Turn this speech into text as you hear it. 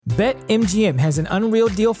BetMGM has an unreal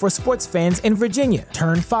deal for sports fans in Virginia.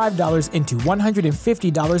 Turn $5 into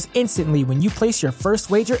 $150 instantly when you place your first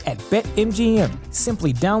wager at BetMGM.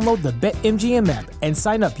 Simply download the BetMGM app and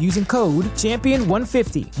sign up using code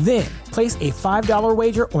Champion150. Then, place a $5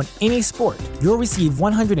 wager on any sport. You'll receive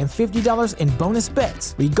 $150 in bonus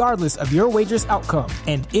bets, regardless of your wager's outcome.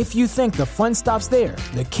 And if you think the fun stops there,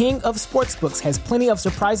 the King of Sportsbooks has plenty of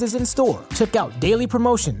surprises in store. Check out daily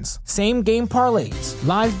promotions, same-game parlays,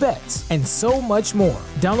 live bets, and so much more.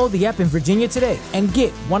 Download the app in Virginia today and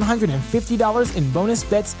get $150 in bonus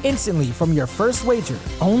bets instantly from your first wager.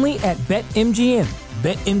 Only at BetMGM.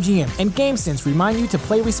 BetMGM and GameSense remind you to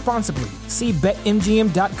play responsibly. See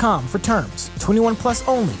BetMGM.com for terms. 21 plus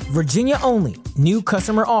only. Virginia only. New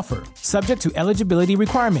customer offer. Subject to eligibility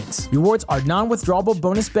requirements. Rewards are non-withdrawable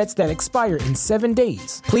bonus bets that expire in 7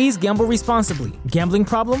 days. Please gamble responsibly. Gambling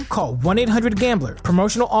problem? Call 1-800-GAMBLER.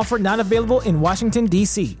 Promotional offer not available in Washington,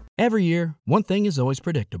 D.C. Every year, one thing is always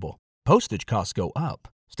predictable. Postage costs go up.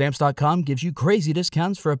 Stamps.com gives you crazy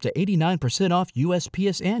discounts for up to 89% off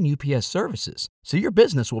USPS and UPS services, so your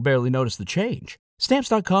business will barely notice the change.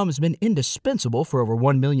 Stamps.com has been indispensable for over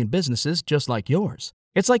 1 million businesses just like yours.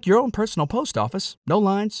 It's like your own personal post office. No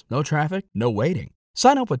lines, no traffic, no waiting.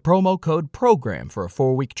 Sign up with promo code PROGRAM for a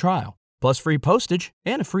 4-week trial, plus free postage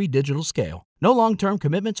and a free digital scale. No long-term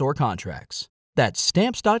commitments or contracts. That's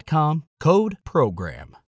Stamps.com, code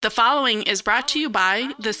PROGRAM. The following is brought to you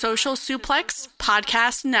by the Social Suplex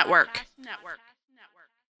Podcast Network.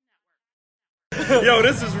 Yo,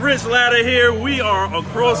 this is Rich Latta here. We are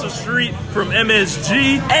across the street from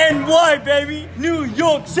MSG. NY, baby. New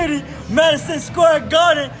York City, Madison Square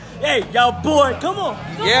Garden. Hey, y'all boy, come on.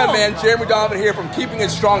 Man. Jeremy Donovan here from Keeping It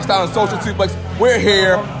Strong Style and Social Suplex. We're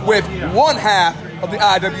here with one half of the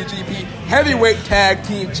IWGP Heavyweight Tag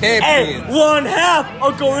Team Champions. Hey, one half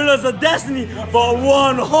of Gorillas of Destiny, but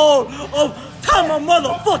one whole of Tama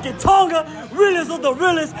motherfucking Tonga, realest of the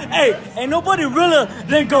realest. Hey, ain't nobody realer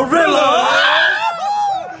than Gorilla.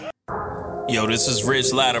 Yo, this is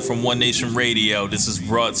Rich Latta from One Nation Radio. This is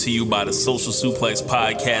brought to you by the Social Suplex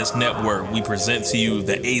Podcast Network. We present to you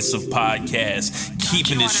the Ace of Podcasts,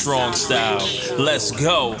 Keeping It Strong Style. Let's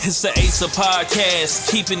go. It's the Ace of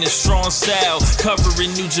Podcasts, Keeping It Strong Style.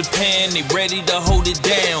 Covering New Japan, they ready to hold it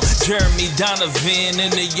down. Jeremy Donovan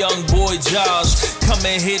and the young boy Josh. Come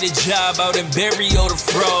and hit a job out and bury all the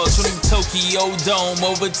frauds. From the Tokyo Dome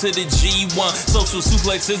over to the G1. Social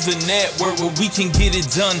Suplex is the network where we can get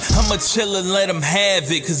it done. I'ma chill and let them have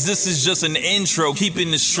it, cause this is just an intro. Keeping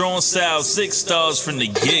the strong style, 6 stars from the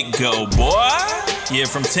get-go, boy. Yeah,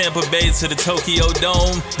 from Tampa Bay to the Tokyo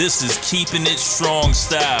Dome, this is Keeping It Strong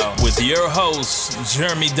Style with your hosts,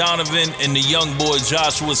 Jeremy Donovan and the young boy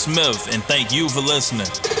Joshua Smith. And thank you for listening.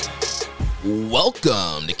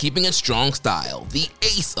 Welcome to Keeping It Strong Style, the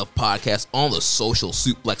ace of podcasts on the Social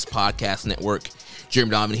Suplex Podcast Network.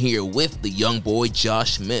 Jeremy Donovan here with the young boy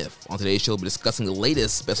Josh Smith. On today's show, we'll be discussing the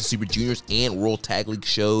latest Special Super Juniors and World Tag League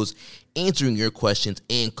shows, answering your questions,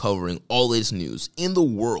 and covering all the latest news in the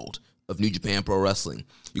world of New Japan Pro Wrestling.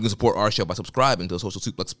 You can support our show by subscribing to the Social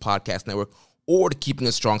Suplex Podcast Network or to Keeping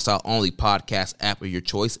It Strong Style on the podcast app of your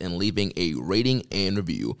choice and leaving a rating and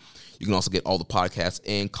review. You can also get all the podcasts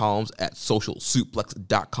and columns at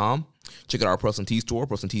socialsuplex.com. Check out our Pro Wrestling Tees store,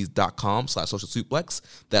 ProWrestlingTees.com/socialsuplex.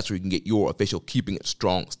 That's where you can get your official Keeping It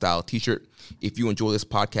Strong Style t-shirt. If you enjoy this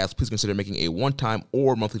podcast, please consider making a one-time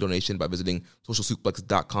or monthly donation by visiting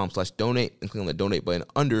socialsuplex.com/donate and clicking on the donate button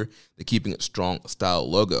under the Keeping It Strong Style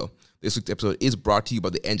logo. This week's episode is brought to you by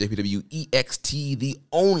the NJPW EXT, the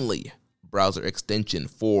only browser extension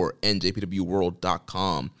for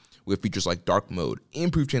NJPWWorld.com, with features like dark mode,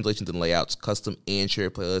 improved translations and layouts, custom and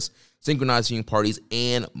shared playlists, synchronized viewing parties,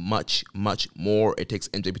 and much, much more. It takes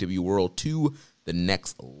NJPW World to the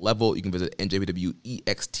next level. You can visit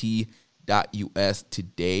njpwext.us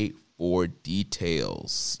today for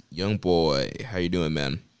details. Young boy, how you doing,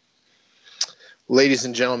 man? Ladies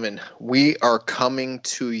and gentlemen, we are coming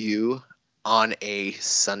to you on a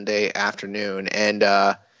Sunday afternoon, and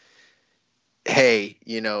hey,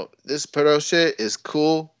 you know, this pro shit is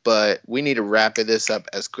cool, but we need to wrap this up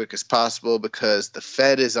as quick as possible because the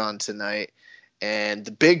Fed is on tonight, and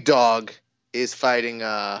the big dog is fighting,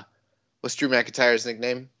 what's Drew McIntyre's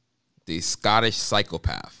nickname? The Scottish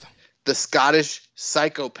Psychopath. The Scottish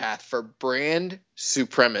Psychopath for brand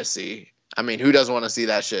supremacy. I mean, who doesn't want to see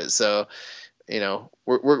that shit? So, you know,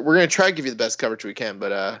 we're going to try to give you the best coverage we can,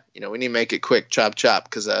 but, you know, we need to make it quick, chop,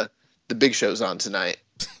 because the big show's on tonight.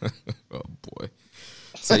 Oh boy.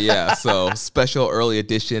 So yeah, so special early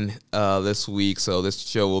edition this week. So this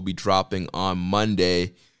show will be dropping on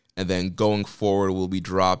Monday. And then going forward, we'll be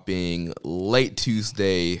dropping late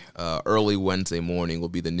Tuesday, early Wednesday morning will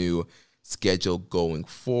be the new schedule going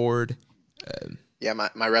forward. Yeah,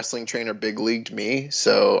 my wrestling trainer big leagued me,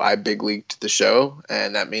 so I big leagued the show,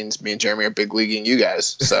 and that means me and Jeremy are big leaguing you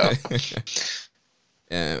guys. So,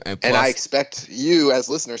 and plus, and I expect you as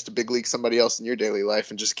listeners to big league somebody else in your daily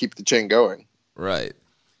life and just keep the chain going. Right.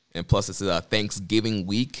 And plus, it's Thanksgiving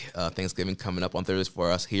week. Thanksgiving coming up on Thursday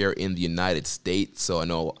for us here in the United States. So I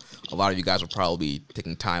know a lot of you guys will probably be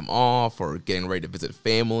taking time off or getting ready to visit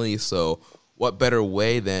family. So what better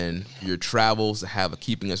way than your travels to have a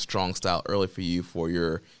Keeping It Strong style early for you for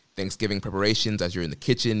your Thanksgiving preparations as you're in the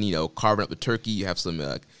kitchen, carving up the turkey. You have some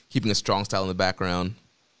Keeping It Strong style in the background.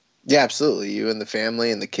 Yeah, absolutely. You and the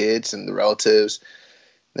family and the kids and the relatives,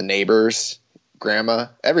 the neighbors, grandma,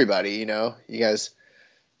 everybody, you guys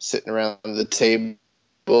sitting around the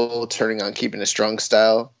table, turning on Keeping It Strong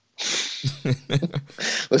style,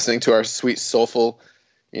 listening to our sweet, soulful,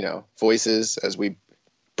 voices as we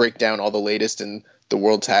break down all the latest in the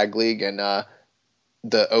World Tag League and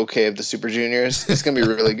the OK of the Super Juniors. It's going to be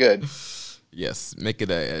really good. Yes, make it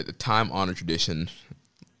a time-honored tradition.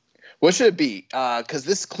 What should it be? Because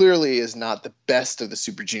this clearly is not the best of the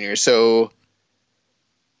Super Juniors. So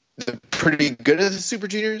the pretty good of the Super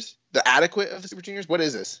Juniors? The adequate of the Super Juniors? What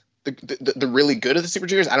is this? The really good of the Super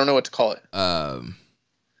Juniors? I don't know what to call it.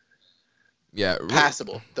 Yeah.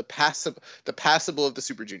 Passable. The passable of the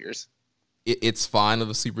Super Juniors. It's fine of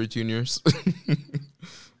the Super Juniors.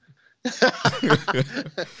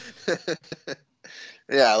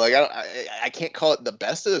 Yeah, like I can't call it the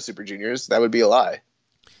best of the Super Juniors. That would be a lie.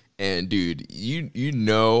 And dude, you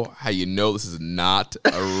know how this is not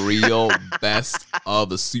a real best of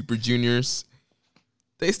the Super Juniors?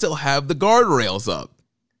 They still have the guardrails up.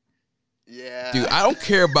 Yeah. Dude, I don't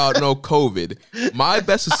care about no COVID. My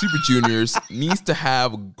best of Super Juniors needs to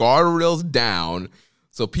have guardrails down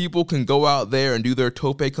so people can go out there and do their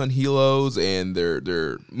tope con hilos and their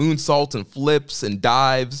moonsaults and flips and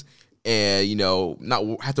dives and,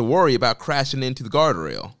 not have to worry about crashing into the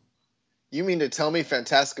guardrail. You mean to tell me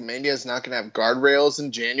Fantasticamania is not going to have guardrails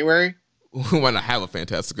in January? Why not have a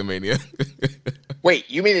Fantasticamania? Wait,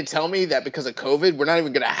 you mean to tell me that because of COVID, we're not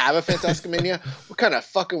even going to have a Fantasticamania? What kind of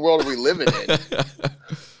fucking world are we living in?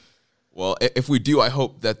 Well, if we do, I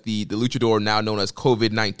hope that the luchador now known as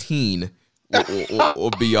COVID-19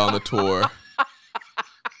 will be on the tour.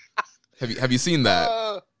 Have you seen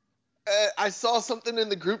that? I saw something in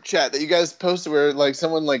the group chat that you guys posted where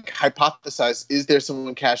someone hypothesized, is there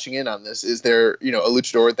someone cashing in on this? Is there, a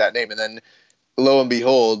luchador with that name? And then lo and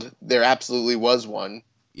behold, there absolutely was one.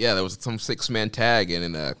 Yeah, there was some 6-man tag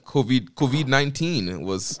and COVID-19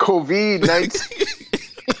 was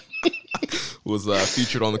was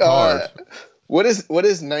featured on the card. What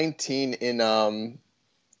is 19 in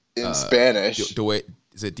Spanish? Is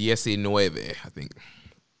it 19, I think.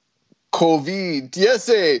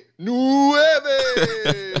 COVID-19.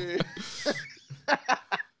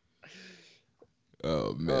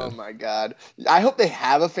 Oh man. Oh my god. I hope they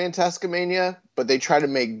have a Fantasticamania, but they try to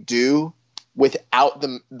make do without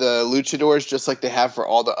the luchadors, just like they have for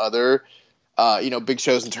all the other big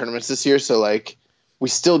shows and tournaments this year. So we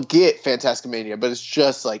still get Fantasticamania, but it's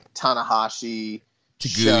just Tanahashi,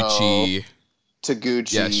 Taguchi.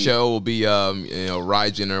 Yeah, Show will be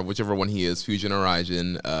Raijin or whichever one he is, Fusion or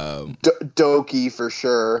Raijin. Doki for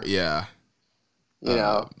sure. Yeah.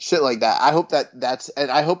 Shit like that. I hope that's,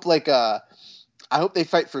 and I hope I hope they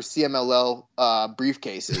fight for CMLL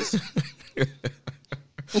briefcases.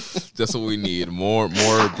 That's what we need. More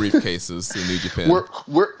briefcases in New Japan.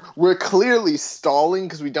 We're clearly stalling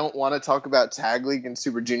because we don't want to talk about Tag League and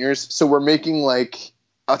Super Juniors. So we're making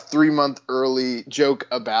a 3-month early joke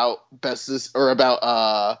about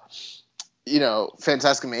Fantasticamania.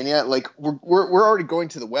 We're already going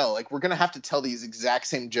to the well. We're gonna have to tell these exact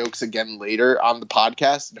same jokes again later on the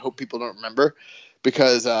podcast and hope people don't remember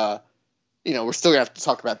because we're still gonna have to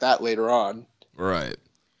talk about that later on. Right.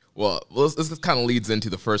 Well, this kind of leads into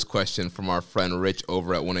the first question from our friend Rich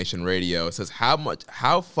over at One Nation Radio. It says, how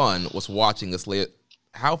fun has watching this latest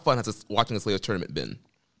tournament been?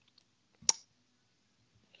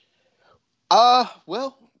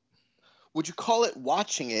 Well, would you call it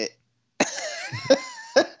watching it?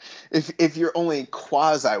 if you're only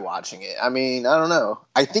quasi watching it, I mean, I don't know.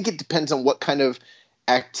 I think it depends on what kind of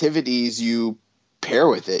activities you pair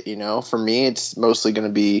with it. For me, it's mostly going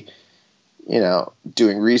to be,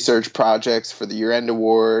 doing research projects for the year-end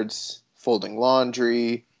awards, folding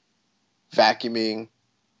laundry, vacuuming,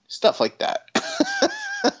 stuff like that.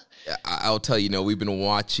 Yeah, I'll tell you, we've been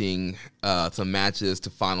watching some matches to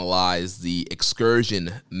finalize the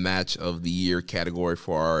excursion match of the year category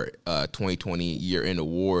for our 2020 year-end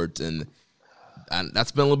awards, and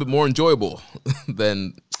that's been a little bit more enjoyable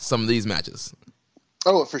than some of these matches.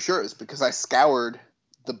 Oh, for sure. It's because I scoured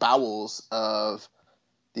the bowels of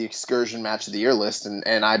the excursion match of the year list,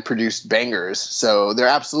 and I produced bangers. So they're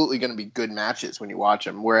absolutely going to be good matches when you watch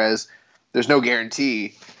them, whereas there's no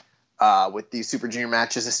guarantee with these Super Junior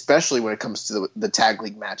matches, especially when it comes to the tag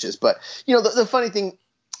league matches. But, the funny thing,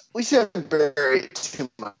 we shouldn't bury it too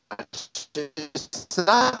much. It's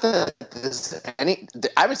not that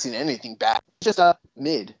I haven't seen anything bad. It's just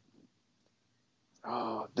mid.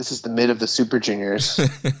 Oh, this is the mid of the Super Juniors.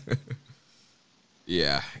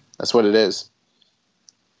 Yeah. That's what it is.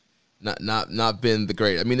 Not been the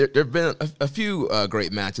great. I mean, there have been a few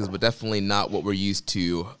great matches, but definitely not what we're used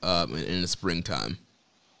to in the springtime.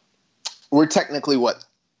 We're technically,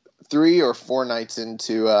 3 or 4 nights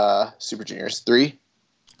into Super Juniors? 3?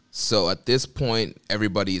 So at this point,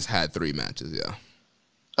 everybody's had 3 matches, yeah.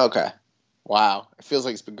 Okay. Wow. It feels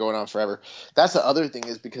like it's been going on forever. That's the other thing,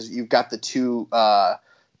 is because you've got the 2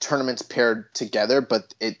 tournaments paired together,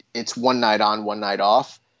 but it's one night on, one night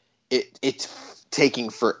off. It's taking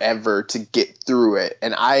forever to get through it,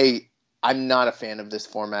 and I'm not a fan of this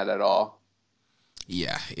format at all.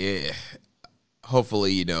 Yeah.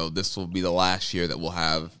 Hopefully, this will be the last year that we'll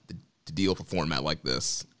have to deal with a format like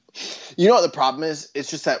this. You know what the problem is? It's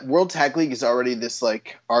just that World Tag League is already this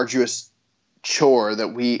arduous chore that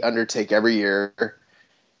we undertake every year,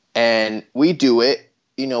 and we do it.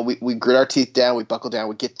 We grit our teeth down, we buckle down,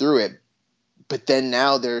 we get through it. But then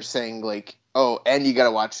now they're saying oh, and you got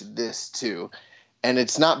to watch this too. And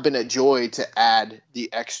it's not been a joy to add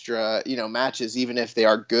the extra, matches, even if they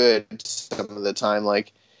are good some of the time.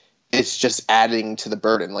 It's just adding to the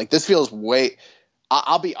burden. This feels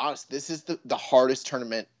I'll be honest, this is the hardest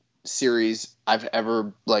tournament series I've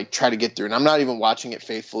ever tried to get through. And I'm not even watching it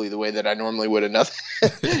faithfully the way that I normally would another,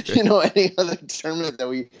 any other tournament that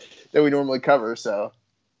we normally cover. So.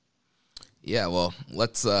 Yeah, well,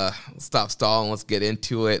 let's stop stalling. Let's get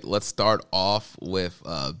into it. Let's start off with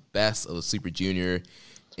Best of the Super Junior,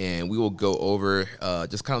 and we will go over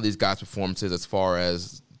just kind of these guys' performances as far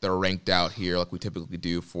as they're ranked out here like we typically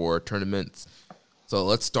do for tournaments. So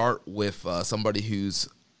let's start with somebody who's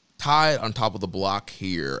tied on top of the block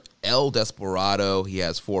here. El Desperado, he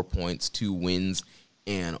has 4 points, 2 wins,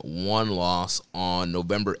 and 1 loss. On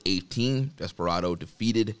November 18th, Desperado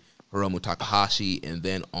defeated Hiromu Takahashi, and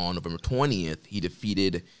then on November 20th, he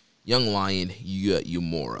defeated Young Lion Yuya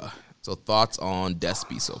Uemura. So thoughts on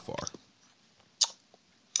Despi so far?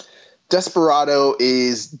 Desperado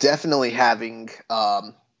is definitely having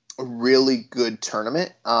a really good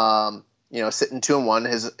tournament. Sitting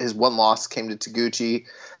 2-1. His 1 loss came to Taguchi.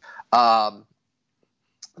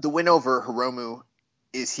 The win over Hiromu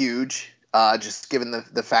is huge, just given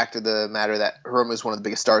the fact of the matter that Hiromu is one of the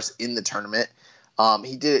biggest stars in the tournament.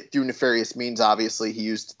 He did it through nefarious means. Obviously, he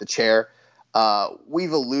used the chair.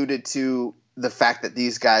 We've alluded to the fact that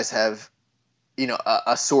these guys have,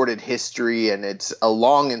 a sordid history, and it's a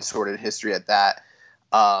long and sordid history at that.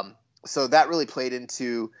 So that really played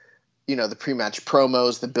into, the pre-match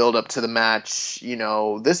promos, the build-up to the match.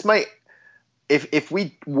 This might, if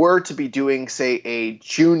we were to be doing, say, a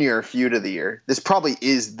junior feud of the year, this probably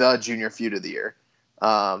is the junior feud of the year.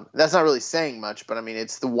 That's not really saying much, but I mean,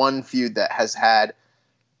 it's the one feud that has had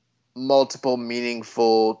multiple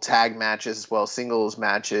meaningful tag matches as well as singles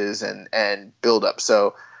matches and build up.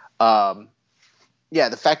 So,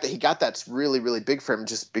 the fact that he got that's really, really big for him,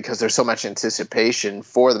 just because there's so much anticipation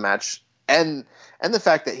for the match, and the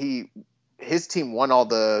fact that his team won all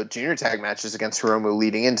the junior tag matches against Hiromu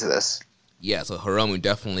leading into this. Yeah, so Hiromu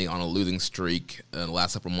definitely on a losing streak in the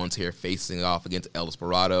last couple months here, facing off against El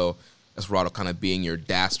Desperado. Desperado kind of being your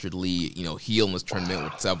dastardly, heel in this tournament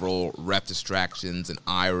with several ref distractions and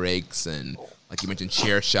eye rakes and, like you mentioned,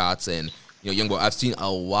 chair shots. And, Young Boy, I've seen a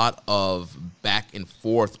lot of back and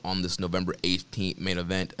forth on this November 18th main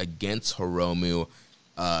event against Hiromu.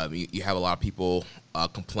 You have a lot of people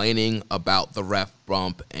complaining about the ref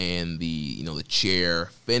bump and the chair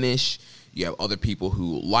finish. You have other people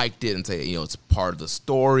who liked it and say, it's part of the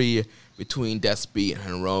story between Despi and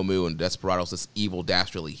Hiromu, and Desperado's this evil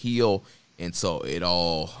dastardly heel, and so it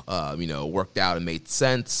all worked out and made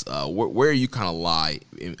sense. Where you kind of lie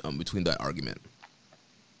in between that argument?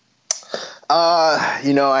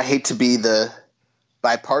 I hate to be the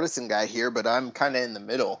bipartisan guy here, but I'm kind of in the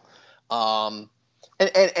middle.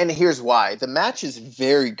 And here's why. The match is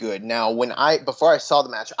very good. Now, before I saw the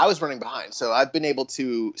match, I was running behind, so I've been able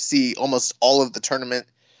to see almost all of the tournament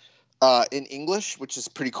in English, which is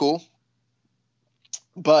pretty cool.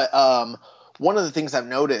 But one of the things I've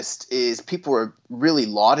noticed is people were really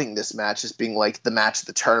lauding this match as being like the match of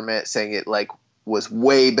the tournament, saying it like was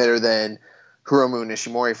way better than Hiromu and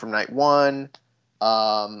Ishimori from night one.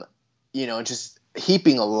 Just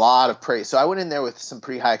heaping a lot of praise. So I went in there with some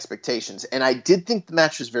pretty high expectations, and I did think the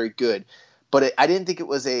match was very good, but I didn't think it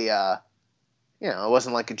was it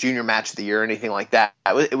wasn't like a junior match of the year or anything like that.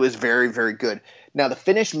 It was very, very good. Now, the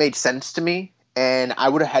finish made sense to me, and I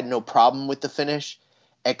would have had no problem with the finish,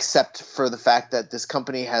 except for the fact that this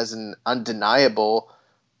company has an undeniable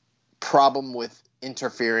problem with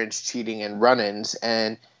interference, cheating, and run-ins.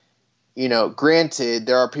 And, granted,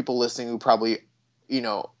 there are people listening who probably,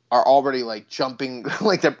 are already like jumping,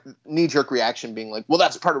 like the knee-jerk reaction being like, well,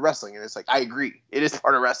 that's part of wrestling. And it's like, I agree. It is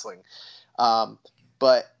part of wrestling.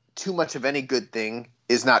 But too much of any good thing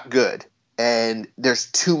is not good. And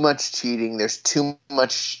there's too much cheating. There's too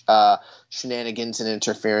much shenanigans and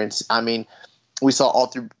interference. I mean, we saw all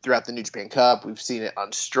throughout the New Japan Cup. We've seen it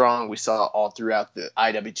on Strong. We saw it all throughout the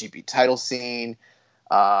IWGP title scene,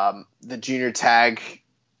 the junior tag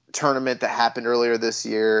tournament that happened earlier this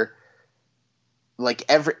year.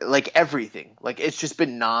 Everything. Like, it's just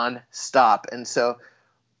been non-stop. And so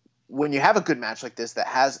when you have a good match like this that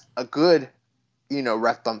has a good,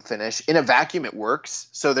 ref bump finish in a vacuum, it works.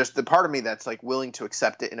 So there's the part of me that's like willing to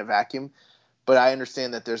accept it in a vacuum. But I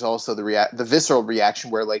understand that there's also the visceral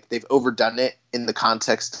reaction where like they've overdone it in the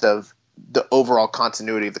context of the overall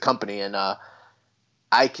continuity of the company. And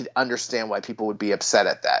I could understand why people would be upset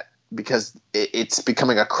at that, because it's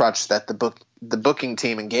becoming a crutch that the booking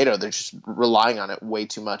team and Gato, they're just relying on it way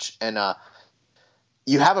too much. And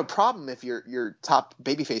you have a problem if your top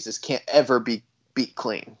baby faces can't ever be beat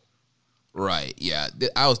clean. Right, yeah.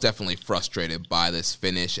 I was definitely frustrated by this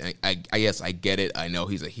finish. And I guess I get it. I know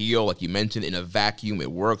he's a heel. Like you mentioned, in a vacuum, it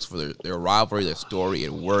works for their rivalry, their story.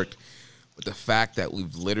 It worked. But the fact that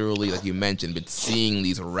we've literally, like you mentioned, been seeing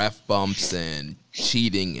these ref bumps and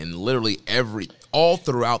cheating and literally all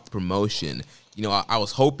throughout the promotion, I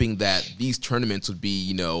was hoping that these tournaments would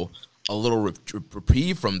be, a little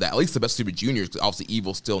reprieve from that. At least the Best Super Juniors, because obviously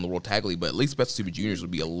Evil's still in the World Tag League, but at least Best Super Juniors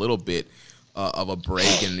would be a little bit of a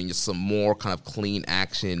break and just some more kind of clean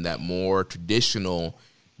action, that more traditional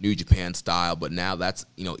New Japan style. But now that's,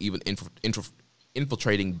 even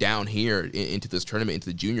infiltrating down here into this tournament, into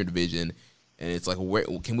the junior division. And it's like, where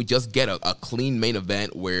can we just get a clean main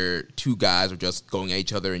event where two guys are just going at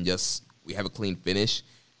each other and we have a clean finish?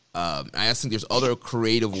 I just think there's other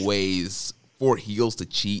creative ways for heels to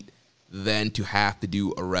cheat than to have to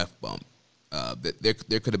do a ref bump. There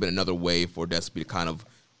could have been another way for Despy to kind of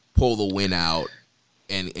pull the win out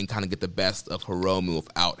and kind of get the best of Hiromu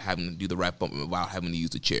without having to do the ref bump and without having to use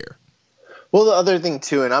the chair. Well, the other thing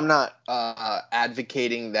too, and I'm not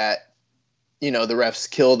advocating that, the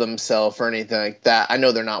refs kill themselves or anything like that. I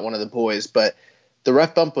know they're not one of the boys, but the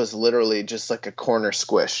ref bump was literally just like a corner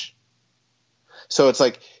squish. So it's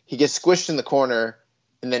like he gets squished in the corner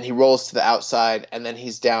and then he rolls to the outside and then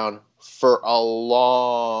he's down for a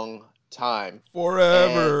long time.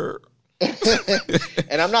 Forever.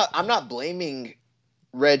 And I'm not blaming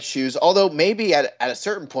Red Shoes, although maybe at a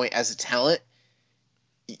certain point as a talent,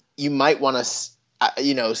 you might want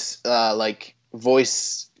to, like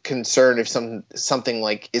voice concern if something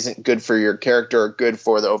like isn't good for your character or good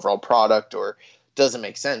for the overall product or doesn't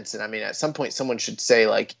make sense. And I mean, at some point someone should say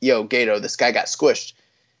like, yo, Gato, this guy got squished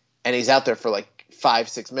and he's out there for like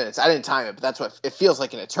 5-6 minutes. I didn't time it, but that's what it feels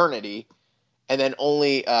like, an eternity. And then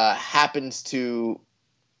only happens to,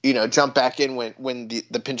 jump back in when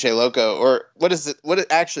the Pinche Loco, or what is it?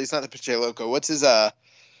 Actually, it's not the Pinche Loco. What's his that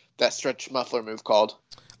stretch muffler move called?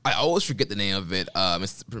 I always forget the name of it.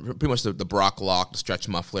 It's pretty much the Brock Lock, the stretch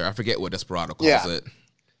muffler. I forget what Desperado calls it.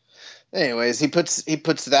 Anyways, he puts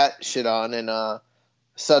that shit on, and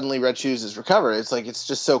suddenly Red Shoes is recovered. It's like, it's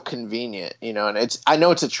just so convenient, and I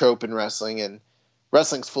know it's a trope in wrestling, and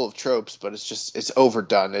wrestling's full of tropes, but it's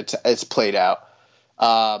overdone. It's played out.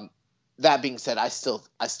 That being said, I still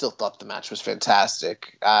thought the match was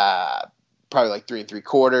fantastic. Probably like 3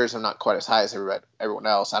 3/4. I'm not quite as high as everyone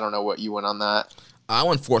else. I don't know what you went on that. I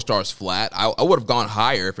went 4 stars flat. I would have gone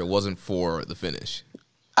higher if it wasn't for the finish.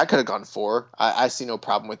 I could have gone 4. I see no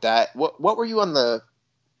problem with that. What were you on the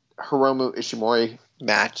Hiromu Ishimori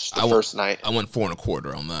match first night? I went 4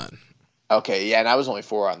 1/4 on that. Okay, yeah, and I was only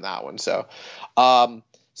 4 on that one. So,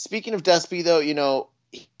 speaking of Despy, though,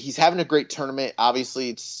 he's having a great tournament. Obviously,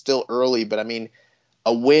 it's still early, but I mean,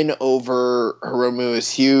 a win over Hiromu is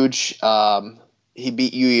huge. He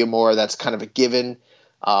beat Yuya Uemura. That's kind of a given.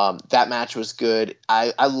 That match was good.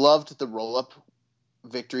 I loved the roll-up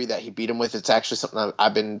victory that he beat him with. It's actually something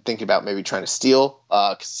I've been thinking about maybe trying to steal,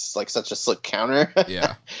 because it's like such a slick counter.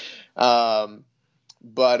 Yeah.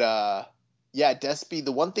 Yeah, Despy,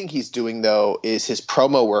 the one thing he's doing though is his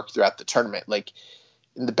promo work throughout the tournament. Like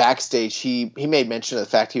in the backstage, he made mention of the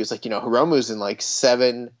fact he was like, Hiromu's in like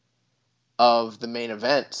 7 of the main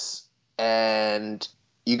events, and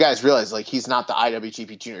you guys realize like he's not the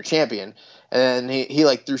IWGP Junior Champion. And then he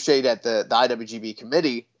like threw shade at the IWGP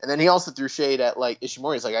committee, and then he also threw shade at like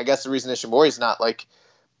Ishimori. He's like, I guess the reason Ishimori's not like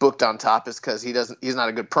booked on top is because he's not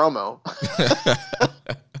a good promo.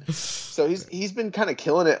 So he's been kind of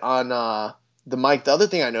killing it on the mic. The other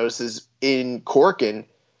thing I noticed is in Corkin,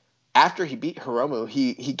 after he beat Hiromu,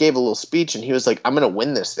 he gave a little speech and he was like, I'm gonna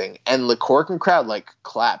win this thing, and the Corkin crowd like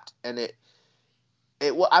clapped, and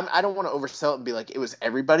I don't want to oversell it and be like it was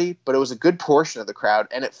everybody, but it was a good portion of the crowd,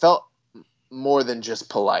 and it felt more than just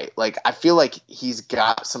polite. Like I feel like he's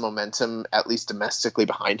got some momentum, at least domestically,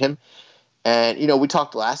 behind him. And we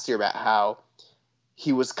talked last year about how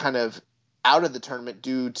he was kind of out of the tournament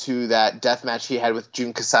due to that death match he had with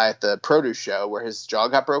Jun Kasai at the Produce Show where his jaw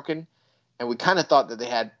got broken, and we kind of thought that they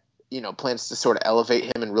had plans to sort of elevate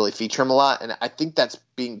him and really feature him a lot, and I think that's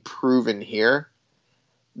being proven here.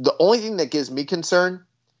 The only thing that gives me concern,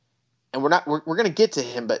 and we're going to get to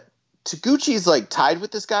him, but Taguchi's like tied with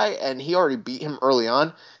this guy, and he already beat him early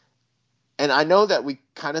on. And I know that we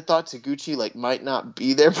kind of thought Taguchi like might not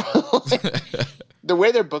be there, but like, the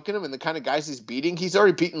way they're booking him and the kind of guys he's beating, he's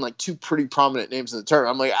already beaten like 2 pretty prominent names in the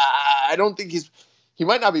tournament. I'm like, I don't think he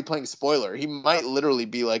might not be playing spoiler. He might literally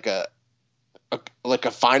be like a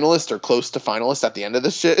finalist or close to finalist at the end of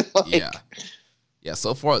this shit. Yeah,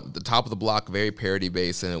 so far, the top of the block, very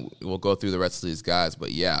parity-based, and we'll go through the rest of these guys.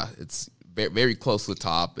 But, yeah, it's very close to the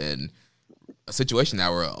top, and a situation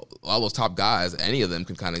now where all those top guys, any of them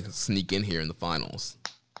can kind of sneak in here in the finals.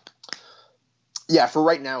 Yeah, for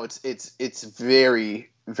right now, it's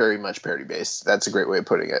very, very much parity-based. That's a great way of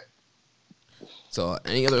putting it. So,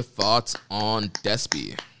 any other thoughts on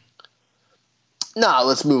Despy? Nah,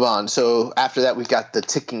 let's move on. So, after that, we've got the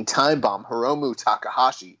ticking time bomb, Hiromu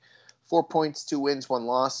Takahashi. 4 points, 2 wins, 1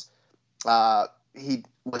 loss. He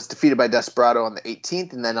was defeated by Desperado on the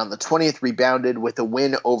 18th, and then on the 20th rebounded with a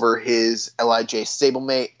win over his LIJ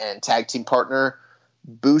stablemate and tag team partner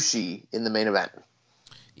Bushi in the main event.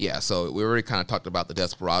 Yeah, so we already kind of talked about the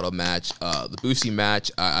Desperado match. The Bushi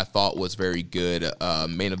match I thought was very good.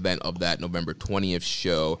 Main event of that November 20th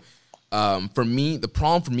show. For me, the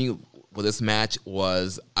problem for me with this match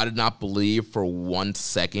was I did not believe for 1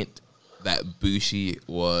 second that Bushi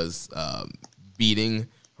was beating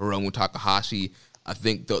Hiromu Takahashi. I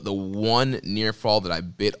think the one near fall that I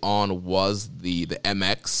bit on was the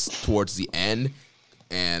MX towards the end,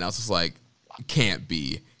 and I was just like, can't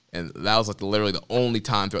be. And that was like literally the only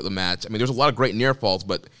time throughout the match. I mean, there's a lot of great near falls,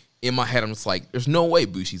 but in my head, I'm just like, there's no way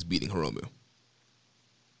Bushi's beating Hiromu.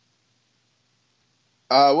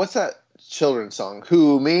 What's that children's song?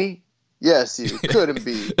 Who, me? Yes, you. Couldn't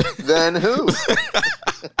be. Then who?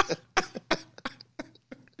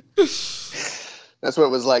 That's what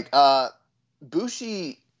it was like.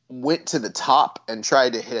 Bushi went to the top and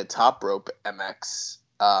tried to hit a top rope MX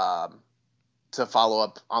to follow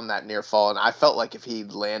up on that near fall, and I felt like if he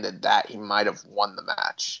landed that, he might have won the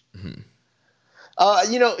match.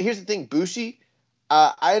 Mm-hmm. Here's the thing, Bushi.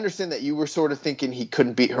 I understand that you were sort of thinking he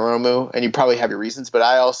couldn't beat Hiromu, and you probably have your reasons, but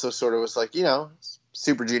I also sort of was like,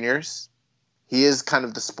 Super Juniors. He is kind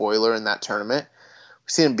of the spoiler in that tournament.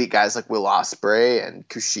 We've seen him beat guys like Will Ospreay and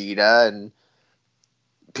Kushida and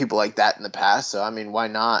people like that in the past. So, I mean, why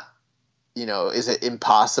not? Is it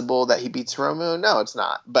impossible that he beats Hiromu? No, it's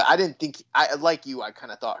not. But I didn't think – I kind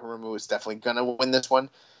of thought Hiromu was definitely going to win this one.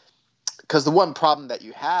 Because the one problem that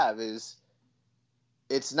you have is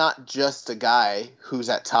it's not just a guy who's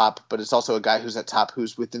at top, but it's also a guy who's at top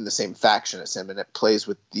who's within the same faction as him, and it plays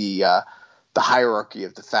with the hierarchy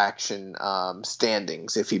of the faction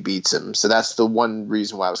standings if he beats him. So that's the one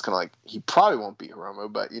reason why I was kind of like, he probably won't beat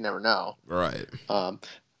Hiromu, but you never know. Right. I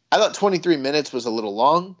thought 23 minutes was a little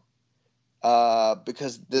long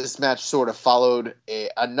because this match sort of followed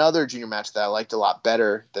another junior match that I liked a lot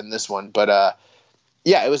better than this one. But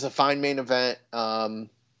it was a fine main event. What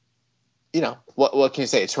can you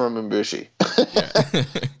say? It's Hiromu and Bushi. Yeah.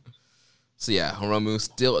 So yeah, Hiromu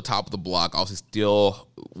still atop of the block, also still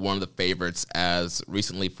one of the favorites as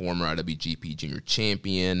recently former IWGP Junior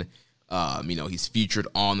Champion. He's featured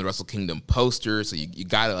on the Wrestle Kingdom poster, so you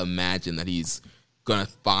got to imagine that he's going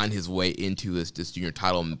to find his way into this junior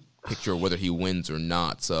title picture, whether he wins or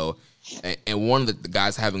not. So, and one of the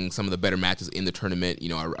guys having some of the better matches in the tournament,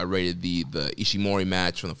 I rated the Ishimori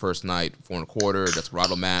match from the first night, 4 1/4,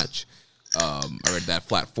 Desperado match. I read that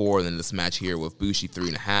flat 4, and then this match here with Bushi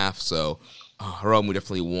 3.5. So Hiromu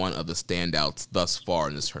definitely one of the standouts thus far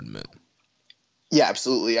in this tournament. Yeah,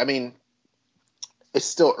 absolutely. I mean, it's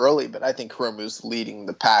still early, but I think Hiromu's leading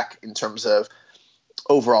the pack in terms of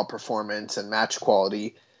overall performance and match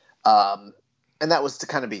quality. And that was to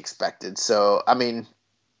kind of be expected. So, I mean,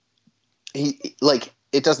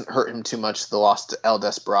 it doesn't hurt him too much, the loss to El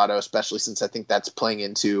Desperado, especially since I think that's playing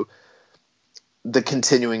into the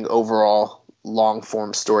continuing overall long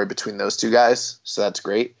form story between those two guys. So that's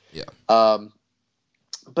great. Yeah.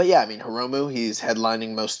 But yeah, I mean, Hiromu, he's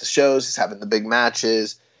headlining most of the shows. He's having the big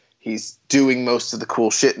matches. He's doing most of the cool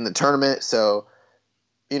shit in the tournament. So,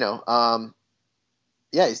 yeah,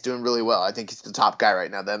 he's doing really well. I think he's the top guy right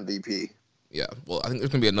now, the MVP. Yeah. Well, I think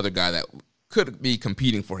there's going to be another guy that could be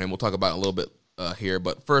competing for him. We'll talk about it a little bit here.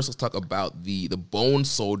 But first, let's talk about the Bone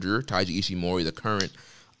Soldier, Taiji Ishimori, the current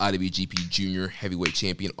IWGP Junior Heavyweight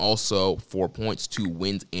Champion. Also, 4 points, 2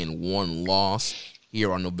 wins, and 1 loss.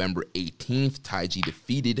 Here on November 18th, Taiji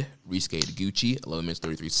defeated Ryusuke Taguchi, 11 minutes,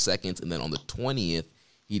 33 seconds. And then on the 20th,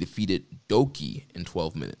 he defeated Doki in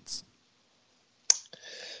 12 minutes.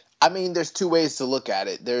 I mean, there's two ways to look at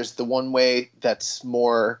it. There's the one way that's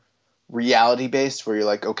more reality-based, where you're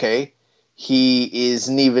like, okay, he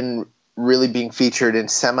isn't even really being featured in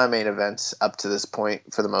semi-main events up to this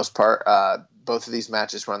point for the most part. Both of these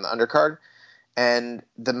matches were on the undercard. And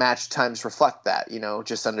the match times reflect that,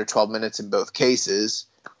 just under 12 minutes in both cases.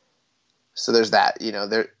 So there's that,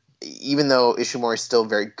 even though Ishimori's still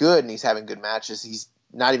very good and he's having good matches, he's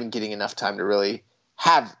not even getting enough time to really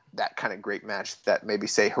have that kind of great match that maybe,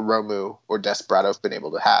 say, Hiromu or Desperado have been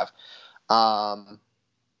able to have. On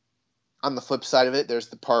the flip side of it, there's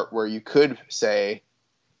the part where you could say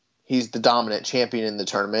he's the dominant champion in the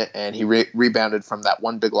tournament and he rebounded from that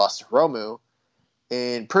one big loss to Hiromu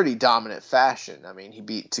in pretty dominant fashion. I mean, he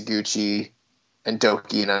beat Taguchi and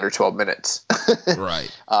Doki in under 12 minutes. Right.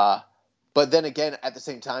 But then again, at the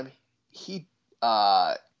same time, he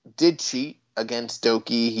did cheat against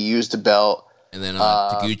Doki. He used a belt. And then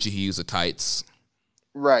Taguchi, he used the tights.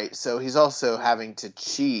 Right. So he's also having to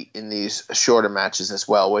cheat in these shorter matches as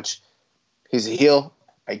well, which he's a heel.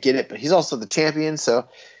 I get it. But he's also the champion. So,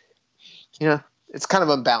 it's kind of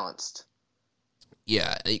unbalanced.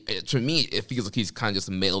 Yeah, to me, it feels like he's kind of just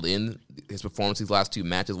mailed in his performance these last 2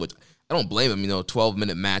 matches, which I don't blame him.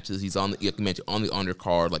 12-minute matches. He's on the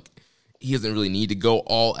undercard. Like, he doesn't really need to go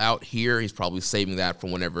all out here. He's probably saving that for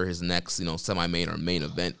whenever his next, semi-main or main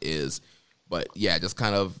event is. But yeah, just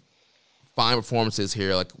kind of fine performances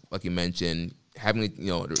here, like you mentioned. Having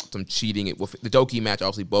some cheating with the Doki match.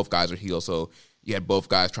 Obviously, both guys are heels, so you had both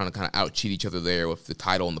guys trying to kind of out cheat each other there with the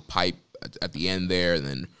title in the pipe at the end there, and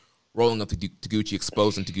then rolling up to Taguchi,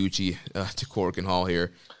 exposing Taguchi to Korakuen Hall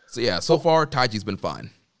here. So, yeah, so far, Taiji's been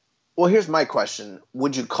fine. Well, here's my question.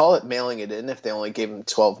 Would you call it mailing it in if they only gave him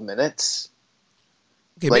 12 minutes?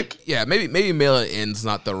 Okay, maybe mail it in's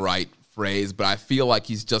not the right phrase, but I feel like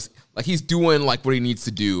he's just, he's doing, what he needs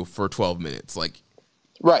to do for 12 minutes.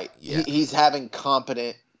 Right. Yeah. He's having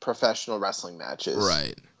competent professional wrestling matches.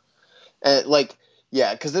 Right. And,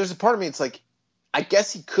 because there's a part of me, it's I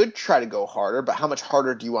guess he could try to go harder, but how much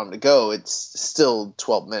harder do you want him to go? It's still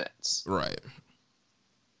 12 minutes. Right.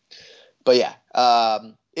 But yeah,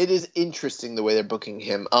 it is interesting the way they're booking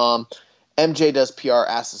him. MJ Does PR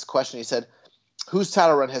asked this question. He said, whose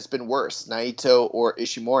title run has been worse, Naito or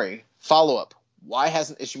Ishimori? Follow-up, why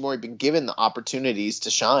hasn't Ishimori been given the opportunities to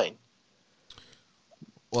shine?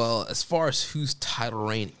 Well, as far as whose title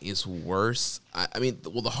reign is worse,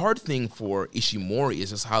 the hard thing for Ishimori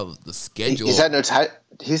is just how the schedule. He's had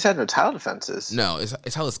no title defenses. No,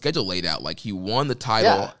 it's how the schedule laid out. He won the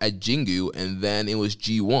title at Jingu, and then it was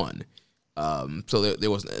G1. So there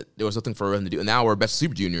was nothing for him to do. And now we're Best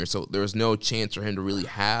Super Junior, so there was no chance for him to really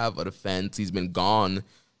have a defense. He's been gone,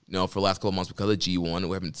 for the last couple of months because of G1.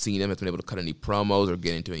 We haven't seen him. Hasn't been able to cut any promos or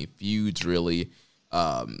get into any feuds really.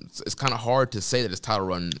 It's kind of hard to say that his title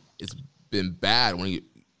run has been bad when he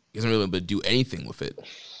hasn't really been able to do anything with it.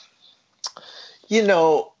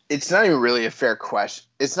 It's not even really a fair question.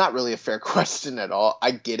 It's not really a fair question at all.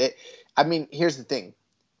 I get it. I mean, here's the thing.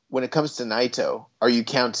 When it comes to Naito, are you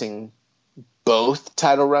counting both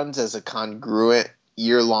title runs as a congruent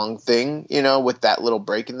year-long thing, with that little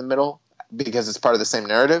break in the middle because it's part of the same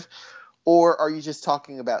narrative? Or are you just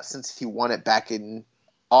talking about since he won it back in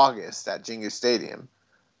August at Jingu Stadium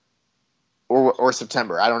or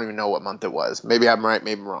September? I don't even know what month it was. Maybe I'm right,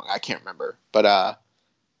 maybe I'm wrong. I can't remember. But,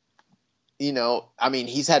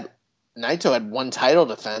 Naito had one title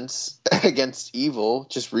defense against Evil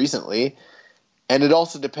just recently. And it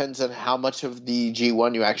also depends on how much of the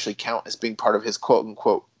G1 you actually count as being part of his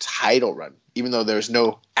quote-unquote title run, even though there's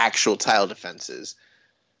no actual title defenses.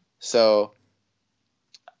 So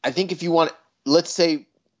I think if you want, let's say,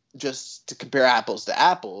 just to compare apples to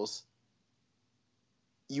apples,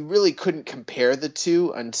 you really couldn't compare the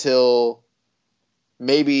two until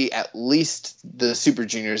maybe at least the Super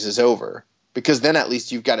Juniors is over, because then at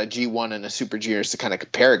least you've got a G1 and a Super Juniors to kind of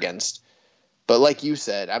compare against. But like you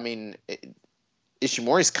said, I mean,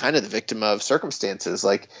 Ishimori's kind of the victim of circumstances.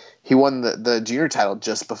 Like, he won the junior title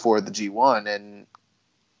just before the G1, and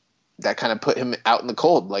that kind of put him out in the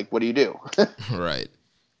cold. Like, what do you do? Right.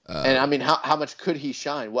 And I mean, how much could he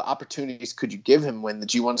shine? What opportunities could you give him when the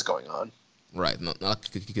G1's going on? Right. Not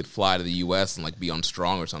like he could fly to the U.S. and like be on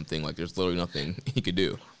Strong or something. Like, there's literally nothing he could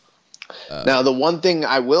do. Now, the one thing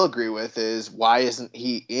I will agree with is, why isn't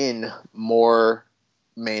he in more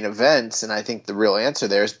main events? And I think the real answer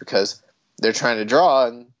there is because they're trying to draw,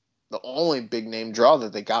 and the only big name draw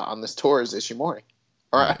that they got on this tour is Ishimori.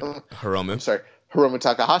 Right. Hiromu. I'm sorry, Hiromu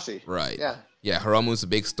Takahashi. Right. Yeah. Yeah, Hiromu's a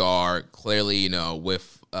big star. Clearly, you know,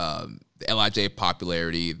 with the LIJ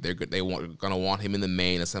popularity, they're gonna want him in the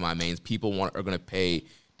main and semi-mains. People are gonna pay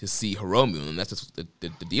to see Hiromu, and that's just the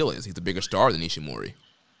deal is. He's a bigger star than Ishimori.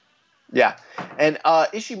 Yeah, and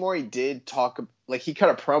Ishimori did talk, like, he cut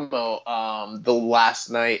a promo the last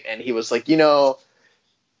night, and he was like, you know,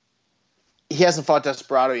 he hasn't fought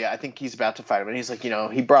Desperado yet. I think he's about to fight him. And he's like, you know,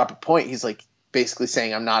 he brought up a point. He's like, basically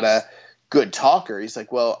saying, I'm not a good talker. He's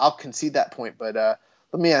like, well, I'll concede that point, but let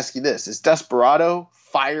me ask you this. Is Desperado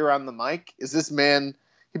fire on the mic? Is this man,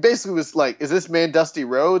 he basically was like, is this man Dusty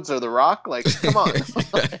Rhodes or The Rock? Like, come on.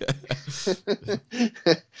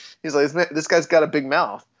 He's like, this guy's got a big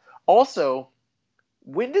mouth. Also,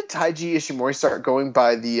 when did Taiji Ishimori start going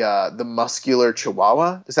by the muscular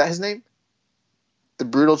Chihuahua? Is that his name? The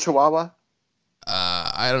brutal Chihuahua?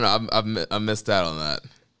 I don't know. I missed out on that.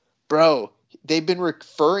 Bro, they've been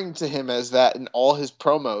referring to him as that in all his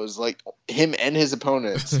promos, like him and his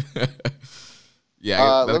opponents.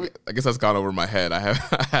 Yeah, I guess that's gone over my head. I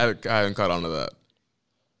haven't caught on to that.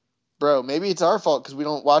 Bro, maybe it's our fault because we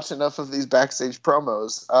don't watch enough of these backstage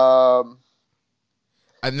promos.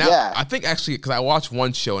 I think actually, because I watched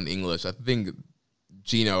one show in English, I think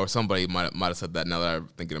Gino or somebody might have said that. Now that I'm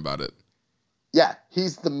thinking about it. Yeah,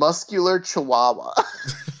 he's the muscular Chihuahua.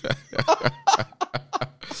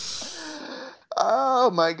 Oh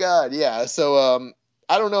my God, yeah. So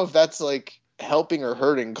I don't know if that's like helping or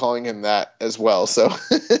hurting calling him that as well. So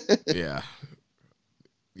yeah,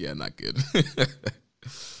 not good.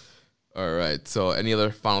 All right. So any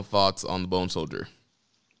other final thoughts on the Bone Soldier?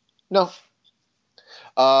 No.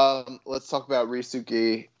 Let's talk about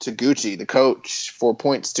Ryusuke Taguchi, the coach. 4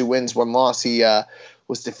 points, 2 wins, 1 loss. He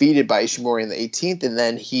was defeated by Ishimori in the 18th, and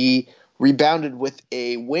then he rebounded with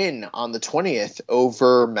a win on the 20th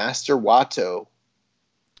over Master Wato.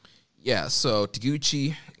 Yeah, so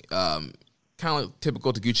Taguchi, kind of like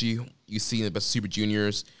typical Taguchi you see in the Best Super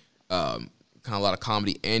Juniors. Kind of a lot of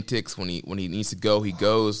comedy antics. When he needs to go, he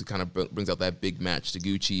goes. He kind of brings out that big match.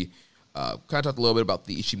 Taguchi kind of talked a little bit about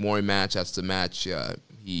the Ishimori match. That's the match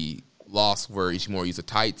he lost where Ishimori used the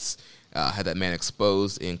tights, had that man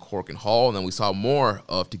exposed in Cork and Hall. And then we saw more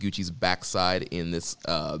of Taguchi's backside in this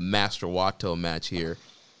Master Wato match here.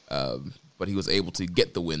 But he was able to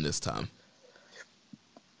get the win this time.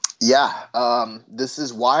 Yeah, this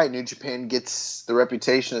is why New Japan gets the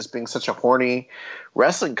reputation as being such a horny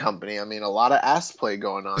wrestling company. I mean, a lot of ass play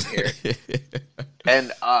going on here.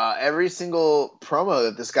 And every single promo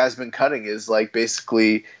that this guy's been cutting is like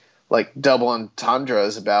basically like double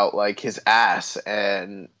entendres about like his ass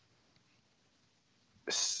and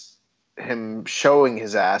him showing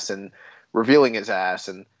his ass and revealing his ass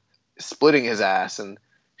and splitting his ass and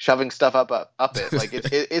shoving stuff up it. Like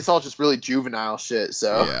it's all just really juvenile shit.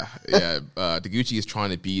 So yeah. Taguchi is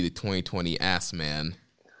trying to be the 2020 ass man.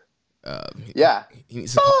 He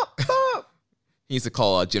needs to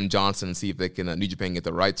call Jim Johnson and see if they can New Japan get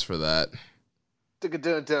the rights for that.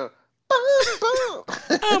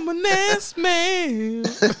 I'm an ass man.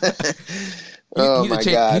 Oh my God!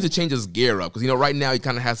 He needs to change his gear up because right now he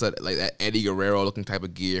kind of has that Eddie Guerrero looking type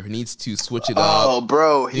of gear. He needs to switch it up. Oh,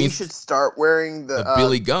 bro, he should start wearing the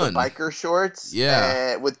Billy Gunn biker shorts.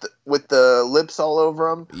 Yeah, with the lips all over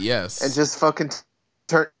them. Yes, and just fucking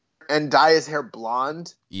turn and dye his hair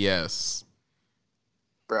blonde. Yes,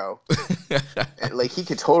 bro. And, like, he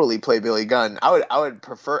could totally play Billy Gunn. I would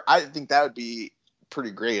prefer. I think that would be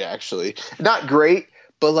pretty great, actually. Not great,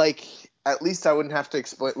 but like. At least I wouldn't have to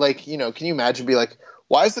explain. Like, can you imagine? Be like,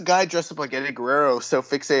 why is the guy dressed up like Eddie Guerrero so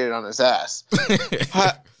fixated on his ass?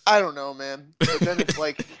 I don't know, man. But then it's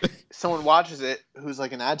like someone watches it who's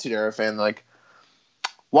like an Attitude Era fan, like,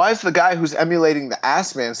 why is the guy who's emulating the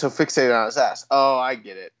ass man so fixated on his ass? Oh, I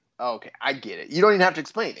get it. Oh, okay, I get it. You don't even have to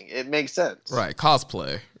explain it. It makes sense. Right,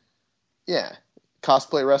 cosplay. Yeah,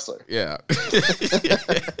 cosplay wrestler. Yeah.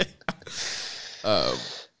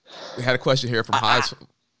 We had a question here from Highest.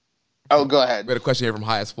 Oh, go ahead. We had a question here from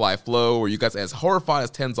Highest Fly Flow. Were you guys as horrified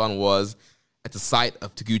as Tenzan was at the sight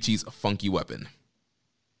of Taguchi's funky weapon?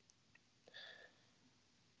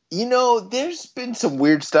 You know, there's been some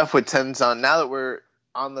weird stuff with Tenzan. Now that we're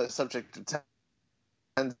on the subject of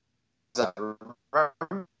Tenzan,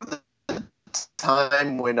 remember the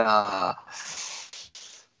time when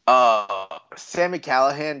Sami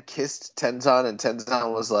Callihan kissed Tenzan and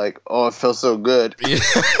Tenzan was like, "Oh, it feels so good." Yeah.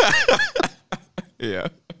 Yeah.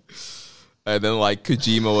 And then like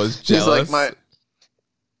Kojima was jealous. He's like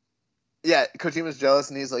Kojima's jealous,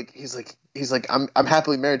 and he's like, I'm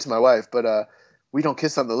happily married to my wife, but we don't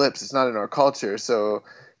kiss on the lips. It's not in our culture. So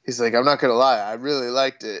he's like, I'm not gonna lie, I really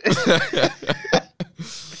liked it.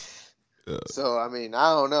 So I mean,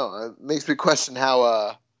 I don't know. It makes me question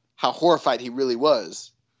how horrified he really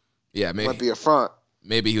was. Yeah, maybe might be a front.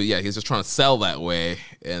 Maybe he's just trying to sell that way,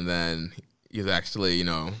 and then he's actually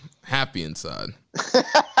happy inside.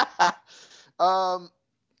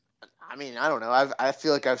 I mean, I don't know. I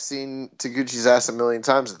feel like I've seen Taguchi's ass a million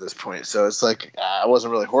times at this point, so it's like I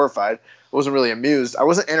wasn't really horrified. I wasn't really amused. I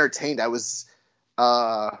wasn't entertained. I was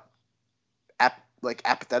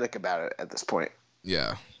apathetic about it at this point.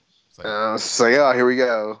 Yeah. It's like, oh, here we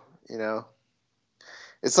go.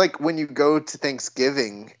 It's like when you go to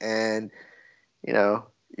Thanksgiving and you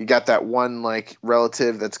got that one like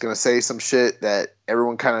relative that's gonna say some shit that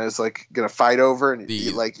everyone kind of is like gonna fight over, and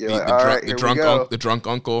the drunk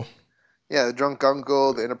uncle. Yeah, the drunk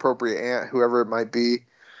uncle, the inappropriate aunt, whoever it might be,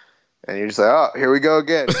 and you're just like, oh, here we go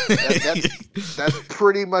again. That's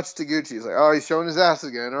pretty much Taguchi. He's like, oh, he's showing his ass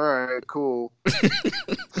again. All right, cool.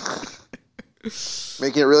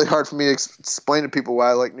 Making it really hard for me to explain to people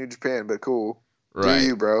why I like New Japan, but cool. Right. Do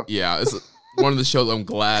you, bro? Yeah, it's one of the shows I'm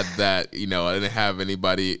glad that I didn't have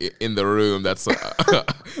anybody in the room that's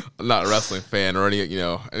not a wrestling fan or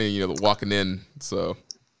any walking in. So,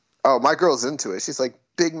 oh, my girl's into it. She's like,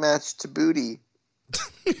 big match to booty.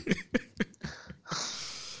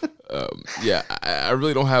 Yeah, I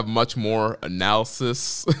really don't have much more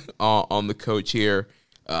analysis on the coach here.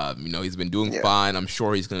 He's been doing fine. I'm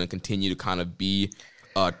sure he's going to continue to kind of be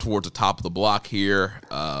towards the top of the block here.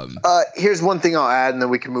 Here's one thing I'll add, and then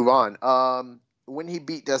we can move on. When he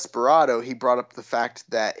beat Desperado, he brought up the fact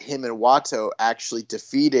that him and Wato actually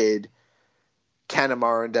defeated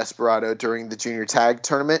Kanemaru and Desperado during the junior tag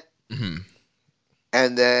tournament. Mm-hmm.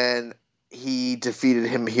 And then he defeated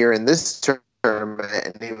him here in this tournament,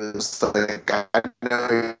 and he was like, I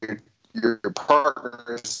know your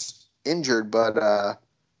partner's injured, but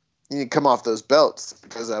you need to come off those belts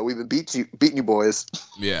because we've been beating you boys.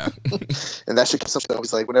 Yeah. And that should get something.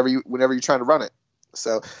 He's like, whenever you're trying to run it.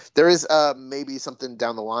 So there is maybe something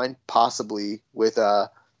down the line, possibly with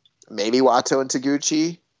maybe Wato and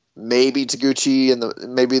Taguchi, maybe Taguchi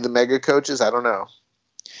and maybe the mega coaches. I don't know.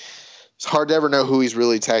 It's hard to ever know who he's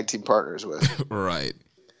really tag team partners with. Right.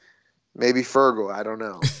 Maybe Fergal. I don't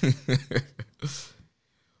know.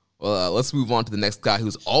 Well, let's move on to the next guy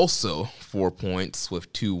who's also 4 points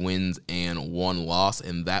with 2 wins and 1 loss,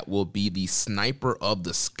 and that will be the Sniper of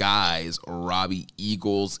the Skies, Robbie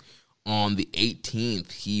Eagles. On the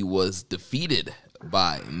 18th, he was defeated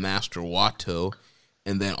by Master Wato,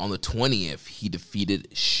 and then on the 20th, he defeated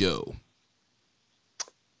Sho.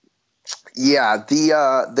 Yeah,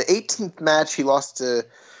 the 18th match he lost to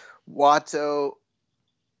Wato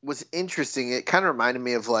was interesting. It kind of reminded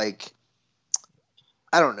me of like,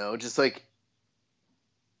 I don't know, just like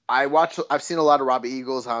I've seen a lot of Robbie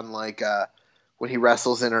Eagles on like when he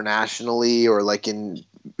wrestles internationally or like in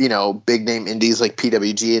big name indies like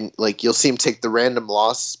PWG, and like you'll see him take the random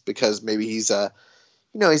loss because maybe he's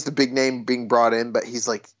he's the big name being brought in, but he's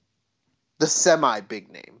like the semi big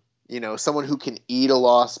name. Someone who can eat a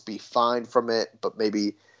loss, be fine from it, but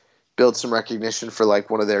maybe build some recognition for like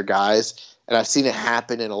one of their guys. And I've seen it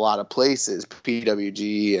happen in a lot of places,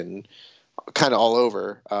 PWG and kind of all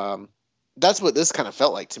over. That's what this kind of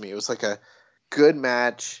felt like to me. It was like a good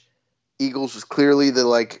match. Eagles was clearly the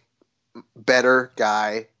like better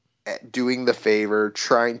guy at doing the favor,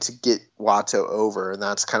 trying to get Wato over, and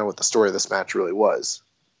that's kind of what the story of this match really was.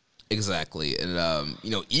 Exactly. And,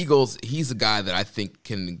 Eagles, he's a guy that I think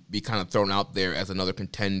can be kind of thrown out there as another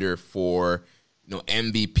contender for,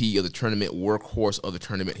 MVP of the tournament, workhorse of the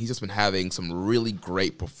tournament. He's just been having some really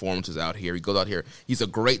great performances out here. He goes out here. He's a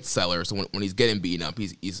great seller. So when he's getting beaten up,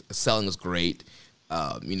 he's selling is great.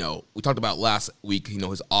 We talked about last week,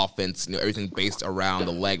 his offense, everything based around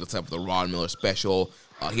the leg, let's have the Ron Miller special.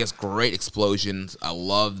 He has great explosions. I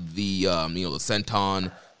love the, the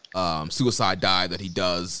senton suicide dive that he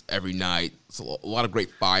does every night. It's a lot of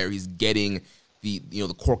great fire. He's getting the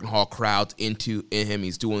Cork and Hall crowds in him.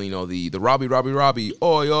 He's doing, the Robbie,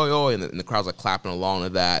 oi, oi, oi, and the crowds are clapping along to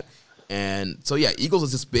that. And so, yeah, Eagles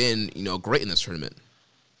has just been, great in this tournament.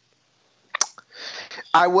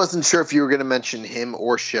 I wasn't sure if you were going to mention him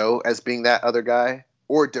or Show as being that other guy,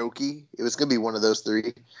 or Doki. It was going to be one of those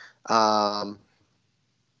three.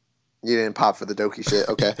 You didn't pop for the Doki shit.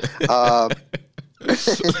 Okay.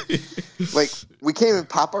 We can't even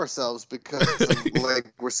pop ourselves because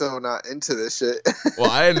we're so not into this shit.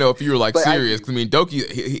 Well, I didn't know if you were serious.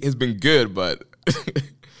 Doki he has been good, but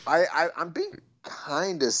I'm being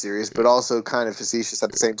kind of serious, but also kind of facetious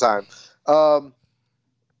at the same time.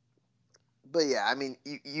 But yeah, I mean,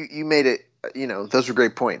 you made it. Those were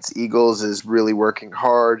great points. Eagles is really working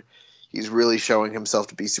hard. He's really showing himself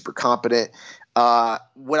to be super competent.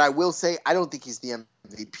 What I will say, I don't think he's the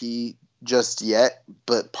MVP just yet,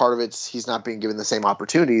 but part of it's he's not being given the same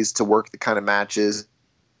opportunities to work the kind of matches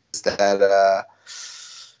that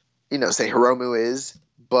say Hiromu is.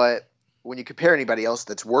 But when you compare anybody else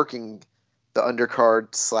that's working the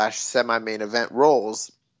undercard / semi-main event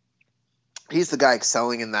roles, he's the guy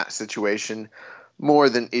excelling in that situation more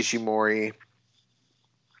than Ishimori.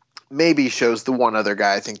 Maybe shows the one other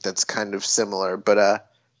guy I think that's kind of similar, but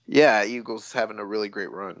yeah, Eagles having a really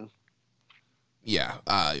great run. Yeah,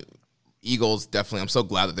 Eagles definitely. I'm so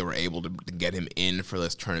glad that they were able to get him in for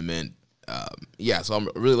this tournament. So I'm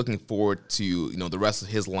really looking forward to the rest of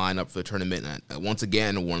his lineup for the tournament. And once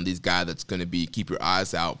again, one of these guys that's going to be keep your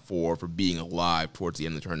eyes out for being alive towards the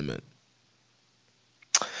end of the tournament.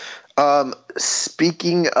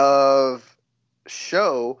 Speaking of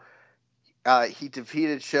Show, he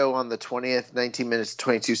defeated Show on the 20th, 19 minutes,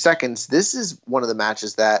 22 seconds. This is one of the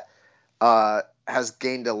matches that has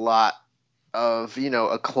gained a lot of,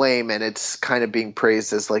 acclaim, and it's kind of being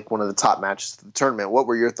praised as one of the top matches of the tournament. What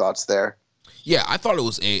were your thoughts there? Yeah, I thought it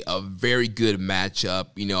was a very good matchup.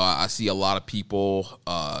 I see a lot of people,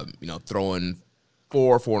 throwing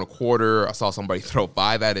 4 4.25. I saw somebody throw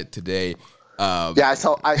 5 at it today.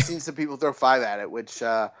 I've seen some people throw 5 at it, which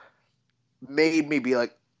made me be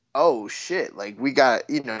like, oh shit, we got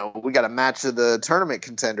a match of the tournament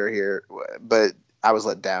contender here, but I was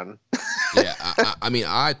let down. Yeah,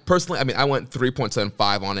 I personally went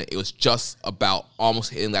 3.75 on it. It was just about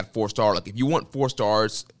almost hitting that 4-star. If you want 4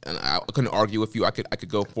 stars, and I couldn't argue with you, I could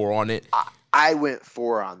go 4 on it. I went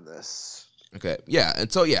 4 on this. Okay, yeah,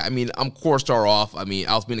 and so yeah, I'm 4-star off. I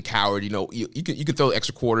was being a coward. You can throw the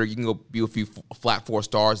extra quarter. You can go be a few flat 4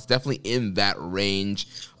 stars. It's definitely in that range.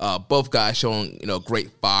 Both guys showing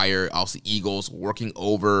great fire. Also, Eagles working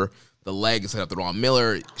over the leg instead of the Ron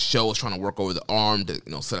Miller. Show was trying to work over the arm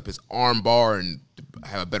to set up his arm bar and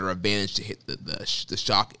have a better advantage to hit the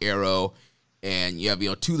shock arrow. And you have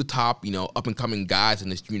to the top up and coming guys in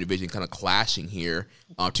this junior division kind of clashing here.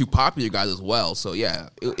 2 popular guys as well. So yeah,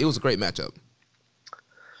 it was a great matchup.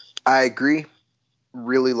 I agree.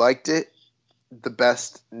 Really liked it. The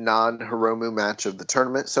best non-Hiromu match of the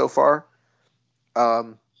tournament so far. I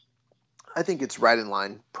think it's right in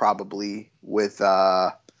line probably with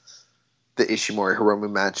the Ishimori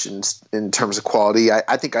Hiromu match in terms of quality.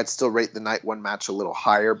 I think I'd still rate the night 1 match a little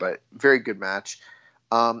higher, but very good match.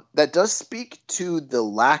 That does speak to the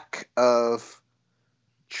lack of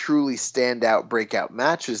truly standout breakout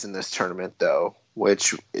matches in this tournament, though,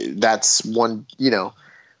 which that's one,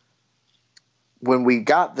 when we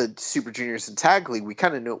got the Super Juniors and Tag League, we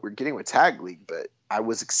kind of knew what we're getting with Tag League, but I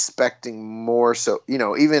was expecting more. So,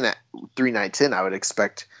 even at 3 nights in, I would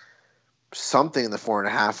expect something in the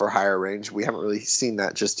 4.5 or higher range. We haven't really seen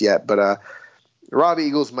that just yet, but Robbie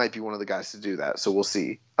Eagles might be one of the guys to do that. So we'll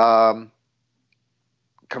see. Coming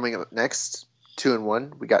up next,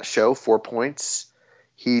 2-1, we got Show, 4 points.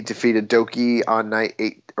 He defeated Doki on night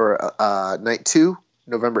 2,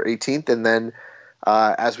 November 18th, and then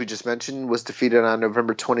as we just mentioned, was defeated on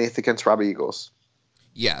November 20th against Robbie Eagles.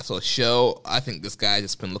 Yeah, so Show, I think this guy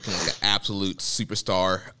has been looking like an absolute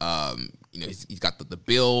superstar. He's got the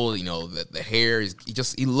build, the hair.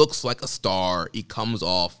 He looks like a star. He comes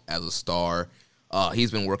off as a star.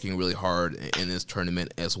 He's been working really hard in this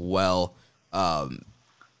tournament as well. Once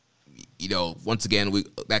again,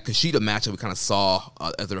 that Kushida match that we kind of saw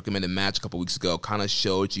as the recommended match a couple weeks ago kind of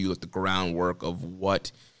showed you the groundwork of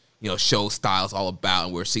what Show style is all about,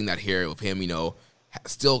 and we're seeing that here with him.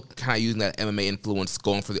 Still kind of using that MMA influence,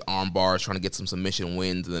 going for the arm bars, trying to get some submission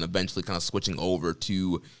wins, and then eventually kind of switching over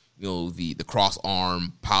to the cross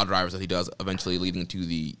arm pile drivers that he does, eventually leading to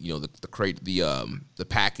the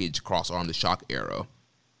package cross arm, the shock arrow.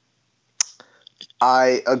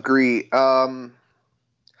 I agree.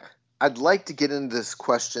 I'd like to get into this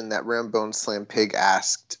question that Rambone Slam Pig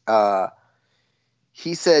asked.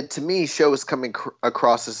 He said, to me, Show is coming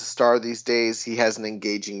across as a star these days. He has an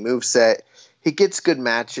engaging moveset. He gets good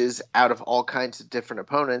matches out of all kinds of different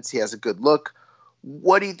opponents. He has a good look.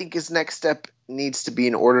 What do you think his next step needs to be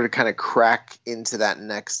in order to kind of crack into that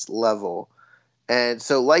next level? And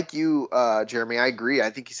so like you, Jeremy, I agree.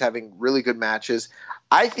 I think he's having really good matches.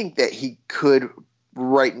 I think that he could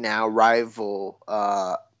right now rival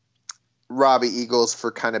Robbie Eagles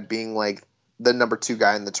for kind of being like the number 2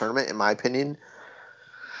 guy in the tournament, in my opinion.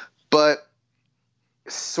 But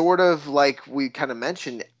sort of like we kind of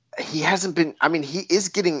mentioned, he hasn't been – I mean, he is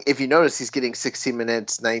getting – if you notice, he's getting 16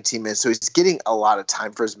 minutes, 19 minutes. So he's getting a lot of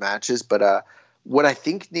time for his matches. But what I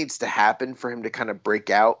think needs to happen for him to kind of break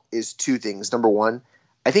out is 2 things. Number 1,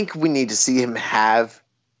 I think we need to see him have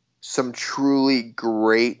some truly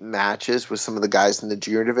great matches with some of the guys in the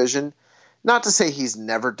junior division. Not to say he's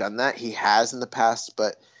never done that. He has in the past,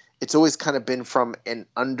 but it's always kind of been from an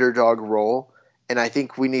underdog role. And I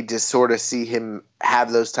think we need to sort of see him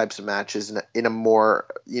have those types of matches in a more,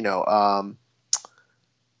 kind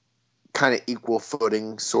of equal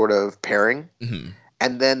footing sort of pairing. Mm-hmm.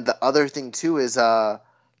 And then the other thing, too, is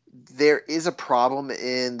there is a problem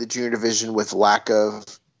in the junior division with lack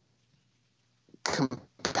of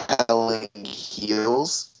compelling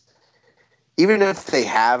heels. Even if they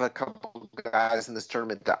have a couple guys in this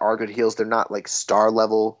tournament that are good heels, they're not like star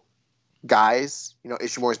level guys.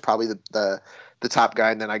 Ishimori is probably the top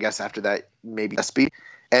guy, and then I guess after that maybe SB.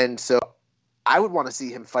 And so I would want to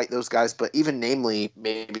see him fight those guys, but even namely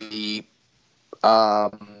maybe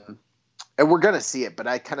and we're going to see it, but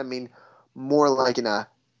I kind of mean more like in a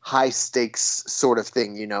high stakes sort of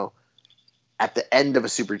thing, at the end of a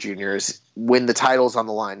Super Juniors when the title's on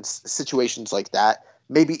the line, situations like that.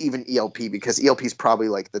 Maybe even ELP, because ELP is probably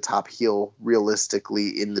like the top heel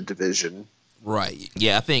realistically in the division. Right.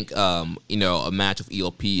 Yeah, I think a match with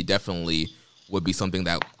ELP definitely would be something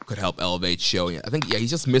that could help elevate Show. I think he's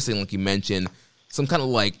just missing, like you mentioned, some kind of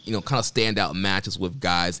like kind of standout matches with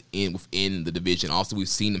guys within the division. Also, we've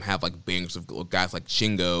seen him have like bangers with guys like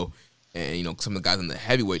Shingo and some of the guys in the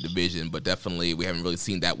heavyweight division, but definitely we haven't really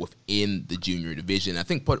seen that within the junior division. I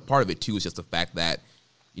think part of it too is just the fact that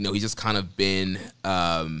he's just kind of been,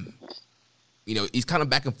 he's kind of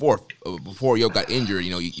back and forth. Before Yo got injured,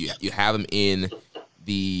 you have him in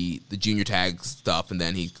the junior tag stuff, and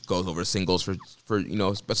then he goes over singles for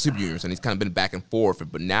Super Juniors, and he's kind of been back and forth.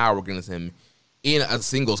 But now we're getting him in as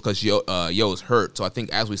singles because Yo is hurt. So I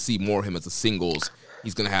think as we see more of him as a singles,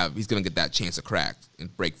 he's gonna get that chance to crack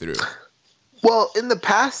and break through. Well, in the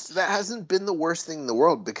past, that hasn't been the worst thing in the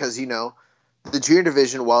world because the junior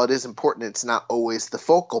division, while it is important, it's not always the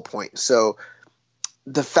focal point. So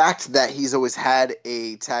the fact that he's always had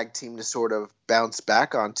a tag team to sort of bounce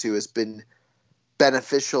back onto has been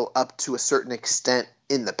beneficial up to a certain extent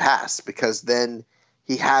in the past, because then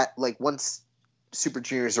he had, like, once Super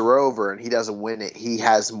Juniors are over and he doesn't win it, he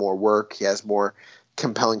has more work, he has more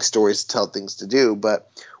compelling stories to tell, things to do.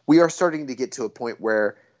 But we are starting to get to a point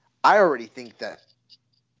where I already think that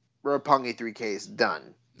Roppongi 3K is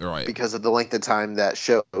done. Right. Because of the length of time that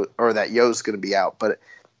Yo's going to be out. But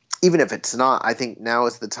even if it's not, I think now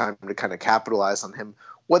is the time to kind of capitalize on him,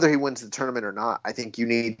 whether he wins the tournament or not. I think you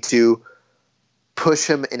need to push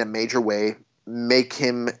him in a major way, make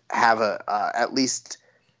him have at least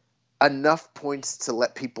enough points to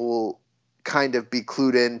let people kind of be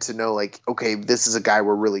clued in to know, like, okay, this is a guy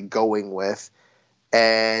we're really going with,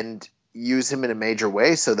 and use him in a major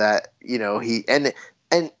way so that he and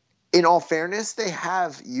in all fairness, they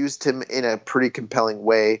have used him in a pretty compelling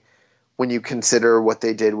way when you consider what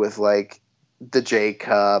they did with, like, the J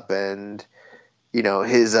Cup and,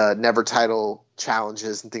 his never title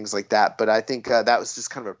challenges and things like that. But I think that was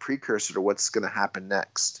just kind of a precursor to what's going to happen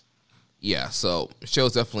next. Yeah, so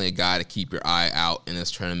Show's definitely a guy to keep your eye out in this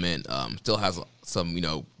tournament. Still has some,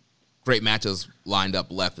 great matches lined up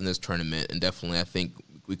left in this tournament. And definitely I think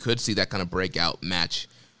we could see that kind of breakout match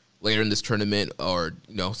later in this tournament, or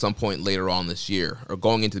some point later on this year, or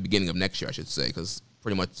going into the beginning of next year, I should say, because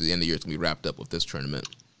pretty much the end of the year it's going to be wrapped up with this tournament.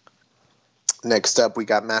 Next up, we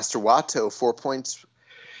got Master Wato, 4 points,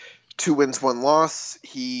 2 wins, 1 loss.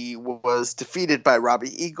 He was defeated by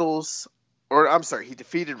Robbie Eagles, he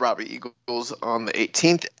defeated Robbie Eagles on the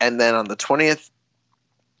 18th, and then on the 20th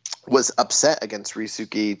was upset against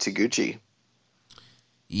Ryusuke Taguchi.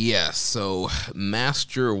 Yeah, so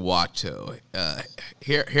Master Wato.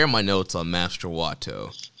 Here are my notes on Master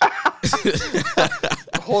Wato.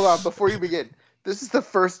 Hold on, before you begin. This is the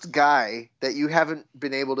first guy that you haven't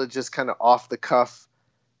been able to just kind of off the cuff,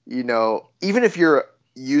 even if you're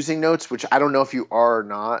using notes, which I don't know if you are or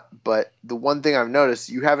not, but the one thing I've noticed,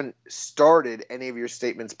 you haven't started any of your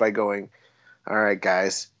statements by going, all right,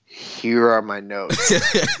 guys, here are my notes.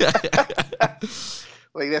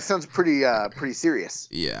 Like, that sounds pretty serious.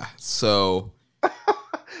 Yeah. So.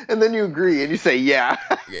 And then you agree and you say, yeah.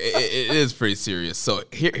 it is pretty serious. So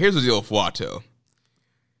here's the deal with Watto.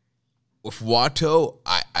 With Watto,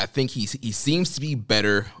 I think he seems to be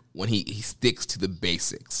better when he sticks to the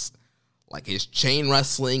basics. Like his chain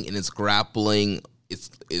wrestling and his grappling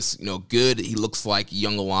is good. He looks like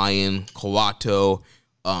young lion Kawato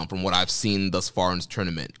from what I've seen thus far in this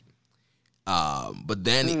tournament. But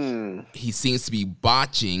then he seems to be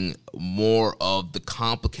botching more of the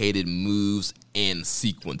complicated moves and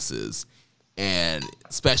sequences. And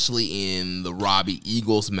especially in the Robbie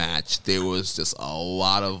Eagles match, there was just a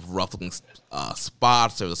lot of rough-looking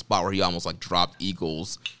spots. There was a spot where he almost like dropped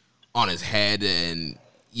Eagles on his head, and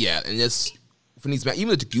just from these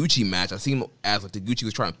even the Taguchi match, I seen him as like Taguchi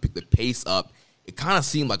was trying to pick the pace up. It kind of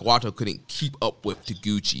seemed like Watto couldn't keep up with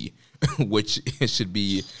Taguchi, which should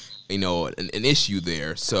be an issue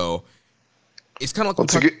there. So it's kind of like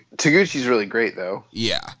Taguchi's really great though.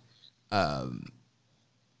 Yeah.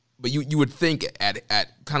 But you would think at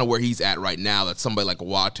kind of where he's at right now that somebody like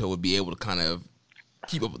Watto would be able to kind of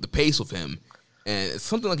keep up with the pace with him. And it's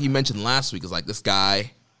something like you mentioned last week is like this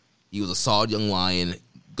guy, he was a solid young lion,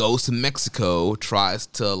 goes to Mexico, tries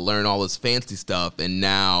to learn all this fancy stuff, and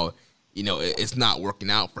now, it's not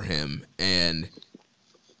working out for him. And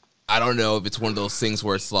I don't know if it's one of those things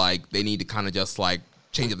where it's like they need to kind of just like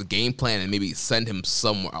change up the game plan and maybe send him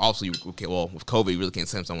somewhere. Obviously, okay, well, with COVID, you really can't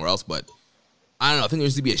send him somewhere else, but I don't know. I think there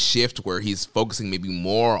needs to be a shift where he's focusing maybe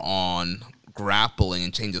more on grappling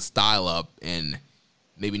and change his style up and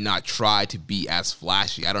maybe not try to be as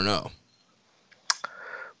flashy. I don't know.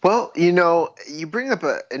 Well, you bring up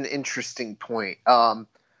an interesting point.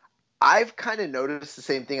 I've kind of noticed the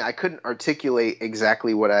same thing. I couldn't articulate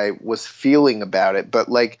exactly what I was feeling about it, but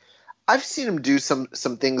like I've seen him do some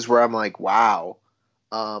things where I'm like, wow.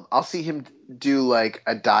 I'll see him do like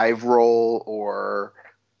a dive roll or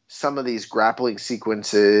some of these grappling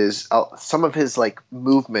sequences, some of his like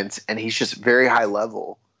movements, and he's just very high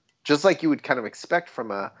level, just like you would kind of expect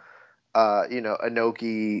from a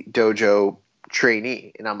Inoki dojo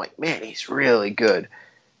trainee. And I'm like, man, he's really good.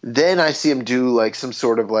 Then I see him do like some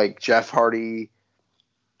sort of like Jeff Hardy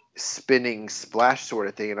spinning splash sort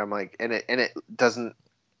of thing, and I'm like, and it doesn't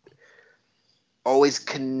always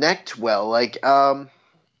connect well. Like, I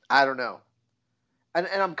don't know. And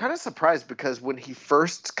I'm kind of surprised because when he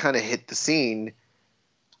first kind of hit the scene,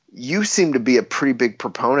 you seem to be a pretty big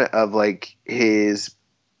proponent of like his,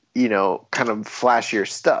 kind of flashier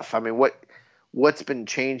stuff. I mean, what's been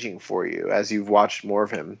changing for you as you've watched more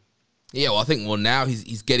of him? Yeah, well, I think now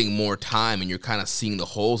he's getting more time, and you're kind of seeing the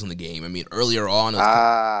holes in the game. I mean, earlier on,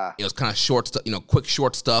 it was kind of short stuff, quick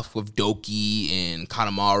short stuff with Doki and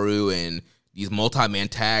Kanemaru and these multi-man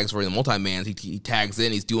tags where in the multi-mans he tags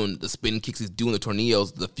in, he's doing the spin kicks, he's doing the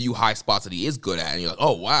tornillos, the few high spots that he is good at, and you're like,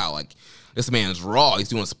 oh wow, like this man is raw. He's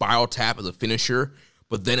doing a spiral tap as a finisher,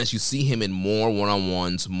 but then as you see him in more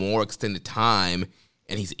one-on-ones, more extended time,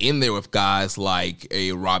 and he's in there with guys like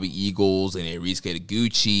a Robbie Eagles and a Risuke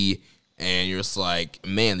Taguchi, and you're just like,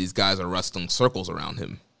 man, these guys are wrestling circles around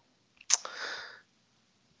him.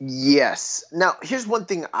 Yes. Now, here's one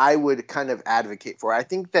thing I would kind of advocate for. I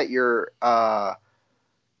think that your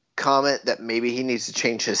comment that maybe he needs to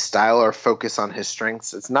change his style or focus on his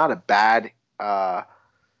strengths, it's not a bad,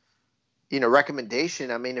 recommendation.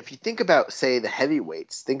 I mean, if you think about, say, the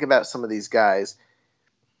heavyweights, think about some of these guys,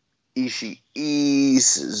 Ishii,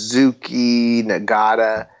 Suzuki,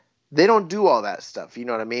 Nagata. They don't do all that stuff, you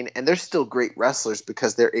know what I mean? And they're still great wrestlers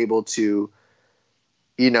because they're able to,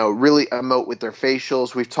 really emote with their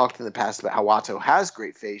facials. We've talked in the past about how Watto has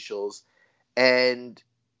great facials and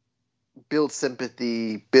build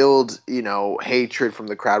sympathy, build, hatred from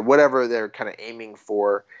the crowd, whatever they're kind of aiming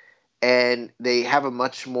for. And they have a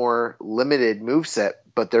much more limited moveset,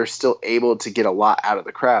 but they're still able to get a lot out of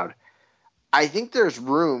the crowd. I think there's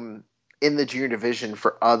room in the junior division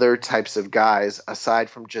for other types of guys aside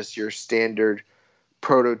from just your standard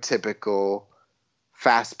prototypical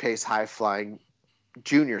fast-paced, high-flying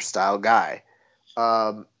junior style guy.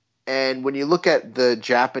 And when you look at the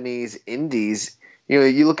Japanese indies,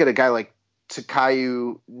 you look at a guy like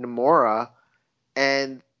Takayu Nomura,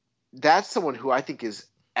 and that's someone who I think is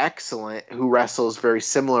excellent, who wrestles very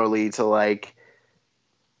similarly to like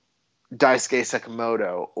Daisuke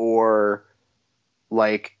Sakamoto or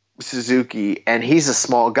like Suzuki, and he's a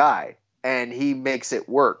small guy, and he makes it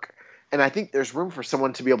work. And I think there's room for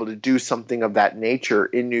someone to be able to do something of that nature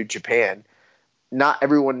in New Japan. Not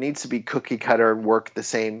everyone needs to be cookie cutter and work the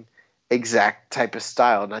same exact type of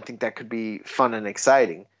style, and I think that could be fun and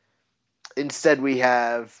exciting. Instead, we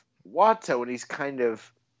have Wato, and he's kind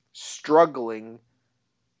of struggling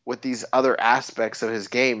with these other aspects of his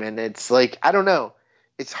game, and it's like, I don't know.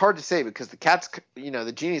 It's hard to say because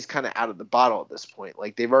the genie's kind of out of the bottle at this point.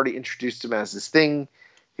 Like, they've already introduced him as this thing.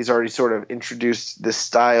 He's already sort of introduced this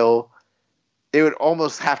style. It would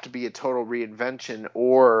almost have to be a total reinvention,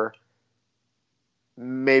 or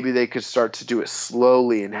maybe they could start to do it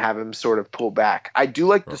slowly and have him sort of pull back. I do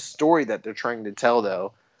like the story that they're trying to tell,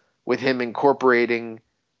 though, with him incorporating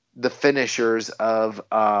the finishers of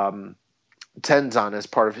Tenzan as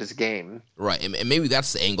part of his game. Right, and maybe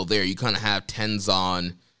that's the angle there. You kind of have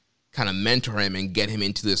Tenzan kind of mentor him and get him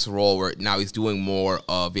into this role where now he's doing more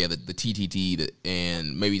of the TTT,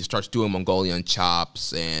 and maybe he starts doing Mongolian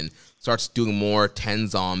chops and starts doing more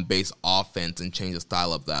Tenzan-based offense and change the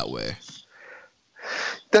style up that way.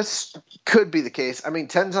 That could be the case. I mean,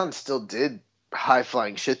 Tenzan still did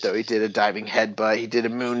high-flying shit, though. He did a diving headbutt. He did a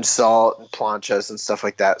moonsault and planchas and stuff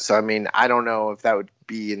like that. So, I mean, I don't know if that would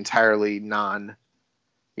be entirely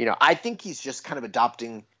I think he's just kind of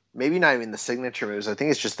adopting maybe not even the signature moves. I think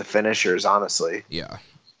it's just the finishers, honestly. Yeah.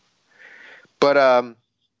 But, I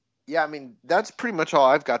mean, that's pretty much all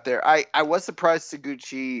I've got there. I was surprised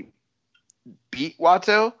Taguchi beat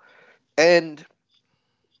Wato, and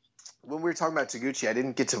when we were talking about Taguchi, I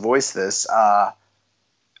didn't get to voice this. I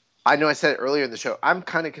know I said it earlier in the show. I'm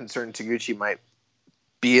kind of concerned Taguchi might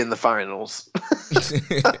be in the finals.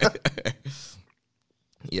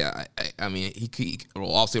 Yeah, I mean,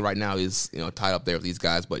 obviously right now he's tied up there with these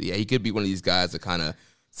guys, but yeah, he could be one of these guys that kind of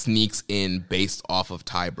sneaks in based off of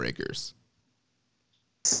tiebreakers.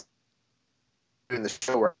 In the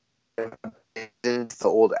show where the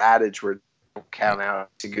old adage where don't count out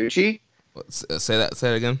Taguchi. Say that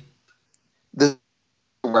again.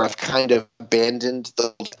 Where I've kind of abandoned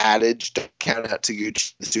the old adage don't count out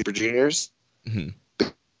Taguchi in the Super Juniors. Mm-hmm.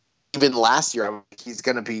 Even last year, I'm like, he's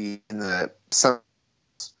going to be in the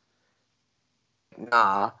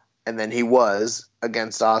and then he was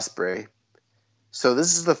against Ospreay. So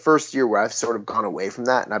this is the first year where I've sort of gone away from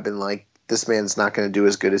that, and I've been like, this man's not going to do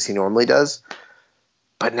as good as he normally does.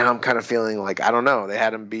 But now I'm kind of feeling like, I don't know. They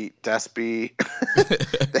had him beat Despy.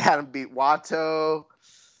 They had him beat Wato.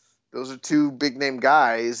 Those are two big name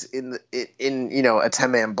guys in a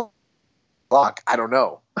 10-man block. I don't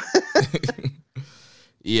know.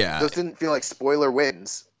 Yeah. Those didn't feel like spoiler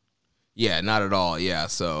wins. Yeah, not at all. Yeah,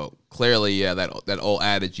 so clearly, yeah, that old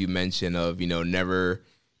adage you mentioned of never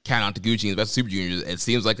count out Taguchi in the best Super Juniors. It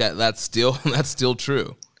seems like that's still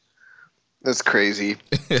true. That's crazy.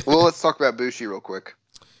 Well, let's talk about Bushi real quick.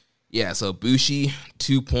 Yeah, so Bushi,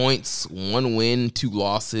 2 points, 1 win, 2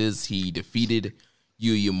 losses. He defeated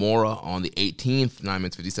Yu Yamura on the 18th, 9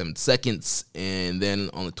 minutes 57 seconds, and then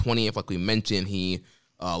on the 20th, like we mentioned, he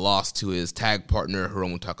lost to his tag partner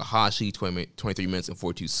Hiromu Takahashi, 23 minutes and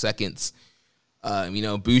 42 seconds.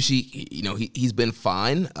 Bushi, he's been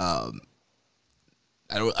fine.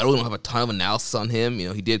 I don't have a ton of analysis on him.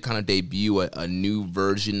 He did kind of debut a new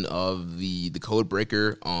version of the code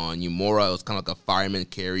breaker on Yumura. It was kind of like a fireman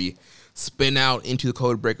carry spin out into the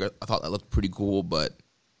code breaker. I thought that looked pretty cool, but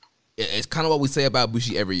it's kind of what we say about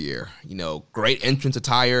Bushi every year. Great entrance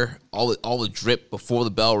attire, all the drip before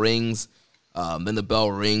the bell rings. Then the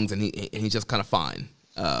bell rings and he's just kind of fine.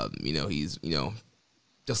 He's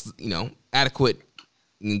just adequate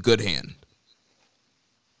in good hand.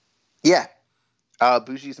 Yeah.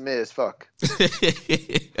 Bushi's mid as fuck.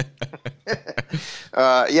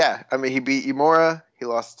 Yeah, I mean, he beat Yumura. He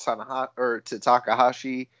lost to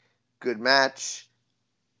Takahashi. Good match.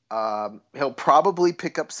 He'll probably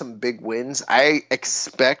pick up some big wins. I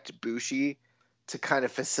expect Bushi to kind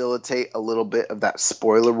of facilitate a little bit of that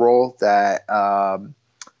spoiler role that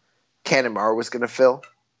Kanemaru was going to fill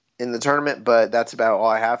in the tournament, but that's about all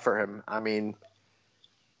I have for him. I mean,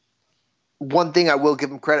 one thing I will give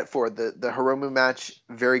him credit for, the Hiromu match,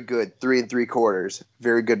 very good, 3 3/4,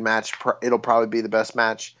 very good match. It'll probably be the best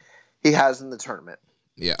match he has in the tournament.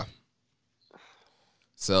 Yeah.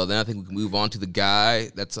 So then I think we can move on to the guy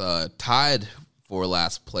that's tied for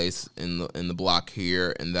last place in the block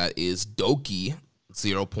here, and that is Doki,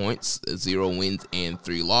 0 points, 0 wins, and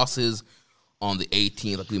 3 losses. On the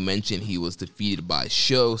 18th, like we mentioned, he was defeated by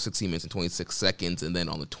Sho, 16 minutes and 26 seconds, and then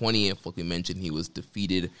on the 20th, like we mentioned, he was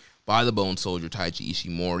defeated by the Bone Soldier Taiji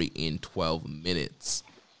Ishimori in 12 minutes.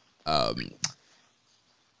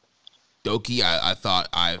 Doki, I thought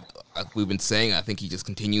like we've been saying, I think he just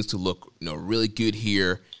continues to look, really good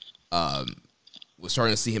here. We're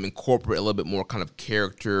starting to see him incorporate a little bit more kind of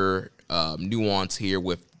character nuance here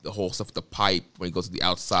with the whole stuff with the pipe when he goes to the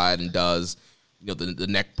outside and does, the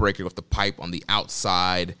neck breaker with the pipe on the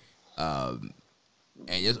outside. And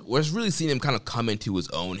we're just really seeing him kind of come into his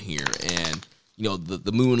own here. And,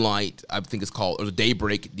 the moonlight, I think it's called, or the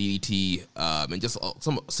daybreak DDT, and just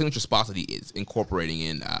some signature spots that he is incorporating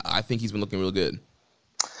in. I think he's been looking real good.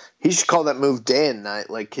 He should call that move day and night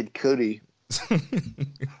like Kid Cudi.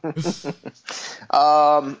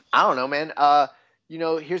 I don't know, man.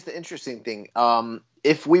 Here's the interesting thing.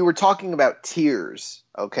 If we were talking about tiers,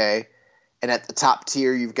 okay, and at the top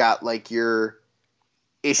tier you've got like your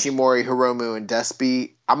Ishimori, Hiromu, and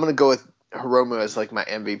Despy, I'm going to go with Hiromu as like my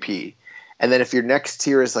MVP. And then if your next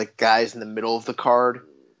tier is like guys in the middle of the card,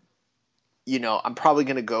 I'm probably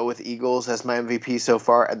going to go with Eagles as my MVP so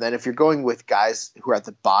far. And then if you're going with guys who are at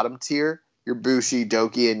the bottom tier, your Bushi,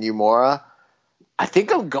 Doki, and Yumura, I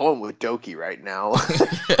think I'm going with Doki right now.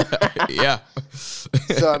 Yeah.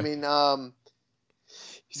 So, I mean,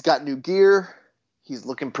 he's got new gear. He's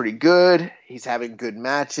looking pretty good. He's having good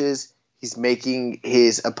matches. He's making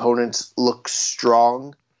his opponents look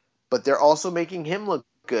strong, but they're also making him look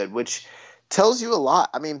good, which tells you a lot.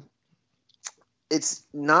 I mean, it's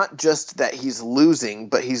not just that he's losing,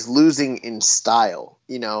 but he's losing in style,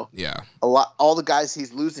 Yeah. All the guys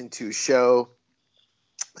he's losing to show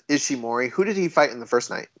Ishimori. Who did he fight in the first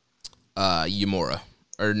night? Yumura.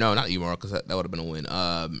 Or no, not Yumura, because that would have been a win.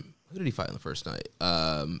 Who did he fight in the first night?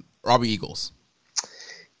 Robbie Eagles.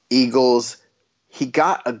 He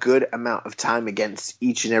got a good amount of time against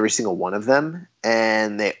each and every single one of them,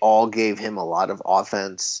 and they all gave him a lot of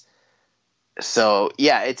offense. So,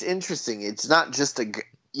 yeah, it's interesting. It's not just a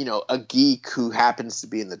geek who happens to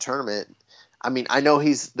be in the tournament. I mean, I know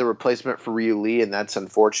he's the replacement for Ryu Lee, and that's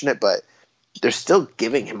unfortunate, but they're still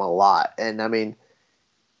giving him a lot. And, I mean,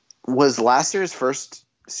 was last year's first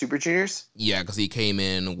Super Juniors? Yeah, because he came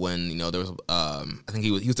in when, there was, I think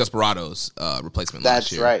he was Desperado's replacement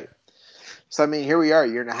last year. That's right. So, I mean, here we are a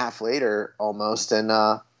year and a half later almost, and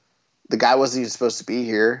the guy wasn't even supposed to be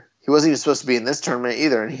here. He wasn't even supposed to be in this tournament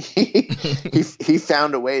either, and he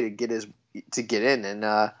found a way to get in,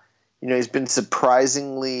 and he's been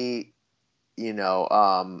surprisingly,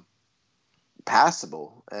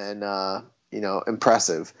 passable and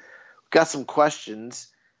impressive. We've got some questions.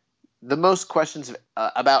 The most questions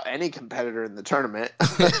about any competitor in the tournament.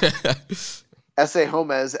 S.A.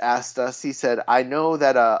 Homez asked us, he said, I know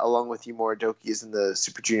that along with Yumura, Doki is in the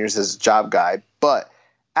Super Juniors as a job guy, but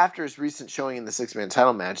after his recent showing in the six-man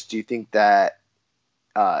title match, do you think that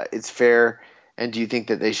it's fair, and do you think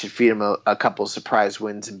that they should feed him a couple of surprise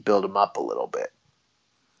wins and build him up a little bit?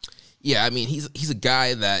 Yeah, I mean, he's a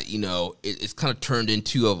guy that, it's kind of turned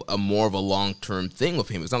into a more of a long-term thing with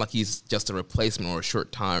him. It's not like he's just a replacement or a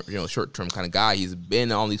short-term kind of guy. He's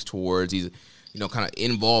been on these tours. He's kind of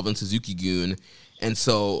involved in Suzuki-gun. And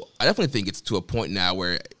so I definitely think it's to a point now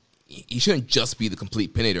where he shouldn't just be the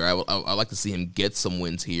complete pin eater. I'd like to see him get some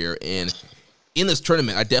wins here. And in this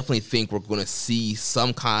tournament, I definitely think we're going to see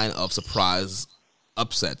some kind of surprise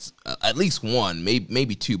upsets. At least one,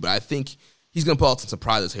 maybe two. But I think he's going to pull out some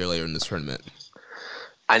surprises here later in this tournament.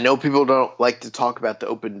 I know people don't like to talk about the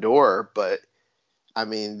open door, but, I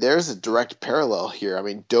mean, there's a direct parallel here. I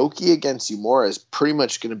mean, Doki against Yumura is pretty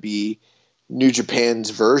much going to be New Japan's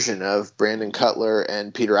version of Brandon Cutler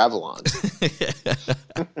and Peter Avalon.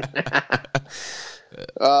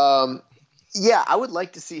 Yeah, I would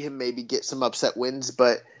like to see him maybe get some upset wins,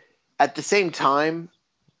 but at the same time,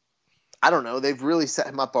 I don't know. They've really set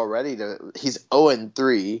him up already. He's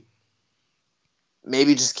 0-3.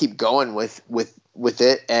 Maybe just keep going with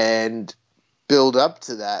it and build up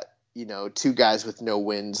to that. Two guys with no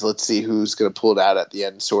wins. Let's see who's going to pull it out at the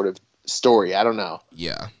end. Sort of story. I don't know.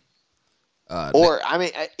 Yeah. I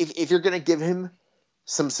mean, if you're going to give him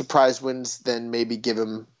some surprise wins, then maybe give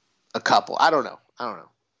him a couple. I don't know.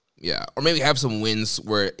 Yeah, or maybe have some wins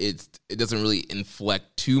where it doesn't really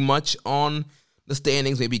inflect too much on the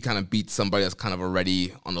standings. Maybe kind of beat somebody that's kind of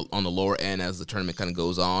already on the lower end as the tournament kind of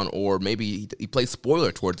goes on, or maybe he plays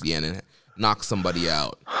spoiler towards the end and knocks somebody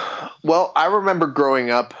out. Well, I remember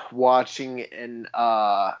growing up watching and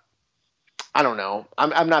I don't know.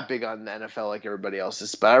 I'm not big on the NFL like everybody else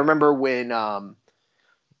is, but I remember when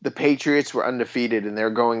the Patriots were undefeated and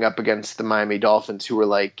they're going up against the Miami Dolphins, who were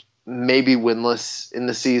like maybe winless in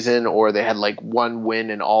the season, or they had like one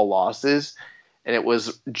win and all losses, and it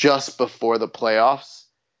was just before the playoffs,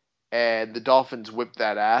 and the Dolphins whipped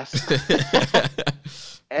that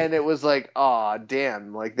ass. And it was like, oh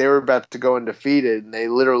damn, like they were about to go undefeated, and they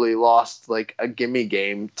literally lost like a gimme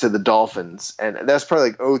game to the Dolphins, and that's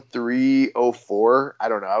probably like 03, 04. I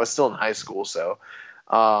don't know. I was still in high school, so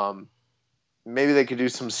maybe they could do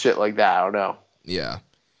some shit like that. I don't know. Yeah.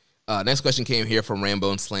 Next question came here from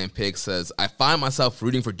Rambo and Slam Pig. Says, I find myself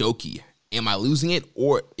rooting for Doki. Am I losing it,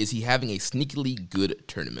 or is he having a sneakily good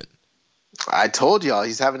tournament? I told y'all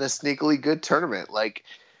he's having a sneakily good tournament. Like,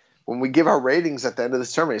 when we give our ratings at the end of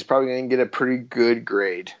this tournament, he's probably going to get a pretty good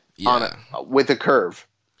grade with a curve.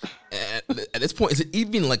 At this point, is it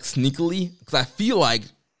even like sneakily? Because I feel like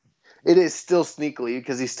it is still sneakily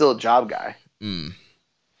because he's still a job guy.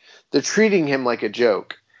 They're treating him like a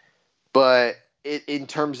joke, but in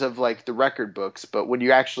terms of like the record books. But when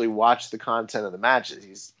you actually watch the content of the matches,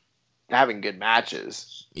 he's having good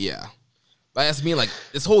matches. Yeah. But that's me, like,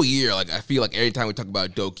 this whole year, like, I feel like every time we talk about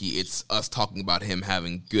Doki, it's us talking about him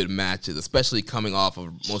having good matches, especially coming off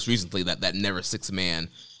of, most recently, that Never Six-Man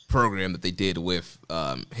program that they did with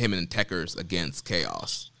him and Techers against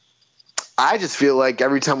Chaos. I just feel like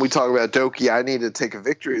every time we talk about Doki, I need to take a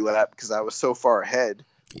victory lap because I was so far ahead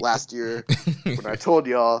last year when I told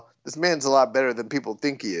y'all, this man's a lot better than people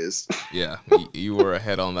think he is. Yeah, you were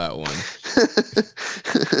ahead on that one.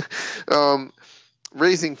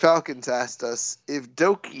 Raising Falcons asked us, if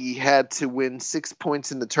Doki had to win 6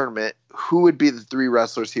 points in the tournament, who would be the 3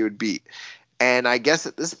 wrestlers he would beat? And I guess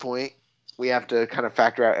at this point, we have to kind of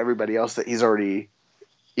factor out everybody else that he's already,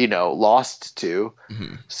 lost to.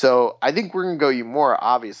 Mm-hmm. So I think we're going to go Yumura,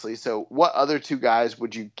 obviously. So what other 2 guys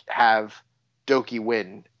would you have Doki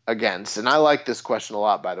win against? And I like this question a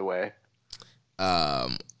lot, by the way.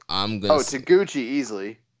 I'm going to Taguchi,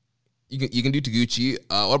 easily. You can do Taguchi.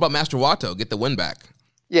 What about Master Wato? Get the win back.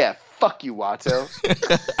 Yeah, fuck you, Wato.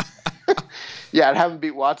 Yeah, I'd have him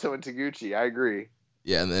beat Wato and Taguchi. I agree.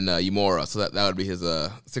 Yeah, and then Yumura. So that would be his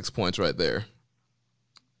 6 points right there.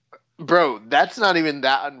 Bro, that's not even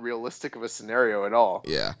that unrealistic of a scenario at all.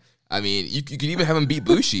 Yeah. I mean, you could even have him beat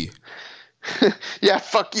Bushi. Yeah,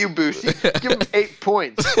 fuck you, Bushi. Give him 8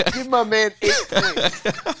 points. Give my man 8 points.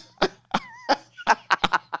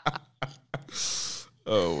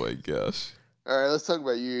 Oh my gosh. All right, let's talk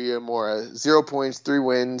about Yuya Yumura. 0 points, 3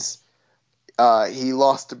 wins. He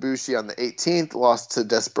lost to Bushi on the 18th, lost to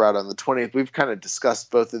Desperado on the 20th. We've kind of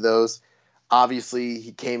discussed both of those. Obviously,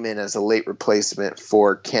 he came in as a late replacement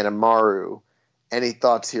for Kanemaru. Any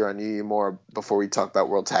thoughts here on Yuya Yumura before we talk about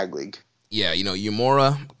World Tag League? Yeah,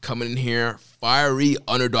 Yumura coming in here, fiery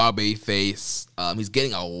underdog babyface. He's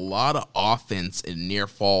getting a lot of offense and near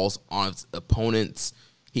falls on his opponents.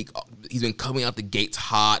 He's been coming out the gates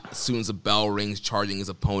hot as soon as the bell rings, charging his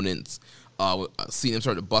opponents. Seeing him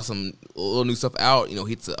start to bust some little new stuff out.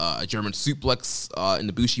 Hits a German suplex in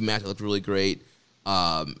the Bushi match. It looked really great.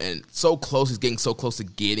 And so close. He's getting so close to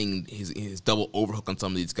getting his double overhook on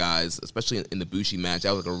some of these guys, especially in the Bushi match.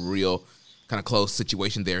 That was like a real kind of close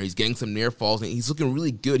situation there. He's getting some near falls, and he's looking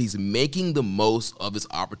really good. He's making the most of his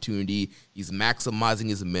opportunity. He's maximizing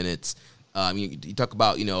his minutes. You talk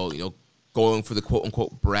about, going for the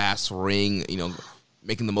quote-unquote brass ring,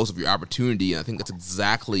 making the most of your opportunity. And I think that's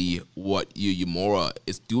exactly what Yuya Yumura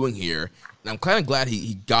is doing here. And I'm kind of glad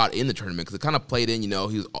he got in the tournament because it kind of played in,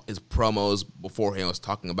 his promos beforehand was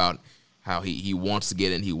talking about how he wants to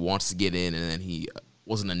get in, and then he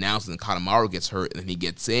wasn't announced, and Kanemaru gets hurt, and then he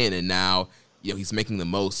gets in, and now, he's making the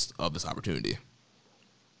most of this opportunity.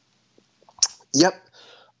 Yep.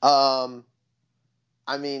 I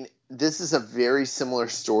mean, this is a very similar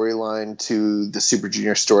storyline to the Super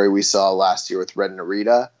Junior story we saw last year with Red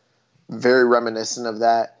Narita. Very reminiscent of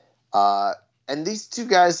that. And these 2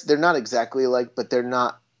 guys, they're not exactly alike, but they're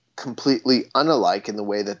not completely unalike in the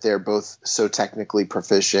way that they're both so technically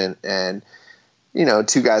proficient and,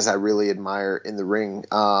 2 guys I really admire in the ring.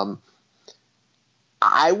 If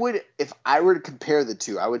I were to compare the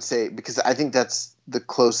 2, I would say, because I think that's the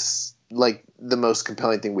most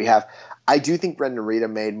compelling thing we have. I do think Ren Narita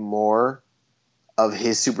made more of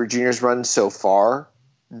his Super Juniors run so far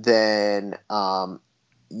than Yuya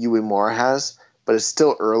Yumura has, but it's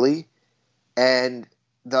still early. And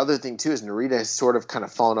the other thing, too, is Narita has sort of kind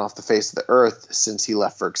of fallen off the face of the earth since he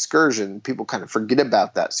left for Excursion. People kind of forget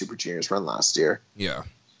about that Super Juniors run last year. Yeah.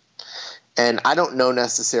 And I don't know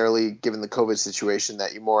necessarily, given the COVID situation,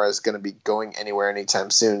 that Yumura is going to be going anywhere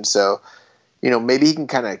anytime soon. So, maybe he can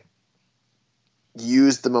kind of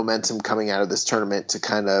use the momentum coming out of this tournament to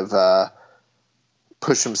kind of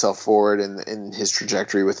push himself forward in his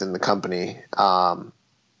trajectory within the company. But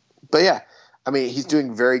yeah, I mean, he's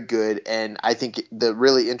doing very good. And I think the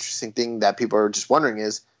really interesting thing that people are just wondering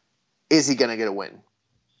is he going to get a win?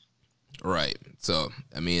 Right. So,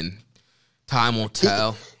 I mean, time will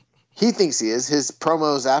tell. He thinks he is. His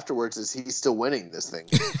promos afterwards is he's still winning this thing.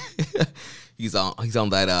 He's on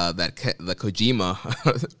the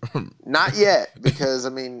Kojima. Not yet, because I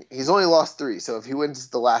mean he's only lost 3. So if he wins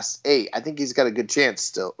the last 8, I think he's got a good chance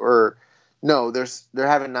still. Or no, they're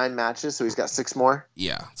having 9 matches, so he's got 6 more.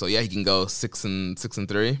 Yeah. So yeah, he can go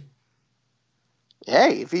 6-3.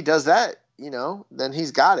 Hey, if he does that, then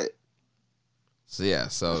he's got it. So yeah,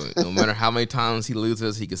 so no matter how many times he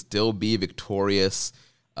loses, he can still be victorious.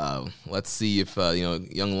 Let's see if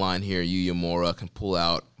young line here, Yu Yamura, can pull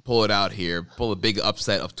it out here, pull a big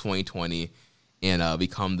upset of 2020, and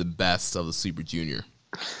become the best of the Super Junior.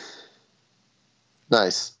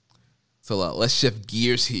 Nice. So let's shift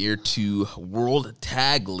gears here to World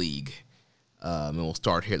Tag League, and we'll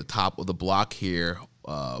start here at the top of the block here.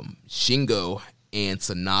 Shingo and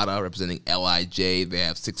Sonata representing LIJ. They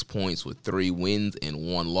have 6 points with 3 wins and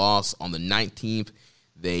 1 loss. On the 19th,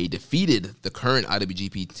 they defeated the current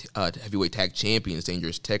IWGP Heavyweight Tag Champions,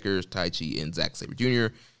 Dangerous Tekkers, Taichi, and Zack Sabre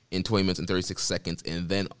Jr. in 20 minutes and 36 seconds. And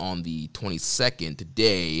then on the 22nd,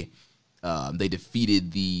 today, they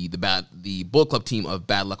defeated the Bullet Club team of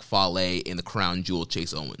Bad Luck Fale and the Crown Jewel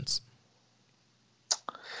Chase Owens.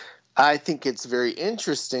 I think it's very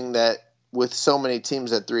interesting that with so many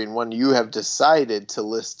teams at 3-1, you have decided to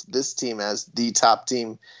list this team as the top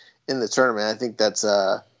team in the tournament. I think that's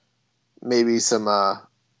maybe some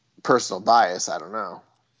personal bias. I don't know.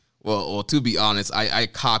 Well, to be honest, I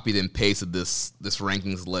copied and pasted this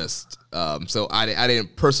rankings list, so I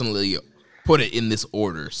didn't personally put it in this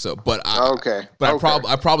order. So,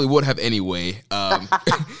 I probably would have anyway,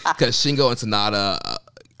 because Shingo and Sonata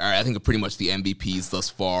are, I think, pretty much the MVPs thus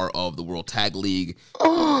far of the World Tag League.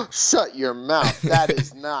 Oh, shut your mouth! That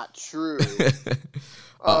is not true.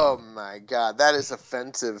 Oh my God, that is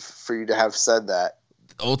offensive for you to have said that.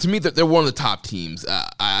 Well, to me, they're one of the top teams.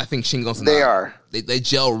 I think Shingo and Sonata, they are. They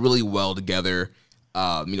gel really well together.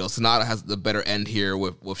 Sonata has the better end here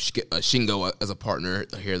with Shingo as a partner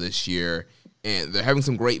here this year, and they're having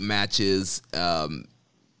some great matches. I'm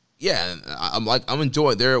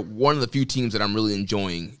enjoying. They're one of the few teams that I'm really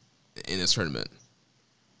enjoying in this tournament.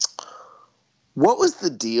 What was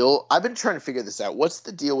the deal? I've been trying to figure this out. What's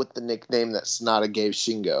the deal with the nickname that Sonata gave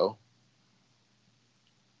Shingo?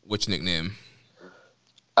 Which nickname?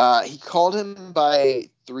 He called him by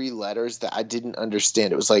 3 letters that I didn't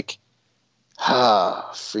understand. It was like,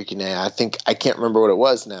 freaking A. I can't remember what it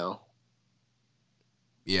was now.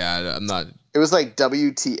 Yeah, I'm not. It was like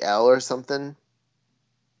WTL or something.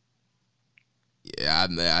 Yeah,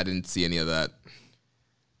 I didn't see any of that.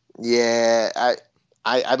 Yeah,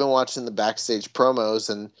 I've been watching the backstage promos,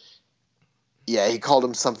 and yeah, he called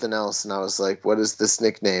him something else, and I was like, what is this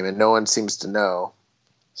nickname? And no one seems to know.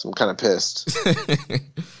 So I'm kind of pissed.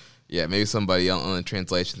 Yeah, maybe somebody on the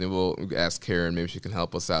translation. We'll ask Karen. Maybe she can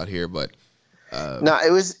help us out here. But no,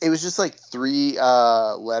 it was just like 3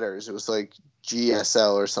 letters. It was like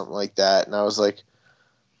GSL or something like that. And I was like,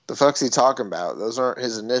 the fuck's he talking about? Those aren't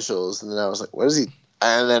his initials. And then I was like, what is he?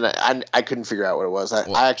 And then I couldn't figure out what it was.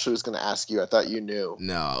 I actually was going to ask you. I thought you knew.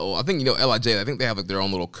 No, I think LIJ. I think they have like their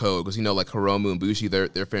own little code because like Hiromu and Bushi, they're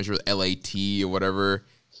finished with LAT or whatever.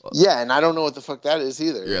 Yeah, and I don't know what the fuck that is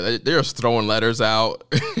either. Yeah, they're just throwing letters out.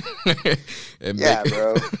 Bro.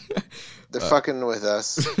 They're fucking with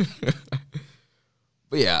us.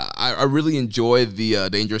 But yeah, I really enjoyed the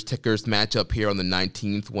Dangerous Tekkers matchup here on the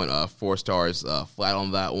 19th. Went 4 stars flat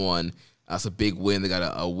on that one. That's a big win. They got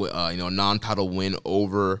a non-title win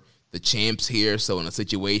over the champs here. So in a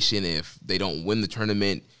situation, if they don't win the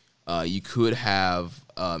tournament, you could have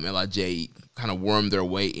LIJ kind of worm their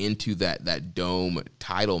way into that Dome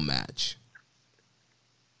title match.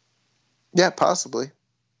 Yeah, possibly.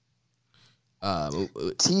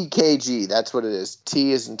 TKG, that's what it is.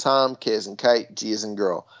 T is in Tom, K is in Kite, G is in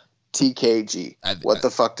Girl. TKG. What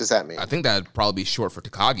the fuck does that mean? I think that'd probably be short for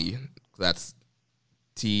Takagi. That's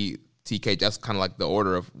TK. That's kind of like the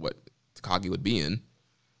order of what Takagi would be in.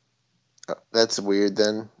 That's weird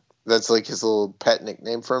then. That's like his little pet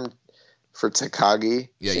nickname for him. For Takagi,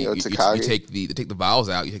 yeah, you take the vowels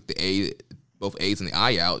out. You take the A, both A's and the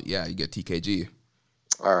I out. Yeah, you get TKG.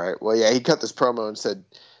 All right. Well, yeah, he cut this promo and said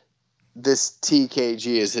this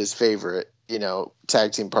TKG is his favorite,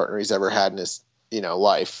 tag team partner he's ever had in his,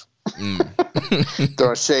 life.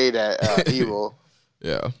 Throwing shade at Evil.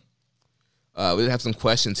 Yeah. We did have some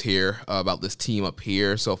questions here about this team up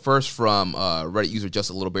here. So first from Reddit user Just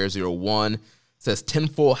a Little Bear 01. Says,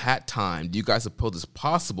 tinfoil hat time. Do you guys suppose it's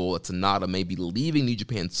possible that Sonata may be leaving New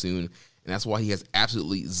Japan soon, and that's why he has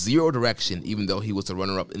absolutely zero direction, even though he was the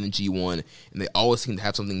runner-up in the G1, and they always seem to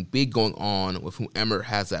have something big going on with whomever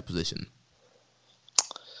has that position?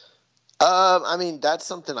 I mean, that's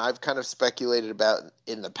something I've kind of speculated about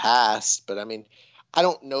in the past, but I mean, I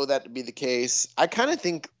don't know that to be the case. I kind of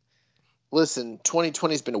think, listen,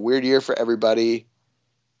 2020 has been a weird year for everybody.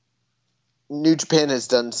 New Japan has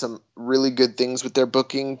done some really good things with their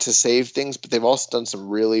booking to save things, but they've also done some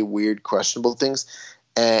really weird, questionable things.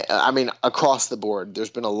 And I mean, across the board, there's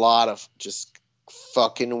been a lot of just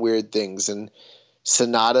fucking weird things, and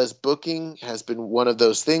Sonata's booking has been one of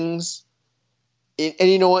those things. And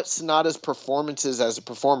you know what? Sonata's performances as a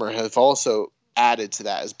performer have also added to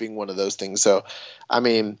that as being one of those things. So, I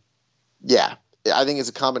mean, yeah, I think it's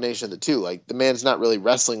a combination of the two. Like, the man's not really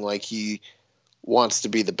wrestling like he wants to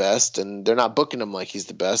be the best, and they're not booking him like he's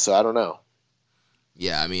the best. So I don't know.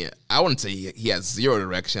 Yeah, I mean, I wouldn't say he has zero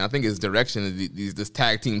direction. I think his direction is this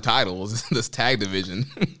tag team titles, this tag division.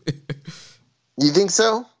 You think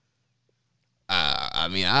so? I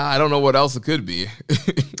mean, I don't know what else it could be.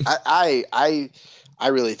 I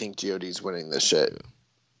really think GOD's winning this shit.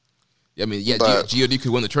 I mean, yeah, God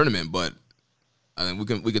could win the tournament, but I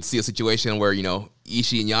mean, we could see a situation where, you know,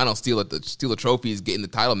 Ishii and Yano steal the trophies, get in the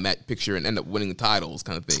title match picture, and end up winning the titles,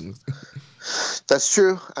 kind of things. That's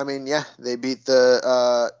true. I mean, yeah, they beat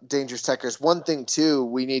the Dangerous Tekkers. One thing too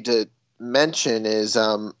we need to mention is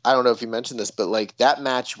I don't know if you mentioned this, but like that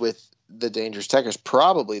match with the Dangerous Tekkers,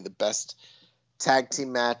 probably the best tag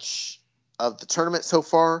team match of the tournament so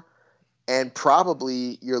far, and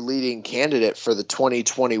probably your leading candidate for the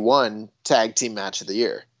 2021 tag team match of the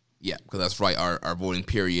year. Yeah, because that's right. Our voting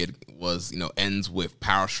period was, ends with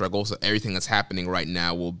Power Struggle, so everything that's happening right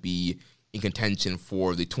now will be in contention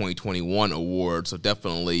for the 2021 award. So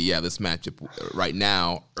definitely, yeah, this matchup right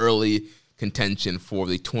now, early contention for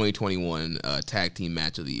the 2021 tag team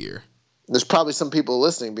match of the year. There's probably some people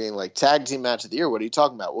listening being like, tag team match of the year? What are you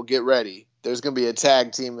talking about? Well, get ready. There's going to be a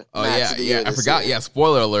tag team match of the year. I forgot. Yeah,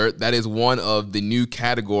 spoiler alert. That is one of the new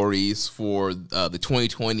categories for the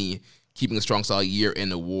 2020 Keeping a Strong Style Year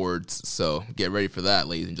in Awards. So get ready for that,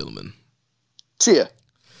 ladies and gentlemen. Cheer.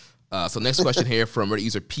 So next question here from Reddit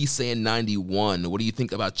user PSan91. What do you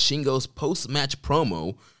think about Shingo's post-match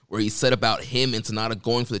promo where he said about him and Sonata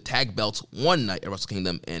going for the tag belts one night at Wrestle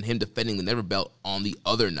Kingdom and him defending the Never belt on the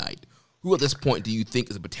other night? Who at this point do you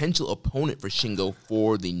think is a potential opponent for Shingo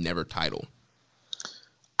for the Never title?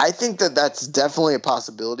 I think that that's definitely a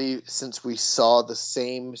possibility since we saw the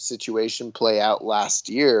same situation play out last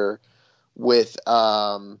year with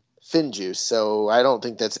Finjuice. So I don't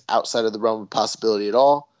think that's outside of the realm of possibility at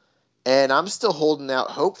all. And I'm still holding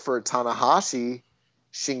out hope for a Tanahashi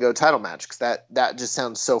Shingo title match because that just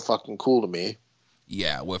sounds so fucking cool to me.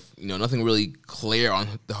 Yeah, with nothing really clear on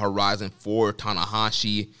the horizon for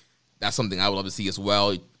Tanahashi. That's something I would love to see as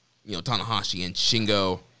well. Tanahashi and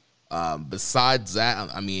Shingo. Besides that,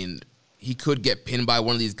 I mean, he could get pinned by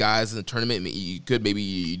one of these guys in the tournament. You could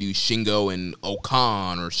maybe do Shingo and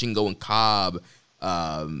Okan or Shingo and Cobb.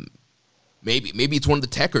 Maybe it's one of the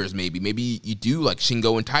Tekkers. Maybe you do like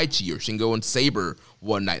Shingo and Taichi or Shingo and Sabre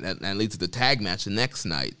one night, and leads to the tag match the next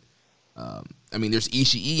night. I mean, there's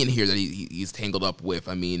Ishii in here that he's tangled up with.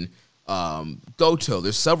 I mean, Goto.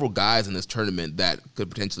 There's several guys in this tournament that could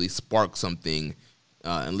potentially spark something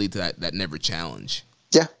and lead to that Never challenge.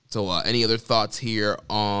 Yeah. So, any other thoughts here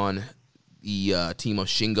on the team of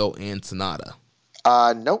Shingo and Sonata?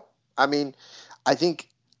 Nope. I mean, I think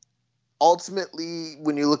ultimately,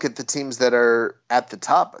 when you look at the teams that are at the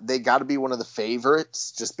top, they got to be one of the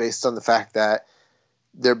favorites just based on the fact that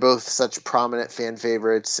they're both such prominent fan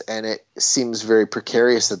favorites, and it seems very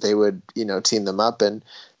precarious that they would, team them up. And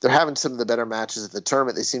they're having some of the better matches at the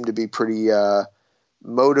tournament. They seem to be pretty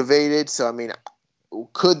motivated. So, I mean,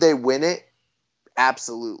 could they win it?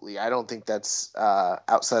 Absolutely. I don't think that's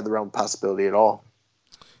outside the realm of possibility at all.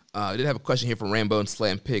 I did have a question here from Rambo and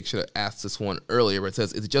Slam Pig. Should have asked this one earlier, but it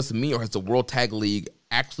says, is it just me or has the World Tag League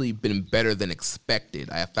actually been better than expected?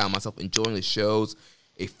 I have found myself enjoying the shows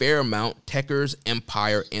a fair amount. Tekkers,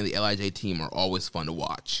 Empire, and the LIJ team are always fun to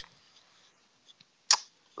watch.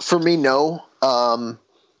 For me, no.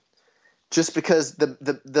 Just because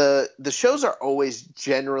the shows are always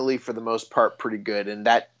generally, for the most part, pretty good, and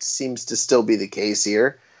that seems to still be the case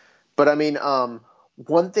here. But I mean,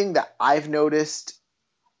 one thing that I've noticed,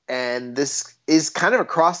 and this is kind of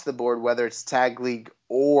across the board, whether it's Tag League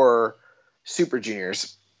or Super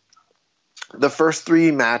Juniors, the first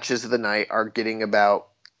three matches of the night are getting about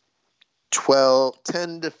 10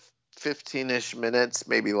 to 15-ish minutes,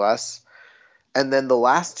 maybe less. And then the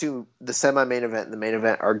last two, the semi-main event and the main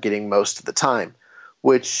event, are getting most of the time,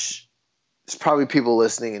 which is probably people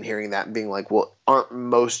listening and hearing that and being like, well, aren't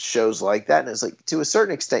most shows like that? And it's like, to a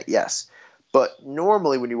certain extent, yes. But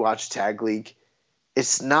normally when you watch Tag League,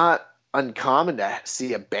 it's not uncommon to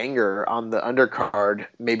see a banger on the undercard,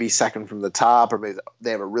 maybe second from the top, or maybe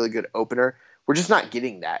they have a really good opener. We're just not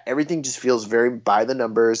getting that. Everything just feels very by the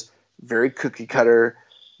numbers, very cookie cutter.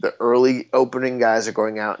 The early opening guys are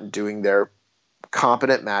going out and doing their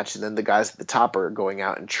competent match, and then the guys at the top are going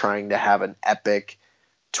out and trying to have an epic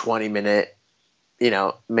 20-minute,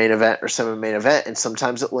 main event or semi-main event, and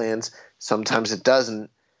sometimes it lands, sometimes it doesn't.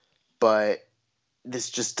 But this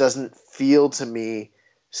just doesn't feel to me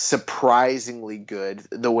surprisingly good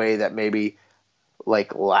the way that maybe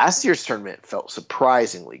like last year's tournament felt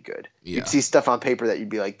surprisingly good. Yeah. You'd see stuff on paper that you'd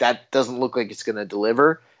be like, that doesn't look like it's going to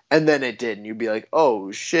deliver. And then it did. And you'd be like,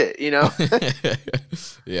 oh shit, Yeah.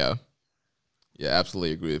 Yeah,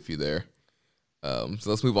 absolutely agree with you there. So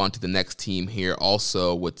let's move on to the next team here.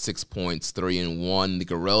 Also with 6 points, 3-1, the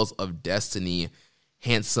Gorillas of Destiny,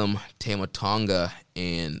 Handsome Tama Tonga,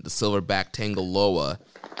 and the Silverback Tangaloa.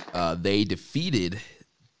 They defeated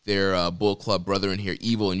their Bull Club brethren here,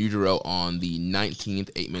 Evil and Yujiro, on the 19th,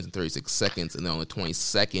 8 minutes and 36 seconds. And then on the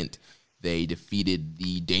 22nd, they defeated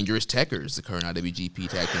the Dangerous Techers, the current IWGP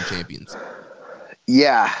Tag Team Champions.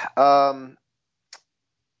 Yeah.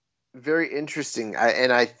 Very interesting.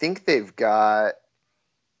 I think they've got...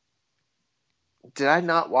 Did I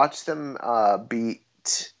not watch them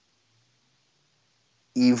beat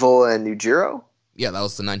Evil and Yujiro? Yeah, that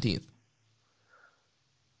was the 19th.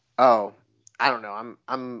 Oh, I don't know.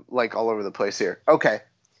 I'm like all over the place here. Okay.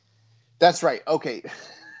 That's right. Okay.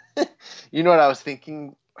 You know what I was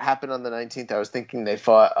thinking happened on the 19th? I was thinking they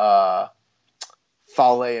fought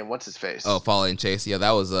Fale and what's his face? Oh, Fale and Chase. Yeah,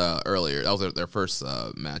 that was earlier. That was their first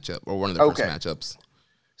matchup, or one of their first matchups.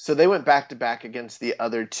 So they went back to back against the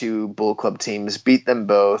other two Bull Club teams, beat them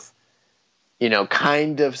both.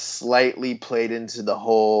 Kind of slightly played into the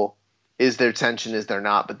whole, is there tension, is there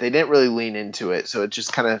not? But they didn't really lean into it. So it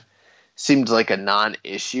just kind of seemed like a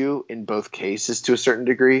non-issue in both cases to a certain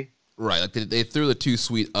degree. Right. Like they threw the two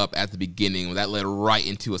sweet up at the beginning. That led right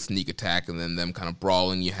into a sneak attack and then them kind of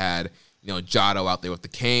brawling. You had, Jado out there with the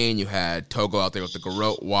cane. You had Togo out there with the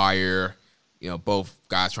garrote wire. Both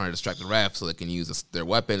guys trying to distract the ref so they can use their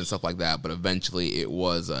weapon and stuff like that. But eventually it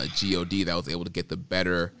was GOD that was able to get the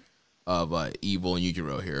better of Evil and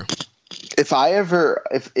Yujiro here.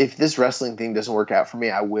 If this wrestling thing doesn't work out for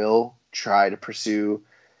me, I will try to pursue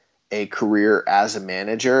a career as a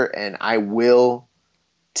manager, and I will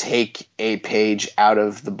take a page out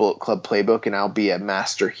of the Bullet Club playbook, and I'll be a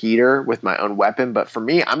master heater with my own weapon. But for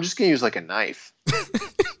me, I'm just gonna use like a knife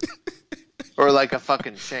or like a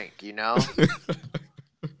fucking shank,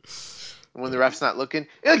 when the ref's not looking,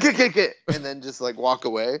 and then just like walk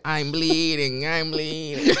away. I'm bleeding.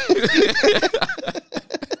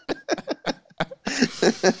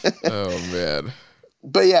 Oh man.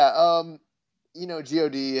 But yeah,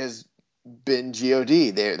 GOD has been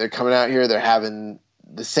GOD. They're coming out here. They're having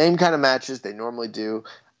the same kind of matches they normally do.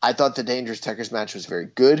 I thought the Dangerous Techers match was very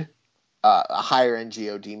good, a higher end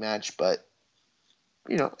GOD match, but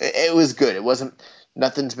it was good. It wasn't.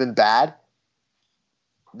 Nothing's been bad.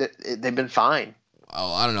 They've been fine.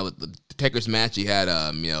 Oh, I don't know. The Techers match, you had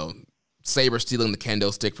Saber stealing the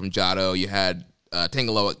kendo stick from Jado. You had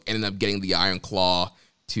Tangaloa ended up getting the Iron Claw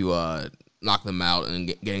to knock them out and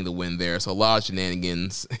getting the win there. So a lot of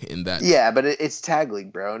shenanigans in that. Yeah, but it's Tag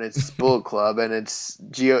League, bro, and it's Bullet Club, and it's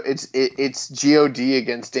GOD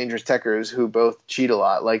against Dangerous Techers, who both cheat a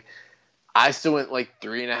lot. Like, I still went like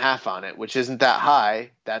 3.5 on it, which isn't that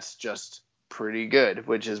high. That's just pretty good,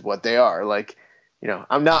 which is what they are. Like,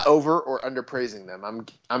 I'm not over or underpraising them.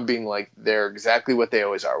 I'm being like, they're exactly what they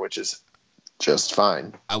always are, which is just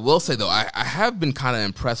fine. I will say though, I have been kind of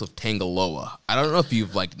impressed with Tangaloa. I don't know if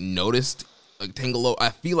you've like noticed, like Tangaloa.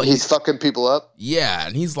 I feel like he's fucking people up. Yeah,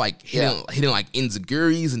 and he's like hitting like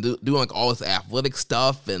enziguris and doing like all this athletic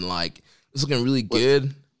stuff, and like it's looking really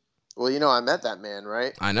good. Well, I met that man,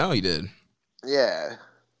 right? I know you did. Yeah,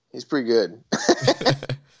 he's pretty good.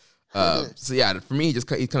 So yeah, for me, he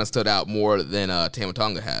kind of stood out more than Tama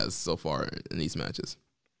Tonga has so far in these matches.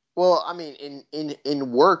 Well, I mean,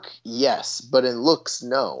 in work, yes, but in looks,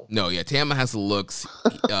 no. No, yeah, Tama has the looks.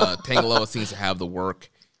 Tangaloa seems to have the work.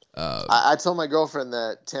 I told my girlfriend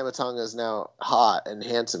that Tama Tonga is now hot and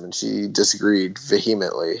handsome, and she disagreed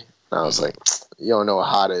vehemently. And I was like, you don't know what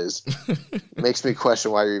hot is. Makes me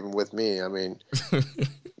question why you're even with me. I mean,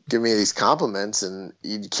 give me these compliments, and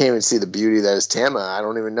you can't even see the beauty that is Tama. I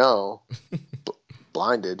don't even know.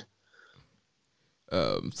 Blinded.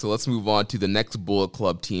 So let's move on to the next Bullet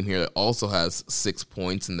Club team here that also has 6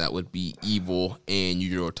 points, and that would be Evil and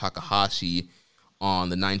Yujiro Takahashi. On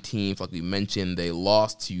the 19th, like we mentioned, they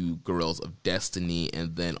lost to Gorillas of Destiny,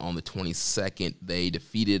 and then on the 22nd, they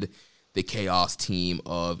defeated the Chaos team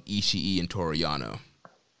of Ishii and Toru Yano?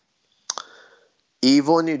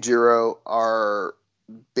 Evil and Yujiro are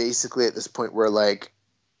basically at this point where, like,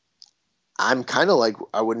 I'm kind of like,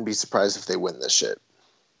 I wouldn't be surprised if they win this shit.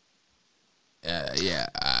 Yeah,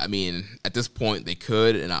 I mean, at this point they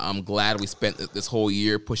could, and I'm glad we spent this whole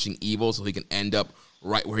year pushing Evil so he can end up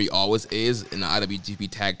right where he always is in the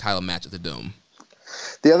IWGP Tag Title match at the Dome.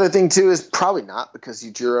 The other thing too is probably not, because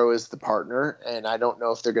Yujiro is the partner, and I don't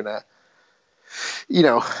know if they're gonna.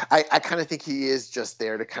 I kind of think he is just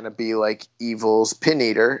there to kind of be like Evil's pin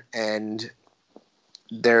eater, and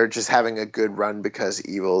they're just having a good run because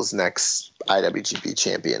Evil's next IWGP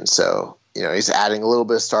champion. So, he's adding a little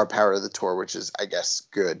bit of star power to the tour, which is, I guess,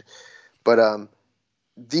 good. But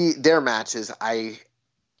their matches, I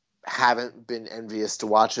haven't been envious to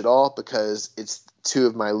watch at all, because it's two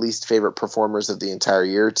of my least favorite performers of the entire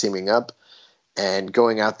year teaming up and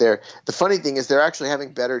going out there. The funny thing is they're actually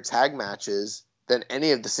having better tag matches than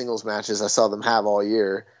any of the singles matches I saw them have all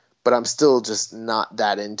year, but I'm still just not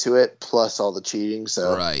that into it, plus all the cheating.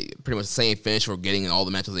 So right, pretty much the same finish we're getting in all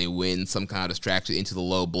the matches they win, some kind of distraction into the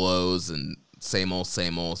low blows and same old.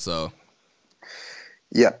 So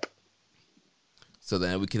yep. So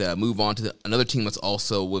then we could move on to another team that's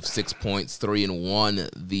also with 6 points, 3-1.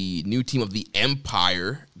 The new team of the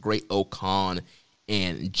Empire, Great Okan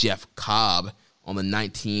and Jeff Cobb. On the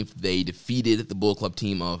 19th, they defeated the Bullet Club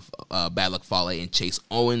team of Bad Luck Fale and Chase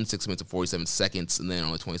Owen, 6 minutes and 47 seconds. And then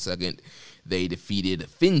on the 22nd, they defeated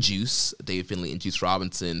Finjuice, David Finlay and Juice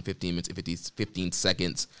Robinson, 15 minutes and 15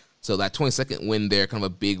 seconds. So that 22nd win there, kind of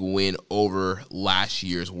a big win over last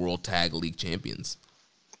year's World Tag League champions.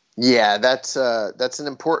 Yeah, that's an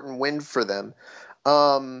important win for them.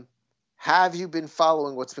 Have you been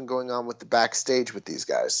following what's been going on with the backstage with these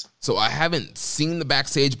guys? So I haven't seen the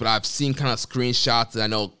backstage, but I've seen kind of screenshots that I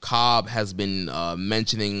know Cobb has been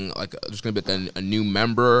mentioning, like there's going to be a new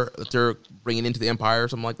member that they're bringing into the Empire or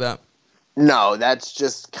something like that. No, that's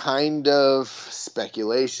just kind of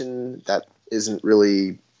speculation. That isn't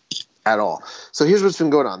really at all. So here's what's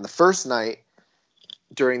been going on. The first night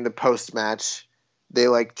during the post-match, they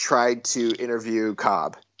tried to interview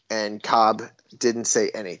Cobb, and Cobb didn't say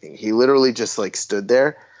anything. He literally just stood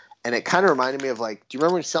there, and it kind of reminded me of do you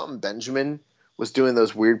remember when Shelton Benjamin was doing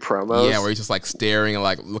those weird promos? Yeah, where he's just staring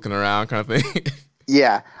and looking around kind of thing.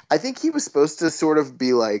 Yeah, I think he was supposed to sort of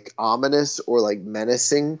be ominous or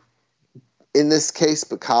menacing in this case,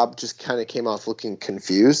 but Cobb just kind of came off looking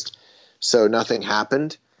confused, so nothing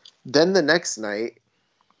happened. Then the next night,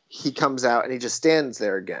 he comes out and he just stands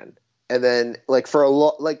there again. And then, for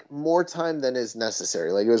a more time than is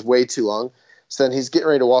necessary. It was way too long. So then he's getting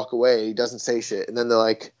ready to walk away. He doesn't say shit. And then they're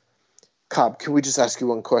like, Cobb, can we just ask you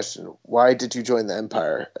one question? Why did you join the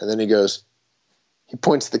Empire? And then he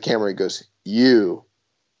points to the camera. He goes, you.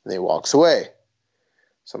 And he walks away.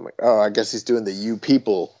 So I'm like, oh, I guess he's doing the you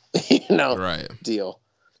people, right. deal.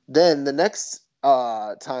 Then the next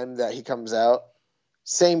time that he comes out,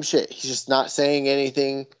 same shit. He's just not saying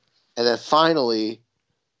anything. And then finally,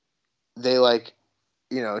 they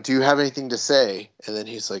do you have anything to say? And then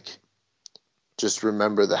he's like, just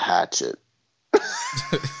remember the hatchet.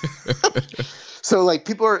 So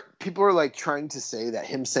people are trying to say that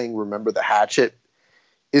him saying remember the hatchet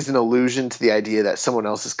is an allusion to the idea that someone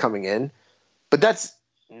else is coming in, but that's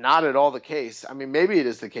not at all the case. I mean, maybe it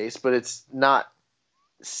is the case, but it's not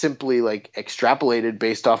simply extrapolated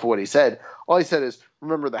based off of what he said. All he said is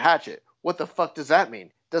remember the hatchet. What the fuck does that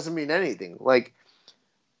mean? Doesn't mean anything.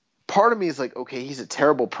 Part of me is okay, he's a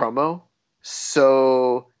terrible promo,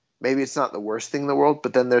 so maybe it's not the worst thing in the world,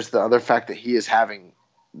 but then there's the other fact that he is having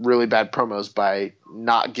really bad promos by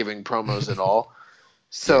not giving promos at all.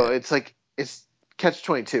 So yeah. It's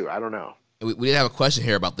catch-22. I don't know. We did have a question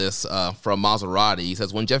here about this from Maserati. He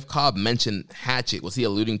says, when Jeff Cobb mentioned Hatchet, was he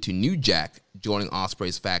alluding to New Jack joining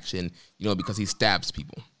Ospreay's faction, because he stabs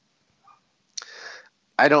people?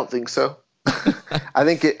 I don't think so. I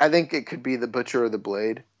think it could be the Butcher or the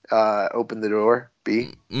Blade. Open the door. B.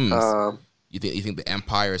 You think the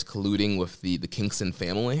Empire is colluding with the Kingston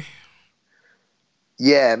family?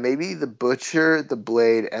 Yeah, maybe the Butcher, the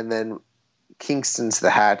Blade, and then Kingston's the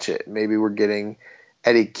Hatchet. Maybe we're getting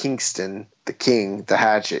Eddie Kingston, the King, the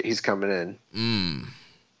Hatchet. He's coming in.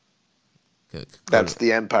 Good. That's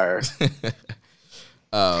the Empire.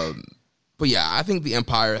 But yeah, I think the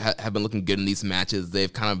Empire have been looking good in these matches.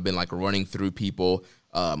 They've kind of been running through people.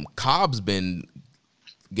 Cobb's been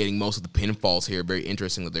getting most of the pinfalls here. Very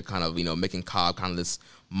interesting that they're kind of, making Cobb kind of this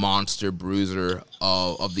monster bruiser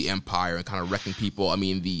of the Empire and kind of wrecking people. I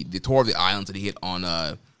mean, the Tour of the Islands that he hit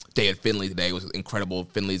on David Finlay today was incredible.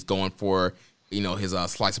 Finlay's going for, his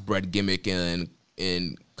sliced bread gimmick and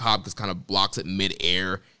and Cobb just kind of blocks it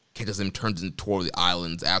mid-air, catches him, turns him toward the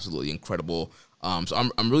islands. Absolutely incredible. So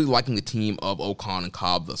I'm really liking the team of Ocon and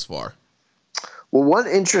Cobb thus far. Well, one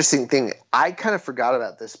interesting thing, I kind of forgot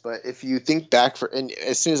about this, but if you think back and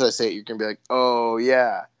as soon as I say it, you're going to be like, oh,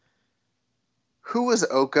 yeah. Who was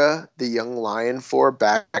Oka the young lion for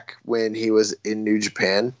back when he was in New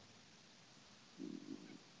Japan?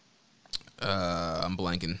 I'm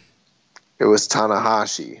blanking. It was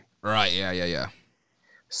Tanahashi. Right, yeah.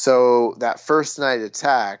 So that first night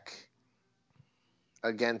attack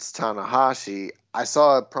against Tanahashi, I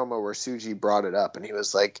saw a promo where Tsuji brought it up, and he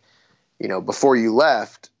was like, before you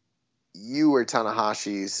left, you were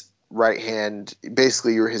Tanahashi's right hand.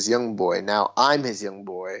 Basically, you were his young boy. Now I'm his young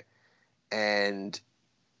boy. And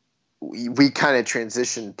we kind of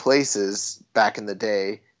transitioned places back in the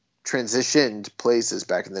day, and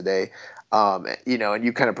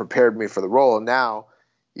you kind of prepared me for the role. And now,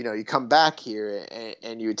 you come back here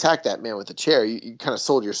and you attack that man with a chair. You kind of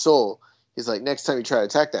sold your soul. He's like, next time you try to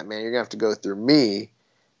attack that man, you're going to have to go through me.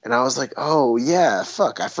 And I was like, oh, yeah,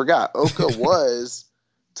 fuck, I forgot. Oka was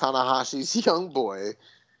Tanahashi's young boy.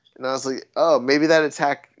 And I was like, oh, maybe that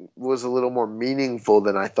attack was a little more meaningful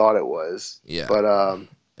than I thought it was. Yeah. But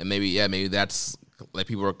and maybe that's, like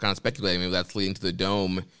people are kind of speculating, maybe that's leading to the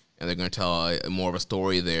Dome, and they're going to tell more of a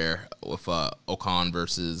story there with Ocon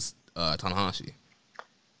versus Tanahashi.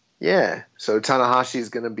 Yeah. So Tanahashi is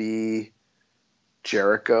going to be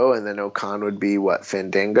Jericho, and then Ocon would be what,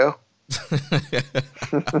 Fandango?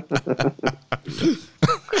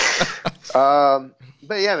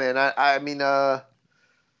 But yeah, man, I mean, the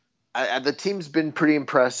team's been pretty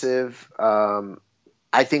impressive.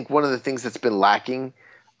 I think one of the things that's been lacking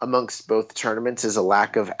amongst both tournaments is a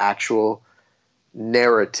lack of actual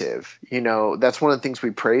narrative. That's one of the things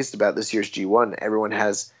we praised about this year's G1. Everyone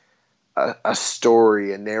has a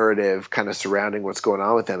story, a narrative kind of surrounding what's going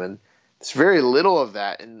on with them. And there's very little of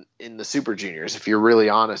that in the Super Juniors, if you're really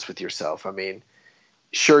honest with yourself. I mean,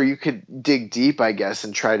 sure, you could dig deep, I guess,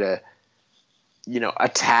 and try to,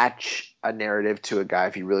 attach a narrative to a guy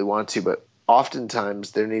if you really want to, but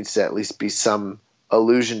oftentimes there needs to at least be some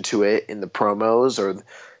allusion to it in the promos or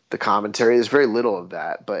the commentary. There's very little of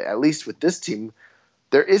that, but at least with this team,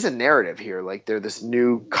 there is a narrative here. Like, they're this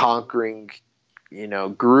new conquering,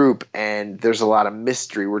 group, and there's a lot of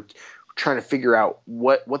mystery. We're trying to figure out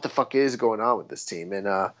what the fuck is going on with this team, and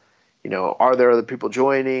are there other people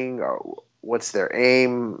joining, or what's their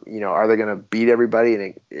aim? Are they going to beat everybody?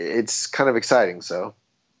 And it's kind of exciting. So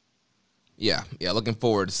yeah, looking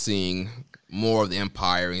forward to seeing more of the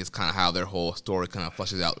Empire, and it's kind of how their whole story kind of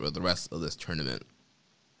fleshes out with the rest of this tournament.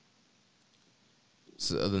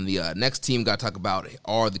 So then the next team got to talk about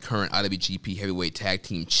are the current IWGP Heavyweight Tag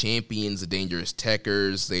Team Champions, the Dangerous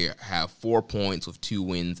Tekkers. They have 4 points with 2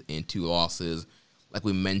 wins and 2 losses. Like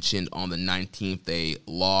we mentioned, on the 19th, they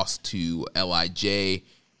lost to LIJ,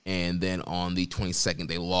 and then on the 22nd,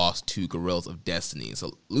 they lost to Guerrillas of Destiny.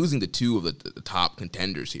 So losing to 2 of the top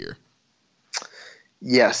contenders here.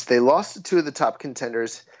 Yes, they lost to 2 of the top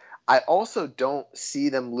contenders. I also don't see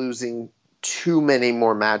them losing too many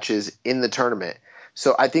more matches in the tournament.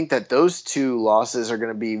 So I think that those 2 losses are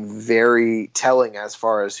going to be very telling as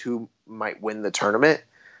far as who might win the tournament.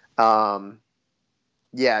 Those are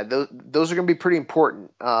going to be pretty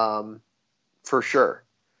important for sure.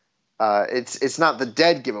 It's not the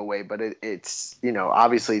dead giveaway, but it's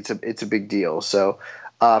obviously it's a big deal. So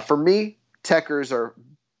for me, Tekkers are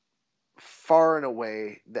far and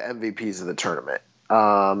away the MVPs of the tournament.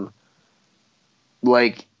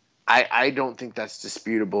 I don't think that's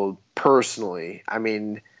disputable personally. I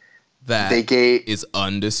mean, that is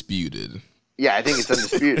undisputed. Yeah, I think it's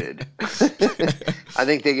undisputed. I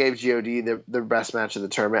think they gave GOD their best match of the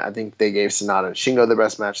tournament. I think they gave Sonata and Shingo the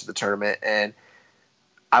best match of the tournament. And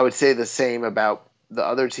I would say the same about the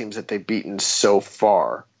other teams that they've beaten so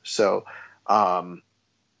far. So, and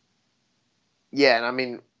I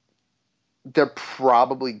mean, they're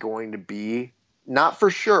probably going to be, not for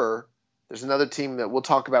sure. There's another team that we'll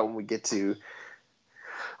talk about when we get to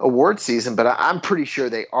award season, but I'm pretty sure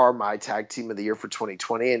they are my tag team of the year for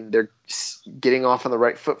 2020, and they're getting off on the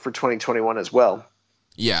right foot for 2021 as well.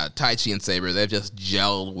 Yeah, Taichi and Sabre, they've just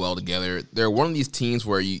gelled well together. They're one of these teams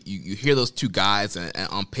where you hear those 2 guys, and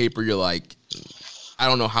on paper you're like, I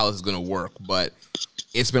don't know how this is going to work, but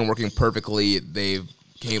it's been working perfectly. They've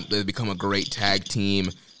become a great tag team.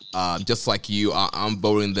 Just like you, I'm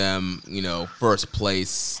voting them, first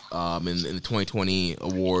place in the 2020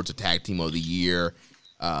 awards, a tag team of the year.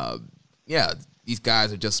 These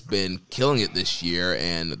guys have just been killing it this year,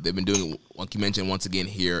 and they've been doing it, like you mentioned, once again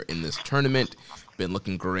here in this tournament. been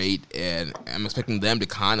looking great, and I'm expecting them to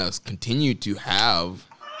kind of continue to have,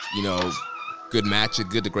 good matches,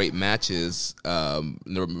 good to great matches in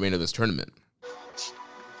the remainder of this tournament.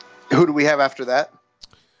 Who do we have after that?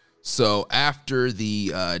 So after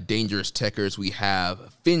the Dangerous Techers, we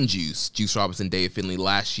have Finjuice, Juice Robinson, Dave Finley,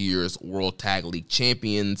 last year's World Tag League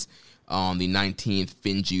champions. On the 19th,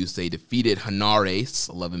 Finjuice, they defeated Hanares,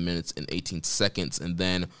 11 minutes and 18 seconds. And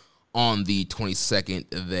then on the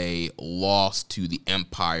 22nd, they lost to the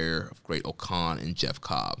Empire of Great Okan and Jeff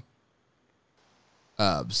Cobb.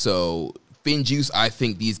 So Finjuice, I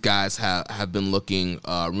think these guys have been looking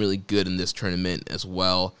really good in this tournament as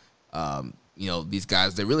well. These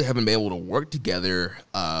guys, they really haven't been able to work together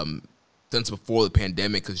since before the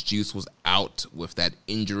pandemic because Juice was out with that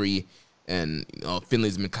injury. And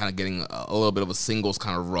Finley's been kind of getting a little bit of a singles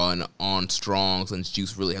kind of run on Strong since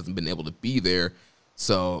Juice really hasn't been able to be there.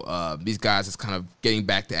 So these guys is kind of getting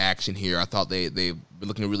back to action here. I thought they've been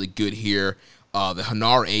looking really good here. The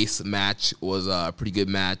Hanar Ace match was a pretty good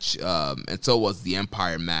match, and so was the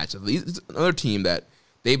Empire match. It's another team that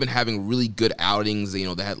they've been having really good outings. They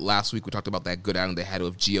had last week we talked about that good outing they had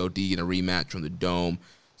with God in a rematch from the Dome.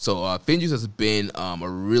 So Finjuice has been a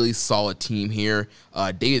really solid team here.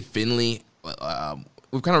 David Finley,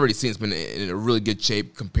 we've kind of already seen, has been in a really good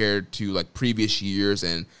shape compared to like previous years,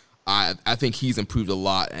 and I think he's improved a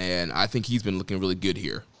lot, and I think he's been looking really good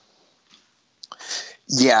here.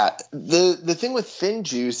 Yeah, the thing with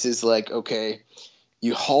Finjuice is like, okay,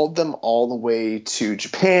 you hauled them all the way to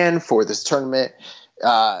Japan for this tournament.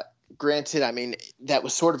 Granted, I mean, that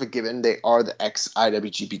was sort of a given. They are the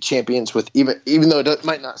ex-IWGP champions, with even though it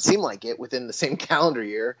might not seem like it, within the same calendar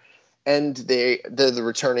year, and they're the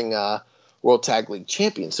returning World Tag League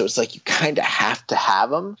champions. So it's like you kind of have to have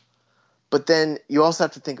them. But then you also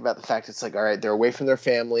have to think about the fact it's like, all right, they're away from their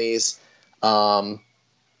families. Finley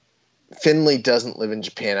doesn't live in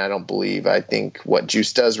Japan, I don't believe. I think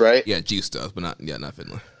Juice does, right? Yeah, Juice does, but not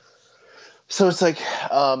Finley. So it's like,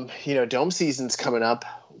 Dome season's coming up.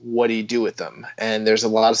 What do you do with them? And there's a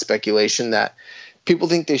lot of speculation that people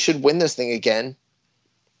think they should win this thing again.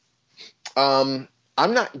 I'm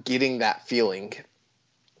not getting that feeling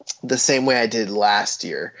the same way I did last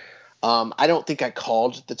year. I don't think I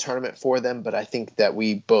called the tournament for them, but I think that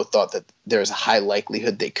we both thought that there's a high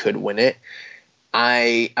likelihood they could win it.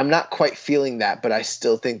 I'm not quite feeling that, but I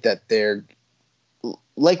still think that they're,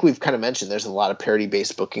 like we've kind of mentioned, there's a lot of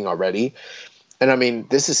parity-based booking already. And I mean,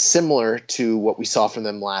 this is similar to what we saw from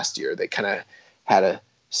them last year. They kind of had a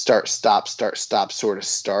start, stop sort of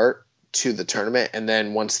start to the tournament. And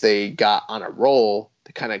then once they got on a roll,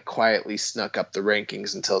 they kind of quietly snuck up the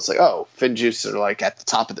rankings until it's like, oh, Finjuice are like at the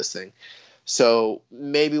top of this thing. So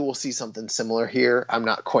maybe we'll see something similar here. I'm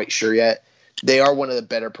not quite sure yet. They are one of the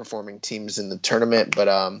better performing teams in the tournament. But,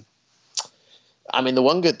 I mean, the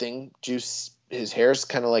one good thing, Juice, his hair's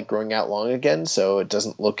kind of like growing out long again, so it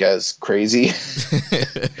doesn't look as crazy.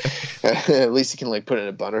 At least he can like put it in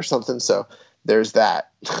a bun or something. So there's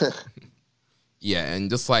that. Yeah, and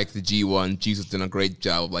just like the G1, Juice has done a great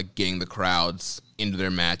job of like getting the crowds into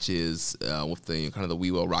their matches with the kind of the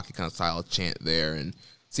We Will Rock You kind of style chant there. And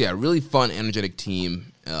so yeah, really fun, energetic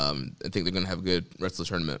team. I think they're gonna have a good rest of the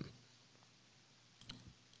tournament.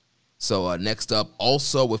 So next up,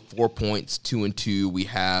 also with 4 points, 2-2, we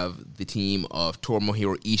have the team of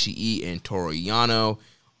Tomohiro Ishii and Toru Yano.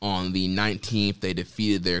 On the 19th, they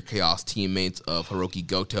defeated their Chaos teammates of Hiroki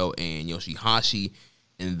Goto and Yoshihashi.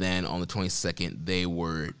 And then on the 22nd, they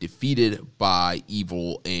were defeated by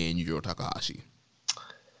Evil and Yujiro Takahashi.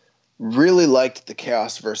 Really liked the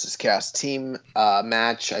Chaos versus Chaos team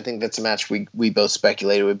match. I think that's a match we both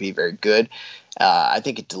speculated would be very good. I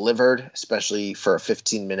think it delivered, especially for a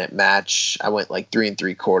 15-minute match. I went like 3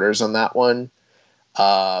 3/4 on that one.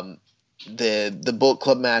 The Bullet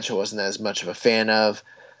Club match I wasn't as much of a fan of.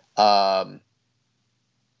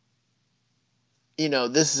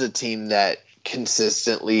 This is a team that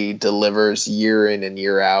consistently delivers year in and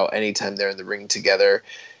year out anytime they're in the ring together.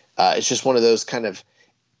 It's just one of those kind of –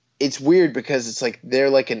 it's weird because it's like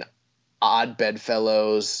they're like an odd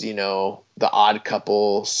bedfellows, the odd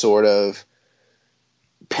couple sort of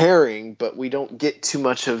pairing, but we don't get too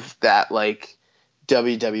much of that like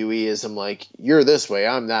WWE-ism, like you're this way,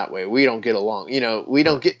 I'm that way. We don't get along. We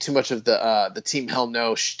don't get too much of the Team Hell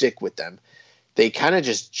No shtick with them. They kind of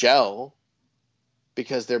just gel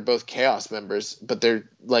because they're both Chaos members, but they're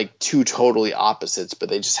like two totally opposites, but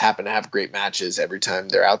they just happen to have great matches every time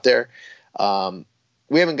they're out there.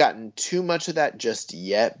 We haven't gotten too much of that just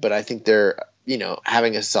yet, but I think they're,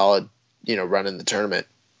 having a solid, run in the tournament.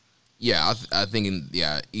 Yeah, I think,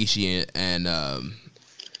 Ishii and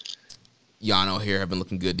Yano here have been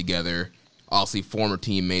looking good together. obviously former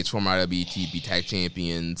teammates, former IWGP Tag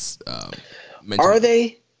Champions. Are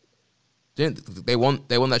they? They won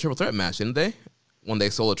that triple threat match, didn't they? When they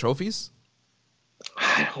stole the trophies?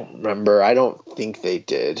 I don't remember. I don't think they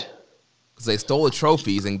did. Because they stole the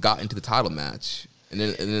trophies and got into the title match. And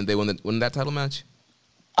then they won that title match?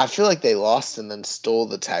 I feel like they lost and then stole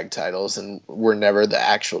the tag titles and were never the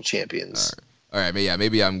actual champions. All right, but yeah,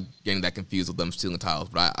 maybe I'm getting that confused with them stealing the titles,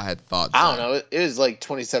 but I had thought. I don't know. It was like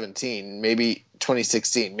 2017, maybe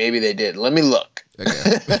 2016. Maybe they did. Let me look.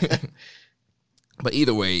 Okay. But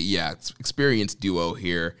either way, yeah, it's experienced duo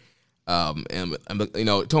here. And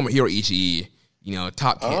Tomohiro Ishii,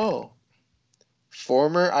 top 10.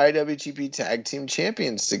 Former IWGP Tag Team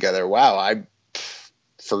Champions together. Wow, I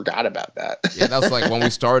forgot about that. Yeah, that was like when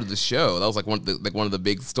we started the show. That was like one of the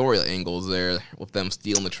big story angles there, with them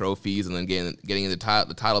stealing the trophies and then getting into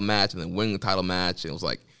the title match and then winning the title match. And it was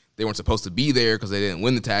like they weren't supposed to be there because they didn't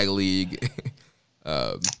win the tag league.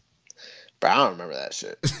 But I don't remember that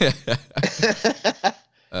shit.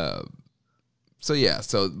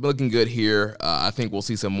 So looking good here. I think we'll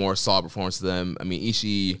see some more solid performance of them. I mean,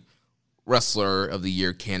 Ishii, Wrestler of the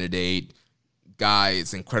Year candidate. Guy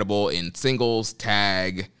is incredible in singles,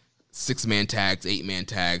 tag, 6-man tags, 8-man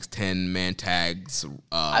tags, 10-man tags,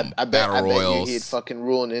 battle royals. He'd fucking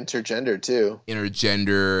rule an intergender too.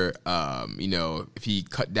 Intergender. If he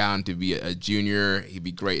cut down to be a junior, he'd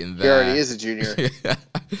be great in that. He already is a junior.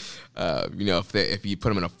 If you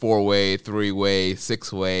put him in a 4-way, 3-way,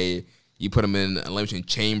 6-way, you put him in a Elimination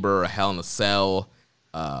Chamber, a Hell in a Cell,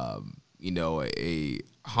 a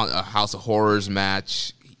House of Horrors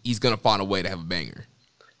match, he's gonna find a way to have a banger.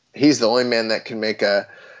 He's the only man that can make a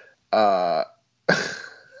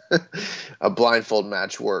blindfold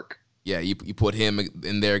match work. Yeah, you put him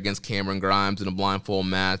in there against Cameron Grimes in a blindfold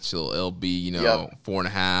match, it'll be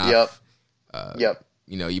 4.5. Yep.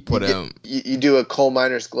 You put him. You do a coal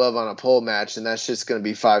miner's glove on a pole match, and that's just gonna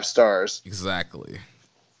be 5 stars. Exactly.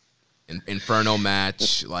 Inferno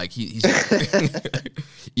match, like he's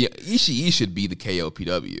yeah, Ishii should be the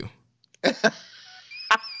KOPW.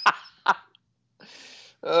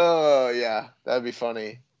 Oh yeah, that'd be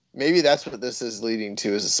funny. Maybe that's what this is leading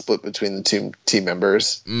to, is a split between the two team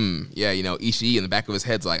members. Yeah, Ishii in the back of his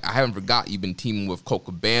head's like, I haven't forgot you've been teaming with Colt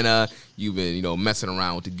Cabana, you've been messing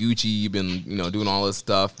around with Taguchi, you've been doing all this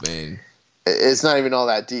stuff, and it's not even all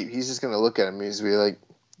that deep. He's just gonna look at him. He's gonna be like,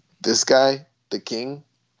 this guy, the king,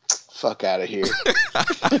 fuck out of here.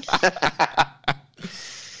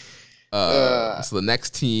 So the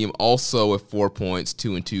next team, also with 4 points,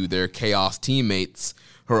 2-2, they're Chaos teammates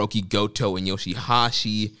Hiroki Goto and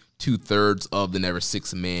Yoshihashi, 2/3 of the Never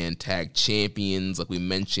 6-Man Tag Champions. Like we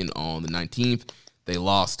mentioned, on the 19th, they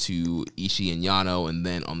lost to Ishii and Yano, and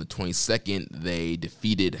then on the 22nd, they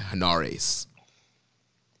defeated Hanares.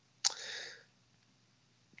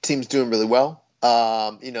 Team's doing really well.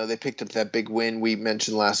 They picked up that big win we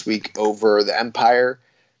mentioned last week over the Empire,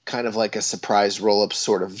 kind of like a surprise roll-up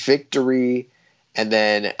sort of victory. And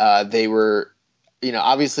then they were,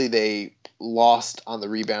 obviously they lost on the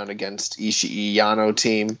rebound against Ishii Yano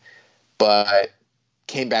team, but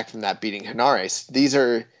came back from that beating Hanares. These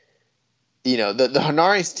are, the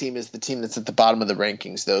Hanares team is the team that's at the bottom of the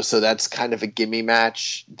rankings, though, so that's kind of a gimme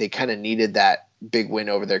match. They kind of needed that big win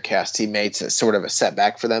over their Chaos teammates as sort of a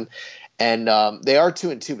setback for them. And they are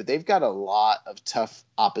 2-2, but they've got a lot of tough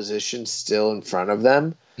opposition still in front of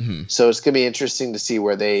them. Mm-hmm. So it's going to be interesting to see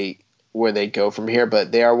where they go from here.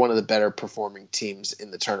 But they are one of the better performing teams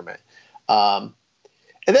in the tournament. And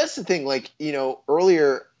that's the thing.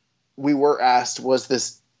 Earlier we were asked, was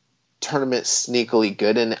this tournament sneakily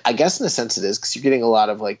good? And I guess in a sense it is, because you're getting a lot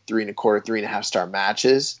of 3.25, 3.5 star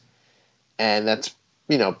matches, and that's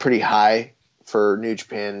pretty high for New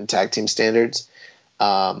Japan tag team standards.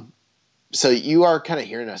 So you are kind of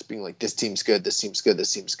hearing us being like, this team's good, this team's good,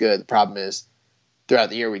 this team's good. The problem is, throughout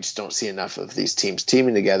the year, we just don't see enough of these teams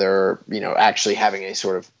teaming together or, actually having any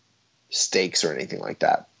sort of stakes or anything like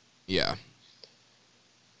that. Yeah.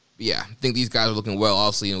 Yeah, I think these guys are looking well.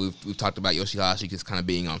 Obviously, we've talked about Yoshihashi just kind of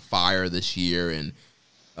being on fire this year, and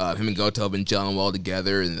him and Goto have been gelling well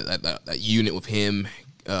together, and that unit with him,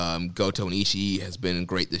 Goto and Ishii, has been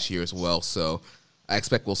great this year as well. So I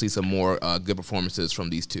expect we'll see some more good performances from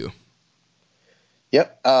these two.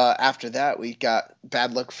 Yep. After that, we got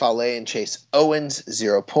Bad Luck Fale and Chase Owens,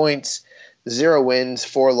 0 points, 0 wins,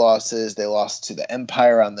 4 losses. They lost to the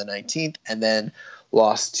Empire on the 19th, and then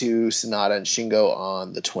lost to Sonata and Shingo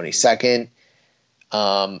on the 22nd.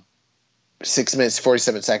 6 minutes,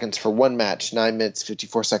 47 seconds for one match, 9 minutes,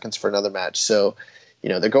 54 seconds for another match. So,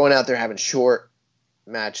 they're going out there having short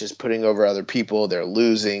matches, putting over other people. They're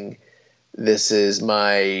losing. This is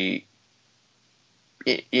my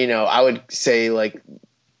I would say like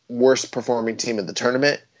worst performing team of the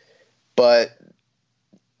tournament, but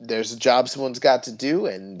there's a job someone's got to do,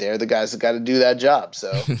 and they're the guys that got to do that job.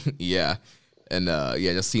 So yeah, and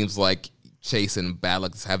it just seems like Chase and Bad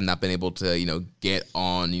Luck have not been able to get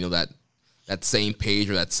on that same page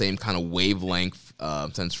or that same kind of wavelength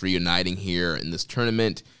since reuniting here in this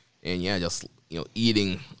tournament, and just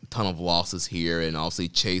eating a ton of losses here, and obviously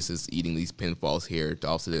Chase is eating these pinfalls here.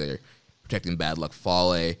 Obviously they're protecting Bad Luck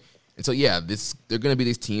Fale. And so, they're going to be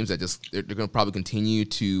these teams that they're going to probably continue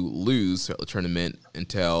to lose throughout the tournament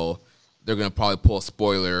until they're going to probably pull a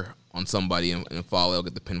spoiler on somebody and Fale will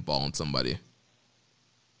get the pinfall on somebody.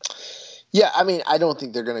 Yeah, I mean, I don't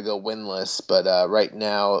think they're going to go winless, but right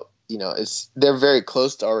now, they're very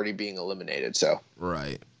close to already being eliminated. So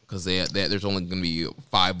right, because there's only going to be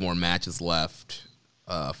 5 more matches left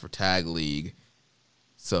for Tag League.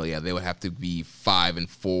 So they would have to be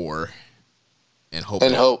 5-4 and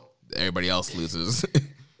hope. Everybody else loses.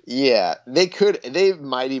 Yeah, they could. They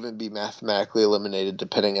might even be mathematically eliminated,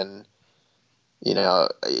 depending on.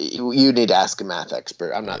 You need to ask a math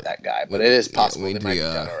expert. I'm not that guy, but it is possible they might be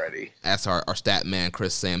done already. Ask our stat man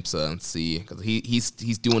Chris Samsa and see, because he's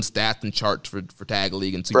doing stats and charts for Tag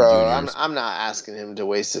League and Super Juniors. I'm not asking him to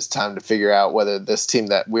waste his time to figure out whether this team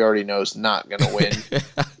that we already know is not going to win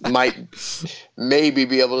might maybe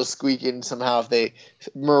be able to squeak in somehow if they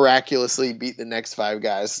miraculously beat the next 5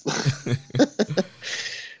 guys.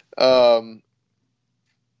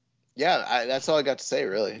 That's all I got to say,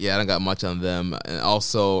 really. Yeah, I don't got much on them. And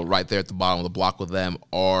also, right there at the bottom of the block with them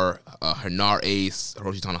are Hanare Ace,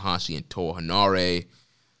 Hiroshi Tanahashi, and Toa Hanare.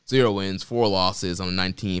 0 wins, 4 losses. On the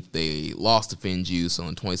 19th, they lost to Finjuice. On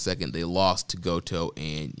the 22nd, they lost to Goto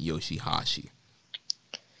and Yoshihashi.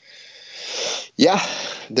 Yeah,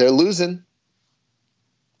 they're losing.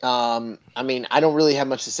 I mean, I don't really have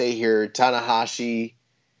much to say here. Tanahashi,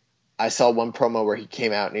 I saw one promo where he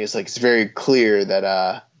came out and he was like, it's very clear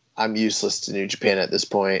that I'm useless to New Japan at this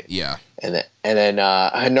point. Yeah. And then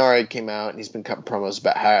Hanare came out and he's been cutting promos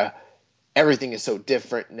about how everything is so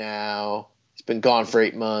different now. He's been gone for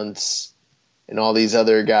 8 months, and all these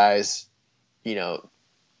other guys,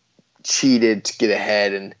 cheated to get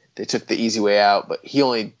ahead and they took the easy way out, but he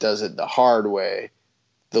only does it the hard way,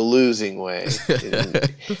 the losing way.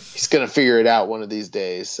 He's going to figure it out one of these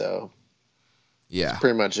days. So yeah,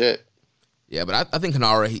 pretty much it. Yeah, but I think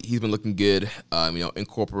Hanare, he's been looking good,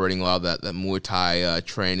 incorporating a lot of that Muay Thai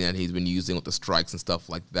training that he's been using with the strikes and stuff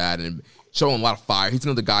like that, and showing a lot of fire. He's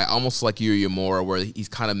another guy, almost like Yuya Uemura, where he's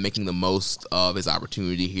kind of making the most of his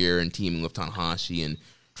opportunity here and teaming with Tanahashi and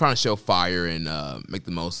trying to show fire and make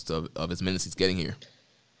the most of his minutes he's getting here.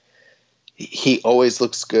 He always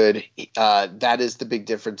looks good. That is the big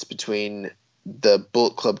difference between the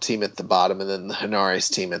Bullet Club team at the bottom and then the Hanare's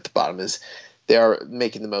team at the bottom is they are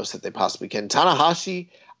making the most that they possibly can. Tanahashi,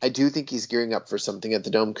 I do think he's gearing up for something at the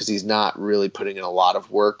Dome because he's not really putting in a lot of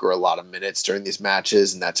work or a lot of minutes during these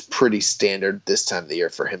matches, and that's pretty standard this time of the year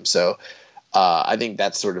for him. So I think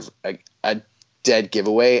that's sort of a dead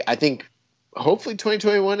giveaway. I think hopefully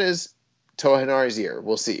 2021 is Toa Hanare's year.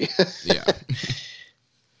 We'll see. Yeah.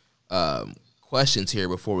 Questions here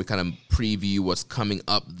before we kind of preview what's coming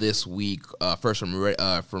up this week. First from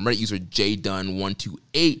Reddit user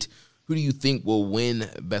JDunn128. Who do you think will win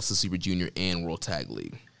Best of Super Junior and World Tag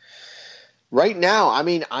League? Right now, I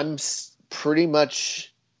mean, I'm pretty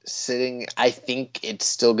much sitting. I think it's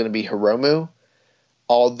still going to be Hiromu,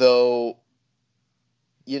 although,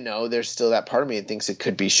 there's still that part of me that thinks it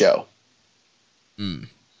could be Sho.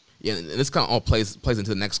 Yeah, and this kind of all plays into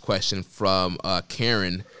the next question from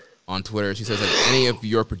Karen on Twitter. She says, have any of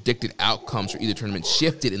your predicted outcomes for either tournament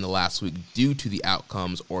shifted in the last week due to the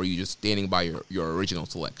outcomes, or are you just standing by your original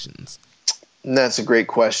selections? That's a great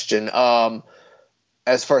question.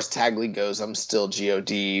 As far as Tag League goes, I'm still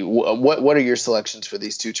GOD. What are your selections for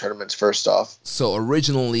these 2 tournaments, first off? So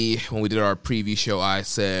originally, when we did our preview show, I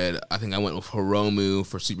said I think I went with Hiromu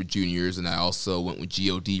for Super Juniors, and I also went with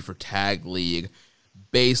GOD for Tag League.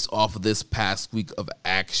 Based off of this past week of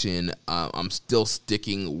action, I'm still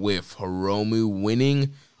sticking with Hiromu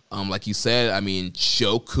winning. Like you said, I mean,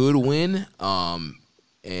 Sho could win.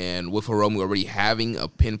 And with Hiromu already having a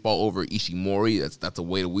pinfall over Ishimori, that's a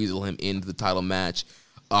way to weasel him into the title match.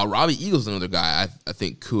 Robbie Eagle's another guy I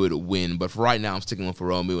think could win. But for right now, I'm sticking with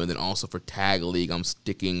Hiromu. And then also for Tag League, I'm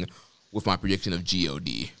sticking with my prediction of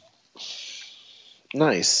GOD.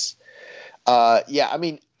 Nice. Yeah, I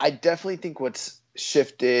mean, I definitely think what's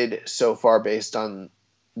shifted so far based on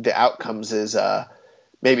the outcomes is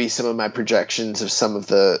maybe some of my projections of some of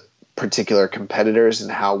the particular competitors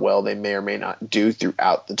and how well they may or may not do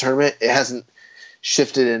throughout the tournament. It hasn't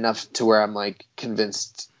shifted enough to where I'm like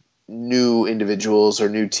convinced new individuals or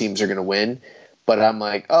new teams are going to win. But I'm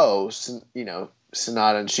like,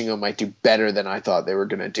 Sonata and Shingo might do better than I thought they were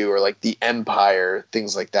going to do, or like the Empire,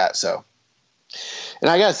 things like that. So, and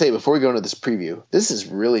I got to say, before we go into this preview, this has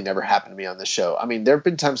really never happened to me on this show. I mean, there have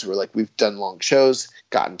been times where like we've done long shows,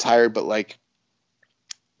 gotten tired, but like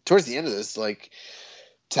towards the end of this, like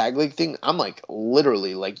tag league thing, I'm like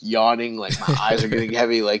literally like yawning, like my eyes are getting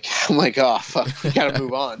heavy. Like I'm like, oh fuck, we got to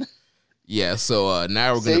move on. Yeah. So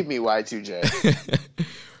now we're Save me, Y2J.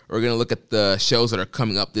 We're going to look at the shows that are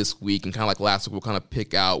coming up this week, and kind of like last week, we'll kind of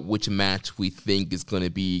pick out which match we think is going to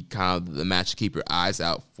be kind of the match to keep your eyes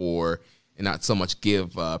out for and not so much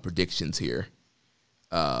give predictions here.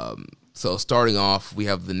 So starting off, we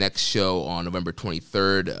have the next show on November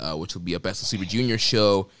 23rd, which will be a Best of Super Junior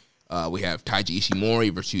show. We have Taiji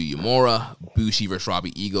Ishimori versus Yuya Uemura, Bushi versus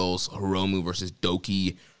Robbie Eagles, Hiromu versus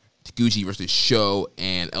Doki, Taguchi versus Sho,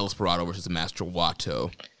 and El Desperado versus Master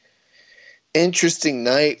Wato. Interesting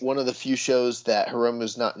night. One of the few shows that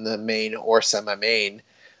Hiromu's not in the main or semi-main.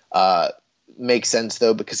 Makes sense,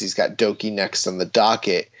 though, because he's got Doki next on the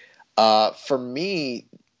docket. For me,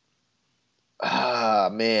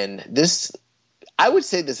 man, I would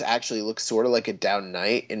say this actually looks sort of like a down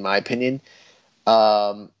night, in my opinion.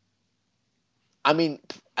 I mean,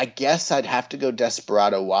 I guess I'd have to go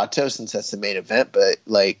Desperado Wato since that's the main event, but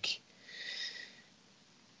like,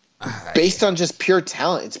 based on just pure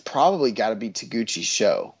talent, it's probably got to be Taguchi's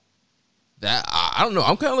show. That I don't know.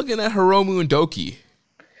 I'm kind of looking at Hiromu and Doki.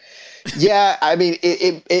 Yeah, I mean,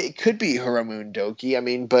 it could be Hiromu and Doki.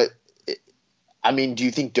 Do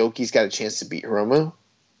you think Doki's got a chance to beat Hiromu?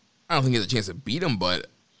 I don't think he has a chance to beat him, but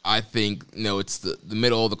I think it's the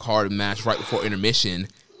middle of the card match right before intermission.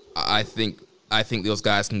 I think those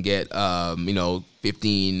guys can get 10,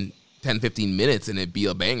 15 minutes and it'd be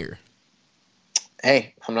a banger.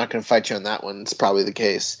 Hey, I'm not going to fight you on that one. It's probably the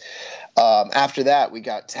case. After that, we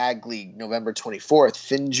got Tag League November 24th,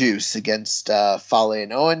 Finjuice against Fale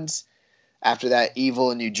and Owens. After that,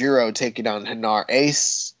 Evil and Yujiro taking on Hanar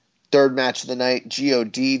Ace. Third match of the night,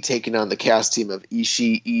 GOD taking on the Chaos team of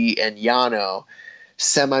Ishii and Yano.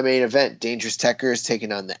 Semi-main event, Dangerous Tekkers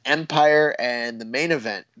taking on the Empire. And the main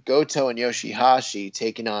event, Goto and Yoshihashi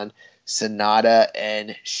taking on Sonata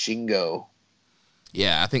and Shingo.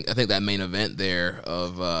 Yeah, I think that main event there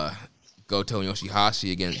of Goto and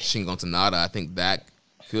Yoshihashi against Shingo and Sonata, I think that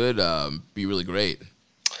could be really great.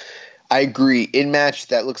 I agree. In match,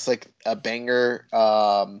 that looks like a banger.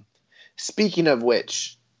 Speaking of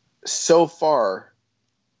which, so far,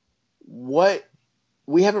 what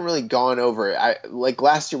we haven't really gone over. Like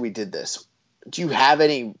last year we did this. Do you have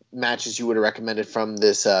any matches you would have recommended from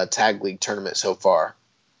this Tag League tournament so far?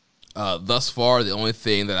 Thus far, the only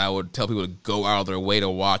thing that I would tell people to go out of their way to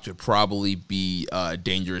watch would probably be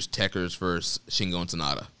Dangerous Tekkers versus Shingo and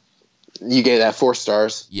Sonata. You gave that 4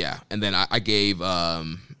 stars? Yeah, and then I gave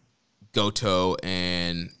Goto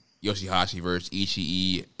and Yoshihashi versus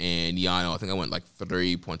Ishii and Yano. I think I went like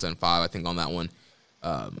 3.75, I think, on that one.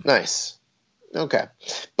 Nice. Okay.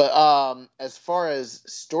 But as far as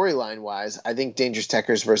storyline-wise, I think Dangerous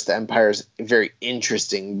Tekkers versus the Empire is very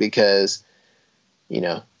interesting because,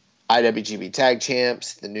 IWGP Tag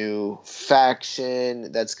Champs, the new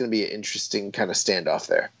faction. That's going to be an interesting kind of standoff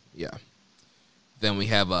there. Yeah. Then we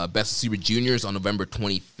have Best of Super Juniors on November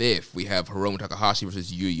 25th. We have Hiromu Takahashi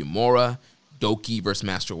versus Yuya Uemura, Doki versus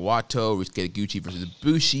Master Wato, Ryusuke Taguchi versus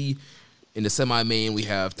Bushi. In the semi-main, we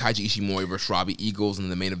have Taiji Ishimori versus Robbie Eagles, and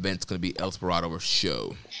the main event is going to be El Desperado versus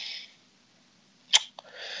Sho.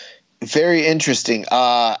 Very interesting.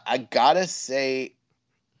 I gotta say,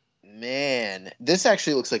 man, this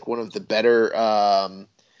actually looks like one of the better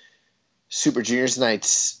Super Juniors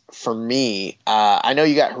nights for me. I know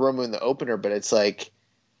you got Hiromu in the opener, but it's like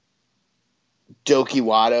Doki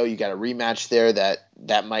Wato. You got a rematch there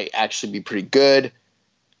that might actually be pretty good.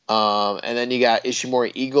 And then you got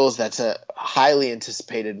Ishimori Eagles. That's a highly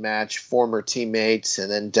anticipated match. Former teammates,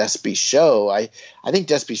 and then Despi Sho. I think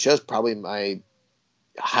Despi Sho is probably my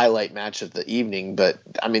highlight match of the evening. But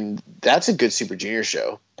I mean, that's a good Super Junior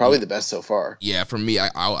show. Probably the best so far. Yeah, for me,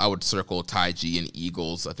 I would circle Taiji and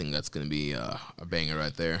Eagles. I think that's going to be a banger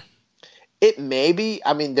right there. It may be.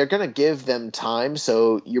 I mean, they're going to give them time,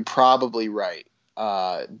 so you're probably right.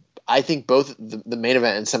 I think both the main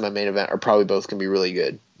event and semi-main event are probably both going to be really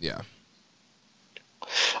good. Yeah.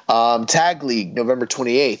 Tag League, November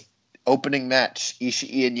 28th. Opening match,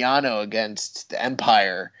 Ishii and Yano against the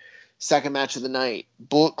Empire. Second match of the night,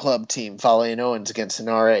 Bullet Club team, Fale and Owens against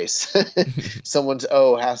Hanar Ace. Someone's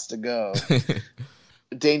O has to go.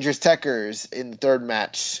 Dangerous Tekkers in the third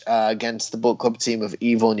match against the Bullet Club team of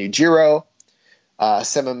Evil and Yujiro.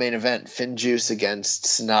 Semi-main event, Finjuice against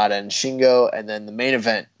Sonata and Shingo, and then the main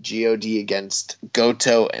event, God against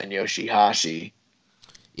Goto and Yoshihashi.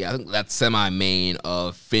 Yeah, I think that's semi-main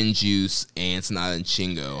of Finjuice and Sonata and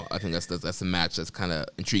Shingo. I think that's the match that's kind of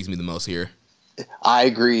intrigues me the most here. I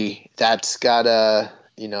agree. That's got a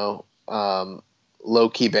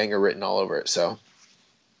low-key banger written all over it. So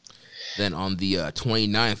then on the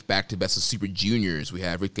 29th, back to Best of Super Juniors, we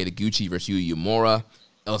have Riki Taguchi versus Yuya Uemura,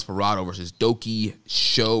 El Desperado versus Doki,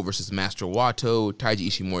 Sho versus Master Wato, Taiji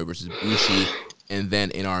Ishimori versus Bushi, and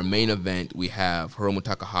then in our main event, we have Hiromu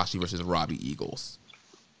Takahashi versus Robbie Eagles.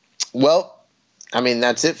 Well, I mean,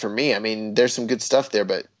 that's it for me. I mean, there's some good stuff there,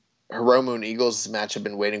 but Hiromu and Eagles match I've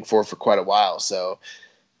been waiting for quite a while. So,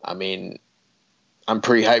 I mean, I'm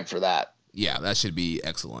pretty hyped for that. Yeah, that should be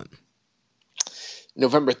excellent.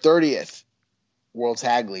 November 30th, World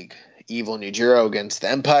Tag League, Evil and Yujiro against the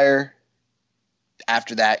Empire.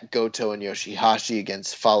 After that, Goto and Yoshihashi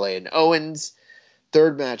against Fale and Owens.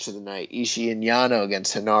 Third match of the night, Ishii and Yano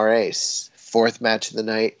against Hanar Ace. Fourth match of the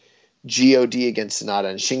night, God against Sonata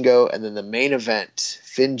and Shingo. And then the main event,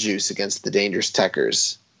 Finjuice against the Dangerous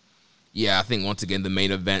Tekkers. Yeah, I think once again the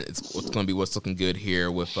main event is going to be what's looking good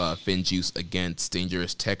here with Finjuice against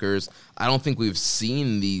Dangerous Tekkers. I don't think we've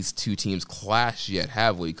seen these two teams clash yet,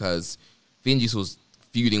 have we? Because Finjuice was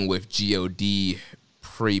feuding with God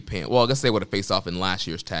well, I guess they would have faced off in last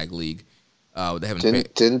year's tag league. They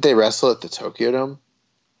haven't. Didn't they wrestle at the Tokyo Dome?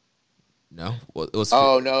 No. Well, it was.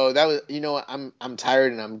 Oh no, that was. You know what? I'm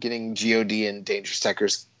tired and I'm getting God and Dangerous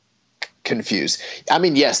Tekkers confused. I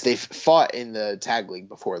mean, yes, they've fought in the tag league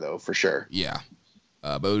before, though, for sure. Yeah,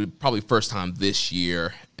 but it was probably first time this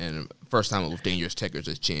year and first time with Dangerous Tekkers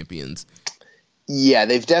as champions. Yeah,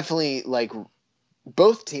 they've definitely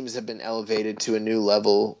both teams have been elevated to a new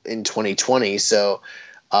level in 2020. So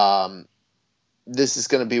this is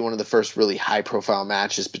going to be one of the first really high-profile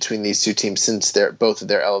matches between these two teams since both of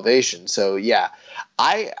their elevation. So, yeah,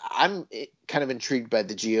 I'm kind of intrigued by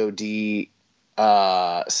the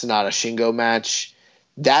God Sonata Shingo match.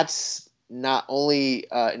 That's not only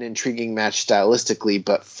an intriguing match stylistically,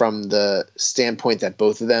 but from the standpoint that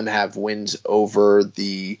both of them have wins over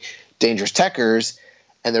the Dangerous Tekkers,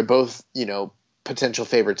 and they're both, potential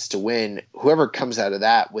favorites to win. Whoever comes out of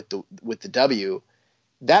that with the W,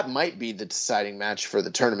 that might be the deciding match for the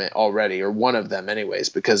tournament already, or one of them anyways,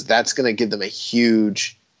 because that's going to give them a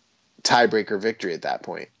huge tiebreaker victory at that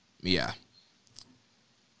point. Yeah.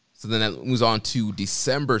 So then that moves on to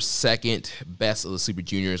December 2nd, Best of the Super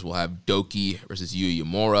Juniors. We'll have Doki versus Yuya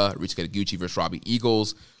Uemura, Riki Taguchi versus Robbie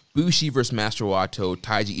Eagles, Bushi versus Master Wato,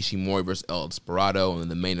 Taiji Ishimori versus El Desperado, and then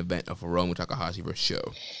the main event of Hiromu Takahashi versus Sho.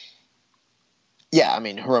 Yeah, I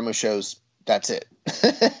mean, Hiromu Sho's, that's it.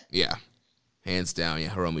 Yeah, hands down, yeah,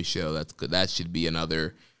 Hiromu Sho, that's good. That should be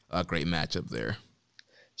another great matchup there.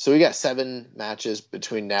 So we got 7 matches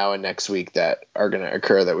between now and next week that are going to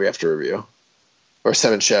occur that we have to review. Or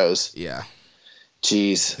 7 shows. Yeah.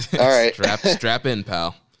 Jeez. All right. Strap in,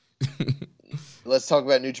 pal. Let's talk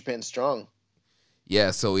about New Japan Strong.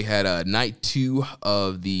 Yeah, so we had night 2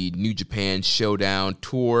 of the New Japan Showdown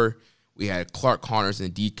Tour. We had Clark Connors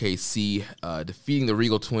and DKC defeating the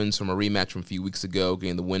Regal Twins from a rematch from a few weeks ago,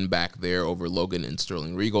 getting the win back there over Logan and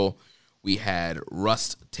Sterling Regal. We had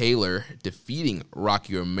Russ Taylor defeating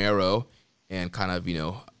Rocky Romero and kind of,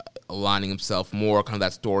 aligning himself more, kind of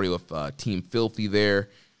that story with Team Filthy there.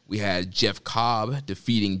 We had Jeff Cobb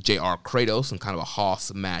defeating J.R. Kratos in kind of a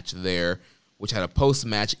Hoss match there, which had a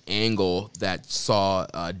post-match angle that saw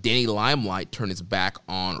Danny Limelight turn his back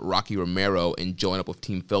on Rocky Romero and join up with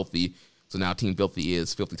Team Filthy. So now Team Filthy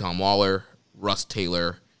is Filthy Tom Lawler, Russ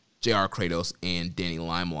Taylor, J.R. Kratos, and Danny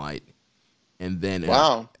Limelight. And then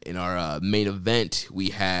in our main event,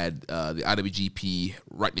 we had the IWGP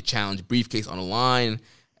Right to Challenge briefcase on the line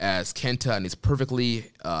as Kenta and his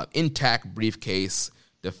perfectly intact briefcase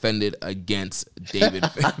defended against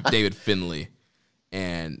David Finlay.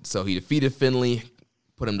 And so he defeated Finlay,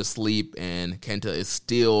 put him to sleep, and Kenta is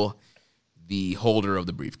still the holder of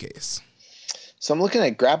the briefcase. So I'm looking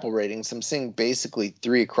at grapple ratings. I'm seeing basically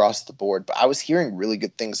 3 across the board, but I was hearing really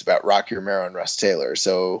good things about Rocky Romero and Russ Taylor.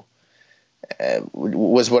 So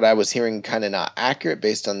was what I was hearing kind of not accurate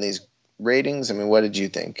based on these ratings? I mean, what did you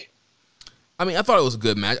think? I mean, I thought it was a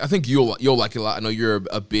good match. I think you'll like it a lot. I know you're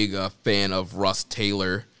a big fan of Russ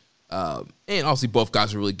Taylor. And obviously both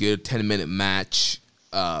guys are really good. 10-minute match.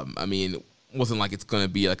 I mean, it wasn't like it's going to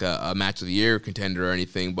be like a match of the year contender or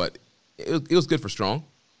anything, but it was good for Strong.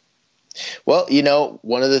 Well,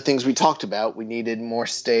 one of the things we talked about, we needed more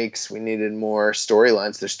stakes. We needed more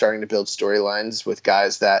storylines. They're starting to build storylines with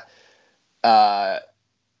guys that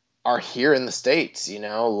are here in the States,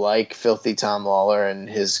 like Filthy Tom Lawler and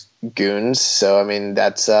his goons. So, I mean,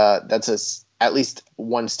 that's at least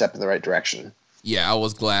one step in the right direction. Yeah, I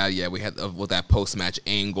was glad. Yeah, we had with that post-match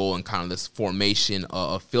angle and kind of this formation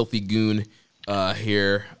of Filthy Goon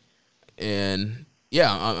here. And,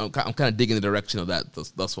 yeah, I'm kind of digging the direction of that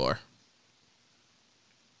thus far.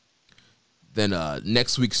 Then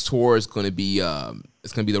next week's tour is going to be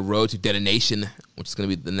the Road to Detonation, which is going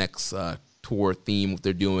to be the next tour theme what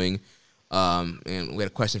they're doing. And we had a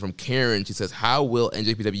question from Karen. She says, how will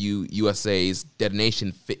NJPW USA's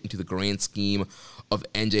Detonation fit into the grand scheme of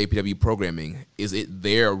NJPW programming? Is it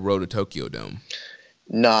their Road to Tokyo Dome?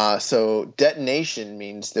 Nah, so Detonation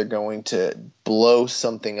means they're going to blow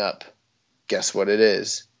something up. Guess what it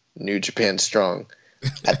is? New Japan Strong.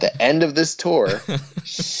 At the end of this tour,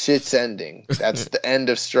 shit's ending. That's the end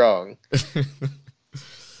of Strong.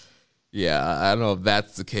 Yeah, I don't know if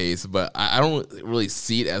that's the case, but I don't really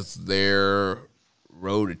see it as their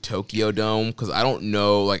Road to Tokyo Dome because I don't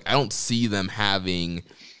know, I don't see them having,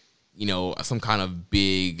 some kind of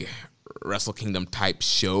big Wrestle Kingdom type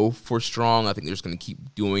show for Strong. I think they're just going to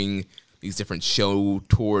keep doing these different show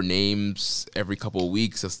tour names every couple of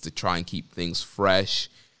weeks just to try and keep things fresh.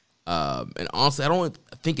 And honestly, I don't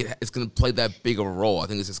think it's going to play that big of a role. I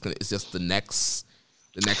think it's just the next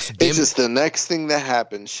gimmick. It's just the next thing that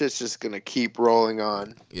happens. Shit's just going to keep rolling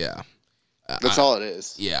on. Yeah. That's all it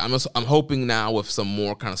is. Yeah, I'm hoping now with some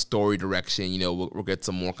more kind of story direction, we'll get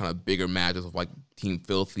some more kind of bigger matches with Team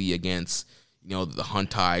Filthy against, the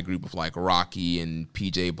Huntai group of Rocky and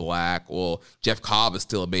PJ Black. Well, Jeff Cobb is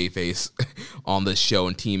still a babyface on this show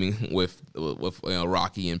and teaming with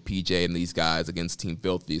Rocky and PJ and these guys against Team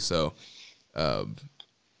Filthy. So,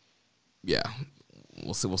 yeah,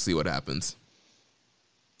 we'll see what happens.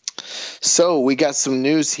 So we got some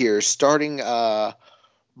news here starting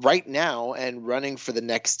right now and running for the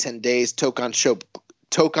next 10 days. Tokon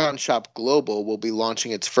Shop Global will be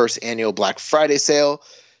launching its first annual Black Friday sale.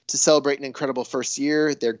 To celebrate an incredible first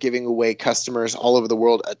year, they're giving away customers all over the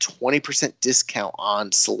world a 20% discount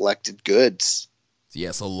on selected goods.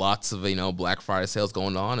 Yeah, so lots of Black Friday sales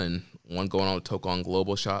going on, and one going on with Tokon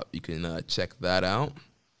Global Shop. You can check that out.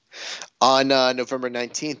 On November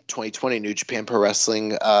 19th, 2020, New Japan Pro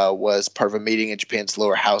Wrestling was part of a meeting in Japan's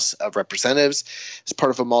lower house of representatives as part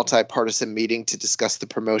of a multi-partisan meeting to discuss the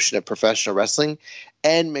promotion of professional wrestling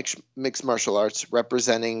and mixed martial arts.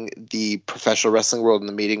 Representing the professional wrestling world in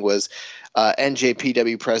the meeting was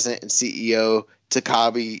NJPW President and CEO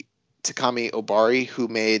Takami Obari, who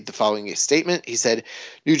made the following statement. He said,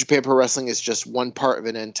 New Japan Pro Wrestling is just one part of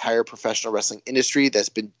an entire professional wrestling industry that's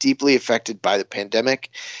been deeply affected by the pandemic.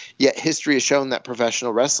 Yet history has shown that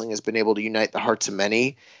professional wrestling has been able to unite the hearts of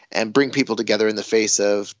many and bring people together in the face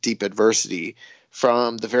of deep adversity.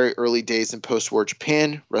 From the very early days in post-war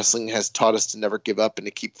Japan, wrestling has taught us to never give up and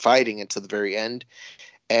to keep fighting until the very end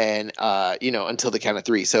and, until the count of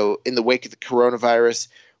three. So in the wake of the coronavirus,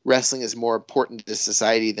 wrestling is more important to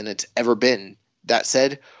society than it's ever been. That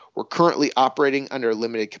said, we're currently operating under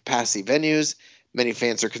limited capacity venues. Many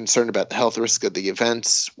fans are concerned about the health risk of the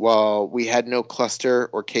events. While we had no cluster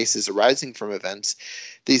or cases arising from events,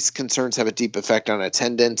 these concerns have a deep effect on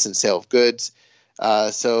attendance and sale of goods.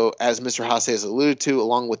 So as Mr. Hase has alluded to,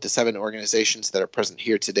 along with the 7 organizations that are present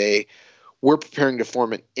here today, we're preparing to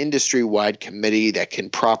form an industry-wide committee that can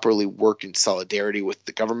properly work in solidarity with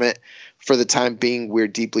the government. For the time being, we're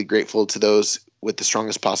deeply grateful to those with the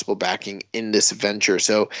strongest possible backing in this venture.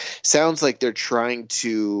 So sounds like they're trying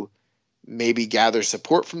to maybe gather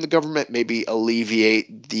support from the government, maybe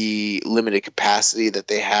alleviate the limited capacity that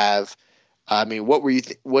they have. I mean, what were you?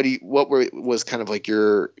 Was kind of like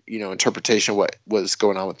your interpretation of what was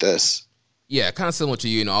going on with this? Yeah, kind of similar to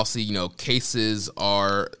you. Also, cases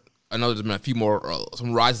are. I know there's been a few more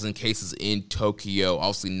some rises in cases in Tokyo.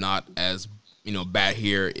 Obviously, not as bad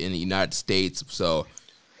here in the United States. So,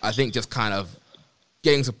 I think just kind of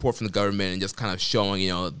getting support from the government and just kind of showing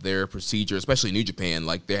their procedure, especially New Japan,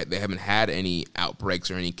 like they haven't had any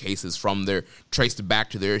outbreaks or any cases from their traced back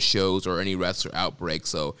to their shows or any wrestler outbreaks.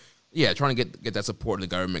 So. Yeah, trying to get that support in the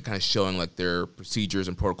government, kind of showing like their procedures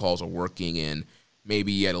and protocols are working and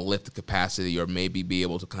maybe to lift the capacity or maybe be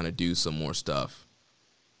able to kind of do some more stuff.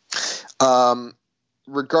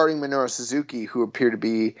 Regarding Minoru Suzuki, who appeared to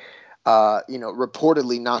be,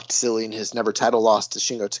 reportedly knocked silly in his never title loss to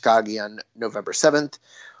Shingo Takagi on November 7th.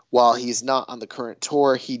 While he's not on the current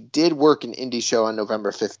tour, he did work an indie show on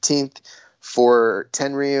November 15th for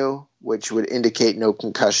Tenryu, which would indicate no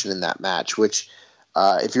concussion in that match, which...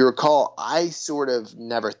 if you recall, I sort of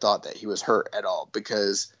never thought that he was hurt at all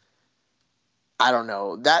because I don't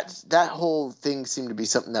know that whole thing seemed to be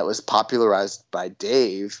something that was popularized by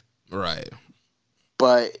Dave Right.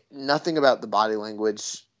 But nothing about the body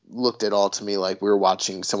language looked at all to me like we were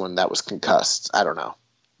watching someone that was concussed. I don't know.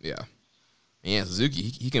 Yeah. And Suzuki,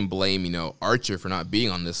 he can blame, Archer for not being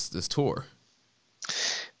on this tour.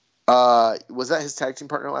 Was that his tag team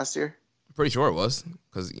partner last year? I'm pretty sure it was,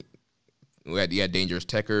 because you had Dangerous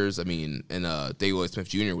Techers. I mean, and Davey Boy Smith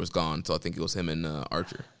Jr. was gone, so I think it was him and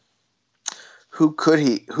Archer.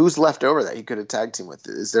 Who's left over that he could have tag team with?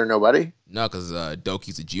 Is there nobody? No, because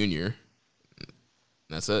Doki's a junior.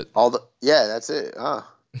 That's it. That's it. Huh.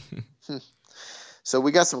 So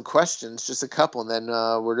we got some questions, just a couple, and then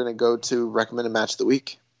we're going to go to recommended match of the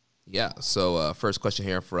week. Yeah, so first question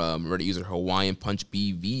here from Reddit user Hawaiian Punch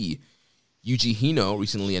BV. Yuji Hino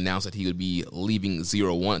recently announced that he would be leaving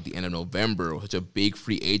 0-1 at the end of November. With such a big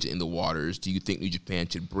free agent in the waters, do you think New Japan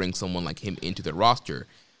should bring someone like him into their roster?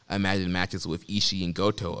 I imagine matches with Ishii and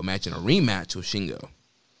Goto. Imagine a rematch with Shingo.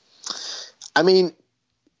 I mean,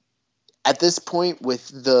 at this point, with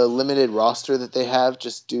the limited roster that they have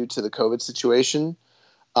just due to the COVID situation,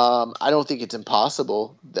 I don't think it's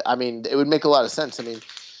impossible. I mean, it would make a lot of sense. I mean,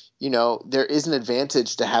 there is an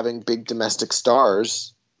advantage to having big domestic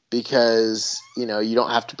stars because, you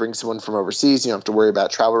don't have to bring someone from overseas. You don't have to worry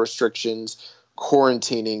about travel restrictions,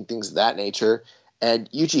 quarantining, things of that nature.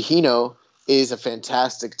 And Yuji Hino is a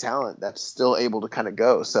fantastic talent that's still able to kind of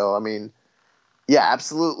go. So, I mean, yeah,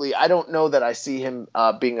 absolutely. I don't know that I see him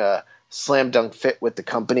being a slam dunk fit with the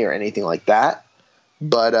company or anything like that.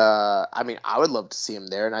 But, I mean, I would love to see him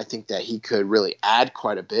there, and I think that he could really add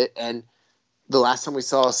quite a bit. And the last time we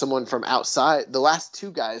saw someone from outside, the last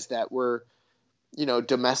two guys that were,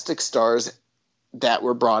 domestic stars that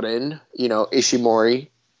were brought in, Ishimori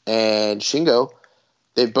and Shingo,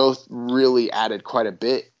 they both really added quite a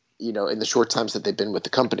bit, in the short times that they've been with the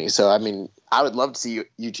company. So, I mean, I would love to see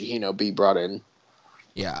Yuji Hino be brought in.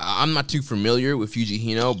 Yeah, I'm not too familiar with Yuji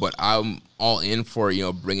Hino, but I'm all in for,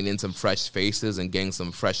 bringing in some fresh faces and getting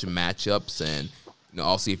some fresh matchups. And,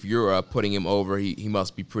 also if you're putting him over, he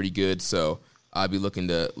must be pretty good. So I'll be looking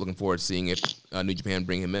forward to seeing if New Japan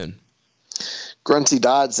bring him in. Grunty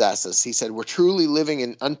Dodds asked us, he said, we're truly living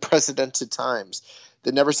in unprecedented times.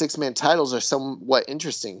 The Never Six-Man titles are somewhat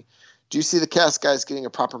interesting. Do you see the cast guys getting a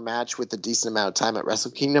proper match with a decent amount of time at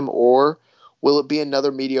Wrestle Kingdom, or will it be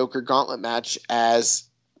another mediocre gauntlet match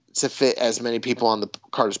to fit as many people on the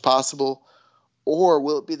card as possible? Or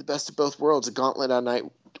will it be the best of both worlds, a gauntlet on night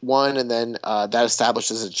one, and then that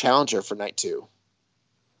establishes a challenger for night two?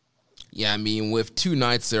 Yeah, I mean, with two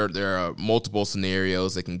nights, there are multiple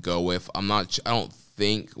scenarios they can go with. I don't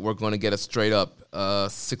think we're going to get a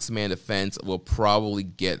straight-up six-man defense. We'll probably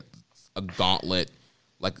get a gauntlet,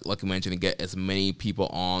 like you mentioned, to get as many people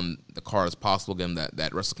on the card as possible, get them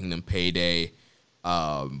that Wrestle Kingdom payday.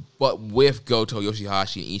 But with Goto,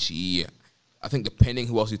 Yoshihashi, and Ishii, I think depending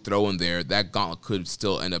who else you throw in there, that gauntlet could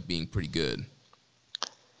still end up being pretty good.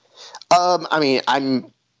 I mean,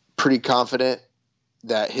 I'm pretty confident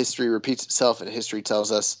that history repeats itself, and history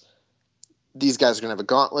tells us these guys are going to have a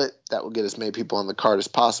gauntlet that will get as many people on the card as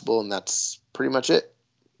possible, and that's pretty much it.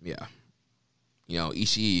 Yeah.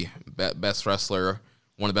 Ishii, best wrestler,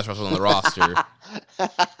 one of the best wrestlers on the roster,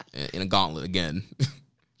 in a gauntlet again.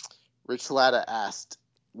 Rich Latta asked,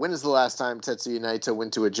 when is the last time Tetsuya Naito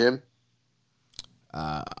went to a gym?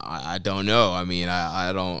 I don't know. I mean,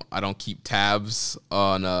 I don't keep tabs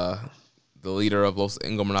on the leader of Los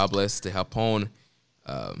Ingobernables de Japón.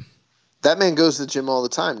 That man goes to the gym all the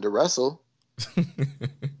time to wrestle.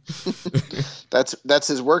 That's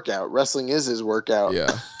his workout. Wrestling is his workout.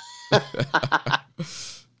 Yeah.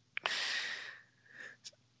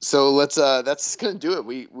 So that's gonna do it.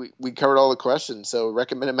 We covered all the questions. So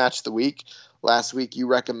recommended match of the week. Last week you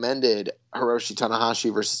recommended Hiroshi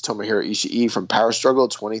Tanahashi versus Tomohiro Ishii from Power Struggle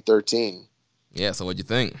 2013. Yeah. So what'd you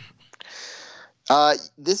think?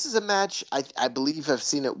 This is a match I believe I've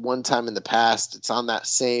seen it one time in the past. It's on that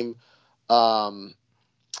same.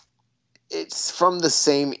 It's from the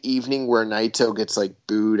same evening where Naito gets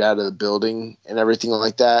booed out of the building and everything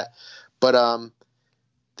like that. But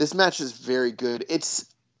this match is very good. It's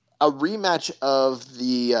a rematch of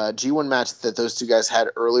the G1 match that those two guys had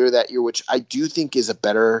earlier that year, which I do think is a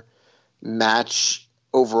better match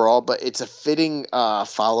overall, but it's a fitting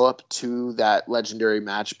follow-up to that legendary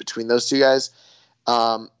match between those two guys.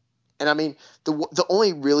 And I mean, the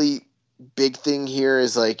only really big thing here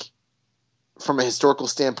is from a historical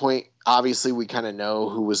standpoint, obviously we kind of know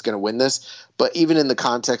who was going to win this, but even in the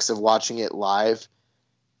context of watching it live,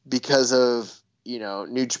 because of,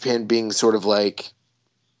 New Japan being sort of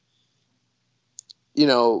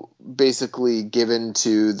basically given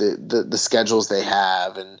to the schedules they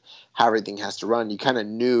have and how everything has to run, you kind of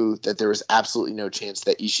knew that there was absolutely no chance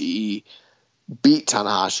that Ishii beat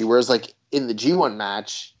Tanahashi. Whereas like in the G1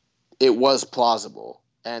 match, it was plausible,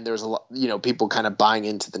 and there was a lot, people kind of buying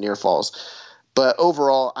into the near falls. But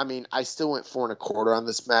overall, I mean, I still went 4 1/4 on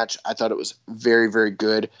this match. I thought it was very, very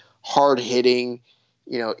good, hard hitting.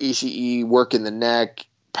 Ishii working the neck,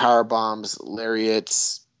 power bombs,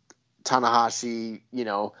 lariats. Tanahashi,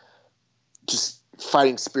 just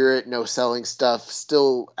fighting spirit, no selling stuff,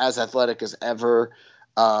 still as athletic as ever.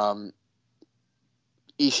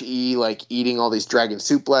 Ishii like eating all these dragon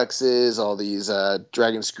suplexes, all these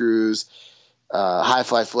dragon screws, high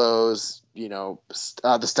fly flows,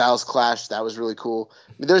 the styles clash. That was really cool.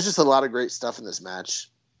 I mean, there's just a lot of great stuff in this match.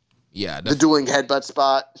 Yeah, the dueling headbutt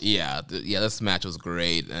spot. Yeah, this match was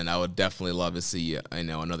great, and I would definitely love to see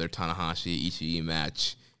another Tanahashi Ishii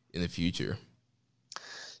match in the future.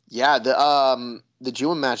 Yeah, the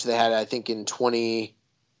G1 match they had, I think in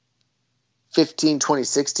 2015,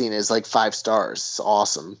 2016 is like 5 stars. It's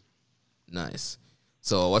awesome. Nice.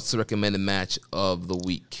 So, what's the recommended match of the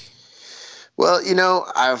week? Well,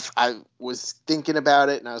 I was thinking about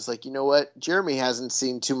it, and I was like, you know what? Jeremy hasn't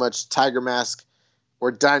seen too much Tiger Mask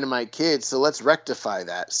or Dynamite Kid, so let's rectify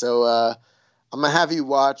that. So I'm going to have you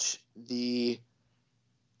watch the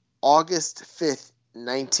August 5th,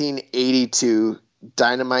 1982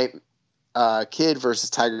 Dynamite Kid versus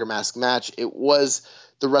Tiger Mask match. It was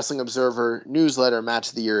the Wrestling Observer newsletter match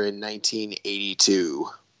of the year in 1982.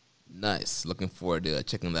 Nice. Looking forward to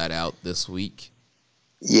checking that out this week.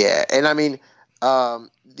 Yeah, and I mean,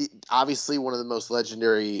 obviously one of the most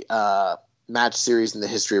legendary match series in the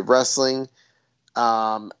history of wrestling.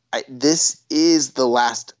 This is the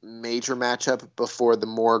last major matchup before the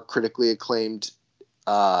more critically acclaimed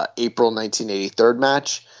April 1983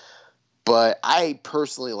 match. But I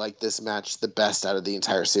personally like this match the best out of the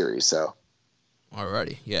entire series. So,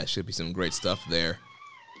 alrighty, yeah, should be some great stuff there.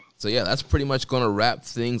 So yeah, that's pretty much going to wrap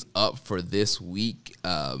things up for this week.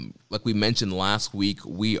 Like we mentioned last week,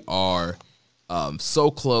 we are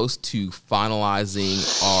so close to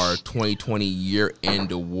finalizing our 2020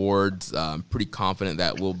 year-end awards. I'm pretty confident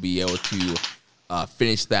that we'll be able to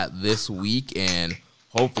finish that this week and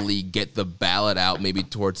hopefully get the ballot out maybe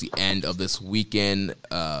towards the end of this weekend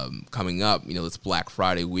coming up. This Black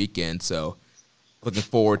Friday weekend. So looking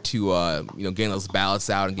forward to getting those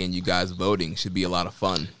ballots out and getting you guys voting. Should be a lot of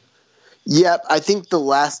fun. Yep, I think the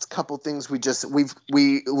last couple things we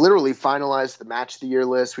literally finalized the match of the year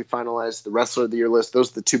list. We finalized the wrestler of the year list.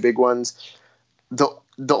 Those are the 2 big ones. The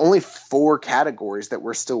only 4 categories that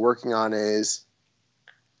we're still working on is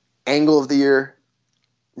angle of the year,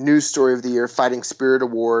 news story of the year, fighting spirit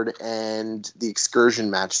award, and the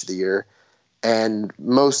excursion match of the year. And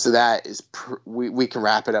most of that is we can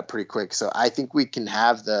wrap it up pretty quick. So I think we can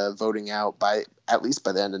have the voting out at least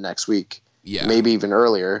by the end of next week. Yeah, maybe even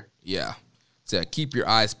earlier. Yeah. So keep your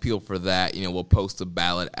eyes peeled for that. We'll post the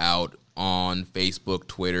ballot out on Facebook,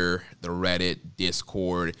 Twitter, the Reddit,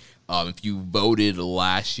 Discord. If you voted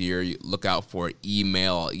last year, look out for an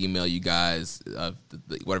email. I'll email you guys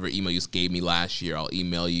whatever email you just gave me last year. I'll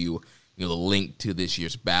email you, the link to this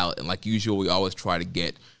year's ballot. And like usual, we always try to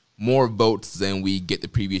get more votes than we get the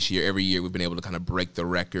previous year. Every year, we've been able to kind of break the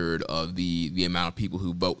record of the amount of people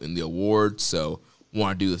who vote in the awards. So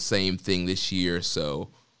want to do the same thing this year. So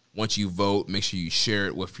once you vote, make sure you share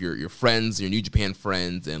it with your friends, your New Japan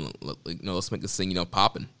friends, and let's make this thing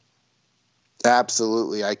popping.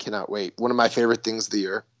 Absolutely, I cannot wait. One of my favorite things of the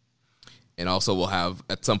year. And also, we'll have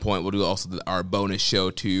at some point we'll do also our bonus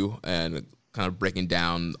show too, and kind of breaking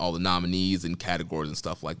down all the nominees and categories and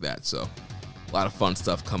stuff like that. So a lot of fun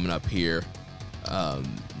stuff coming up here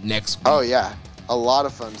next week. Oh yeah. A lot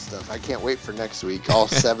of fun stuff. I can't wait for next week. All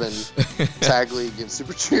 7 Tag League and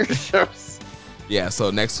Super Junior shows. Yeah,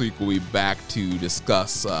 so next week we'll be back to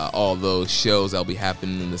discuss all those shows that'll be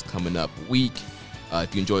happening in this coming up week.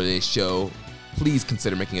 If you enjoyed today's show, please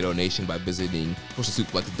consider making a donation by visiting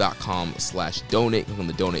socialsuplex.com/donate. Click on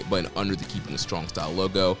the donate button under the Keeping It Strong Style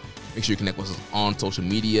logo. Make sure you connect with us on social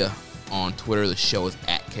media. On Twitter, the show is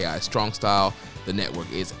at KI Strong Style. The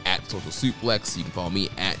network is at Social Suplex. You can follow me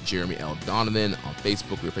at Jeremy L. Donovan. On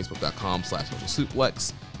Facebook, we're facebook.com/Social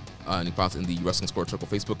Suplex. And you can find us in the Wrestling Squared Circle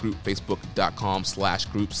Facebook group,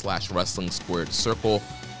 facebook.com/group/Wrestling Squared Circle.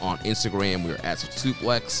 On Instagram, we're at Social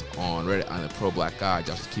Suplex. On Reddit, I'm the Pro Black Guy.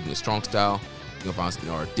 Josh is Keeping It Strong Style. You can find us in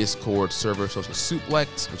our Discord server, Social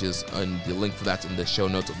Suplex, which is the link for that's in the show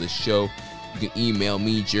notes of this show. You can email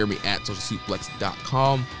me, Jeremy at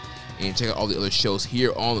socialsuplex.com. And check out all the other shows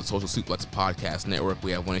here on the Social Suplex Podcast Network. We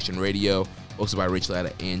have One Nation Radio, hosted by Rich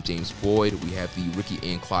Latta and James Boyd. We have the Ricky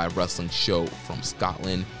and Clive Wrestling Show from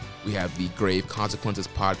Scotland. We have the Grave Consequences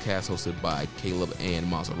podcast hosted by Caleb and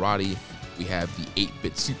Maserati. We have the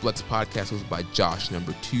 8-Bit Suplex podcast hosted by Josh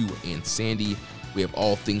Number 2 and Sandy. We have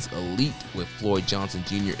All Things Elite with Floyd Johnson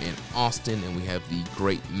Jr. and Austin. And we have the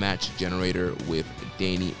Great Match Generator with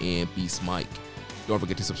Danny and Beast Mike. Don't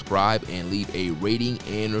forget to subscribe and leave a rating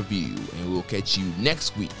and review. And we'll catch you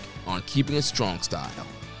next week on Keeping It Strong Style,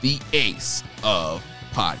 the ace of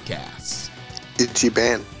podcasts. Itchy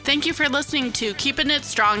band. Thank you for listening to Keepin' It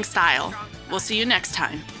Strong Style. We'll see you next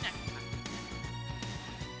time.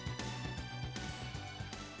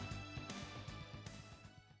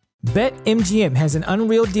 BetMGM has an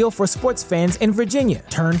unreal deal for sports fans in Virginia.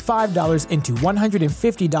 Turn $5 into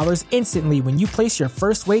 $150 instantly when you place your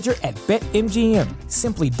first wager at BetMGM.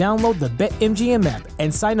 Simply download the BetMGM app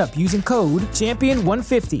and sign up using code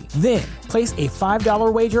Champion150. Then, place a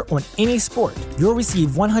 $5 wager on any sport. You'll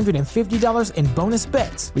receive $150 in bonus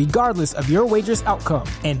bets, regardless of your wager's outcome.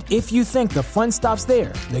 And if you think the fun stops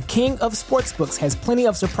there, the king of sportsbooks has plenty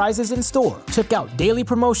of surprises in store. Check out daily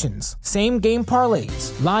promotions, same-game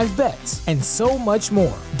parlays, live bets, and so much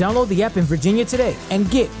more. Download the app in Virginia today and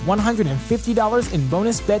get $150 in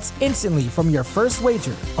bonus bets instantly from your first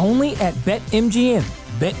wager. Only at BetMGM.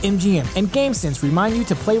 BetMGM and GameSense remind you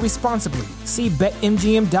to play responsibly. See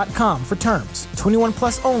BetMGM.com for terms. 21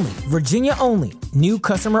 plus only. Virginia only. New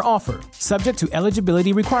customer offer. Subject to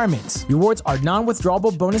eligibility requirements. Rewards are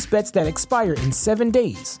non-withdrawable bonus bets that expire in 7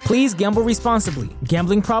 days. Please gamble responsibly.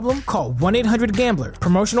 Gambling problem? Call 1-800-GAMBLER.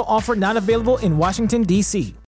 Promotional offer not available in Washington, D.C.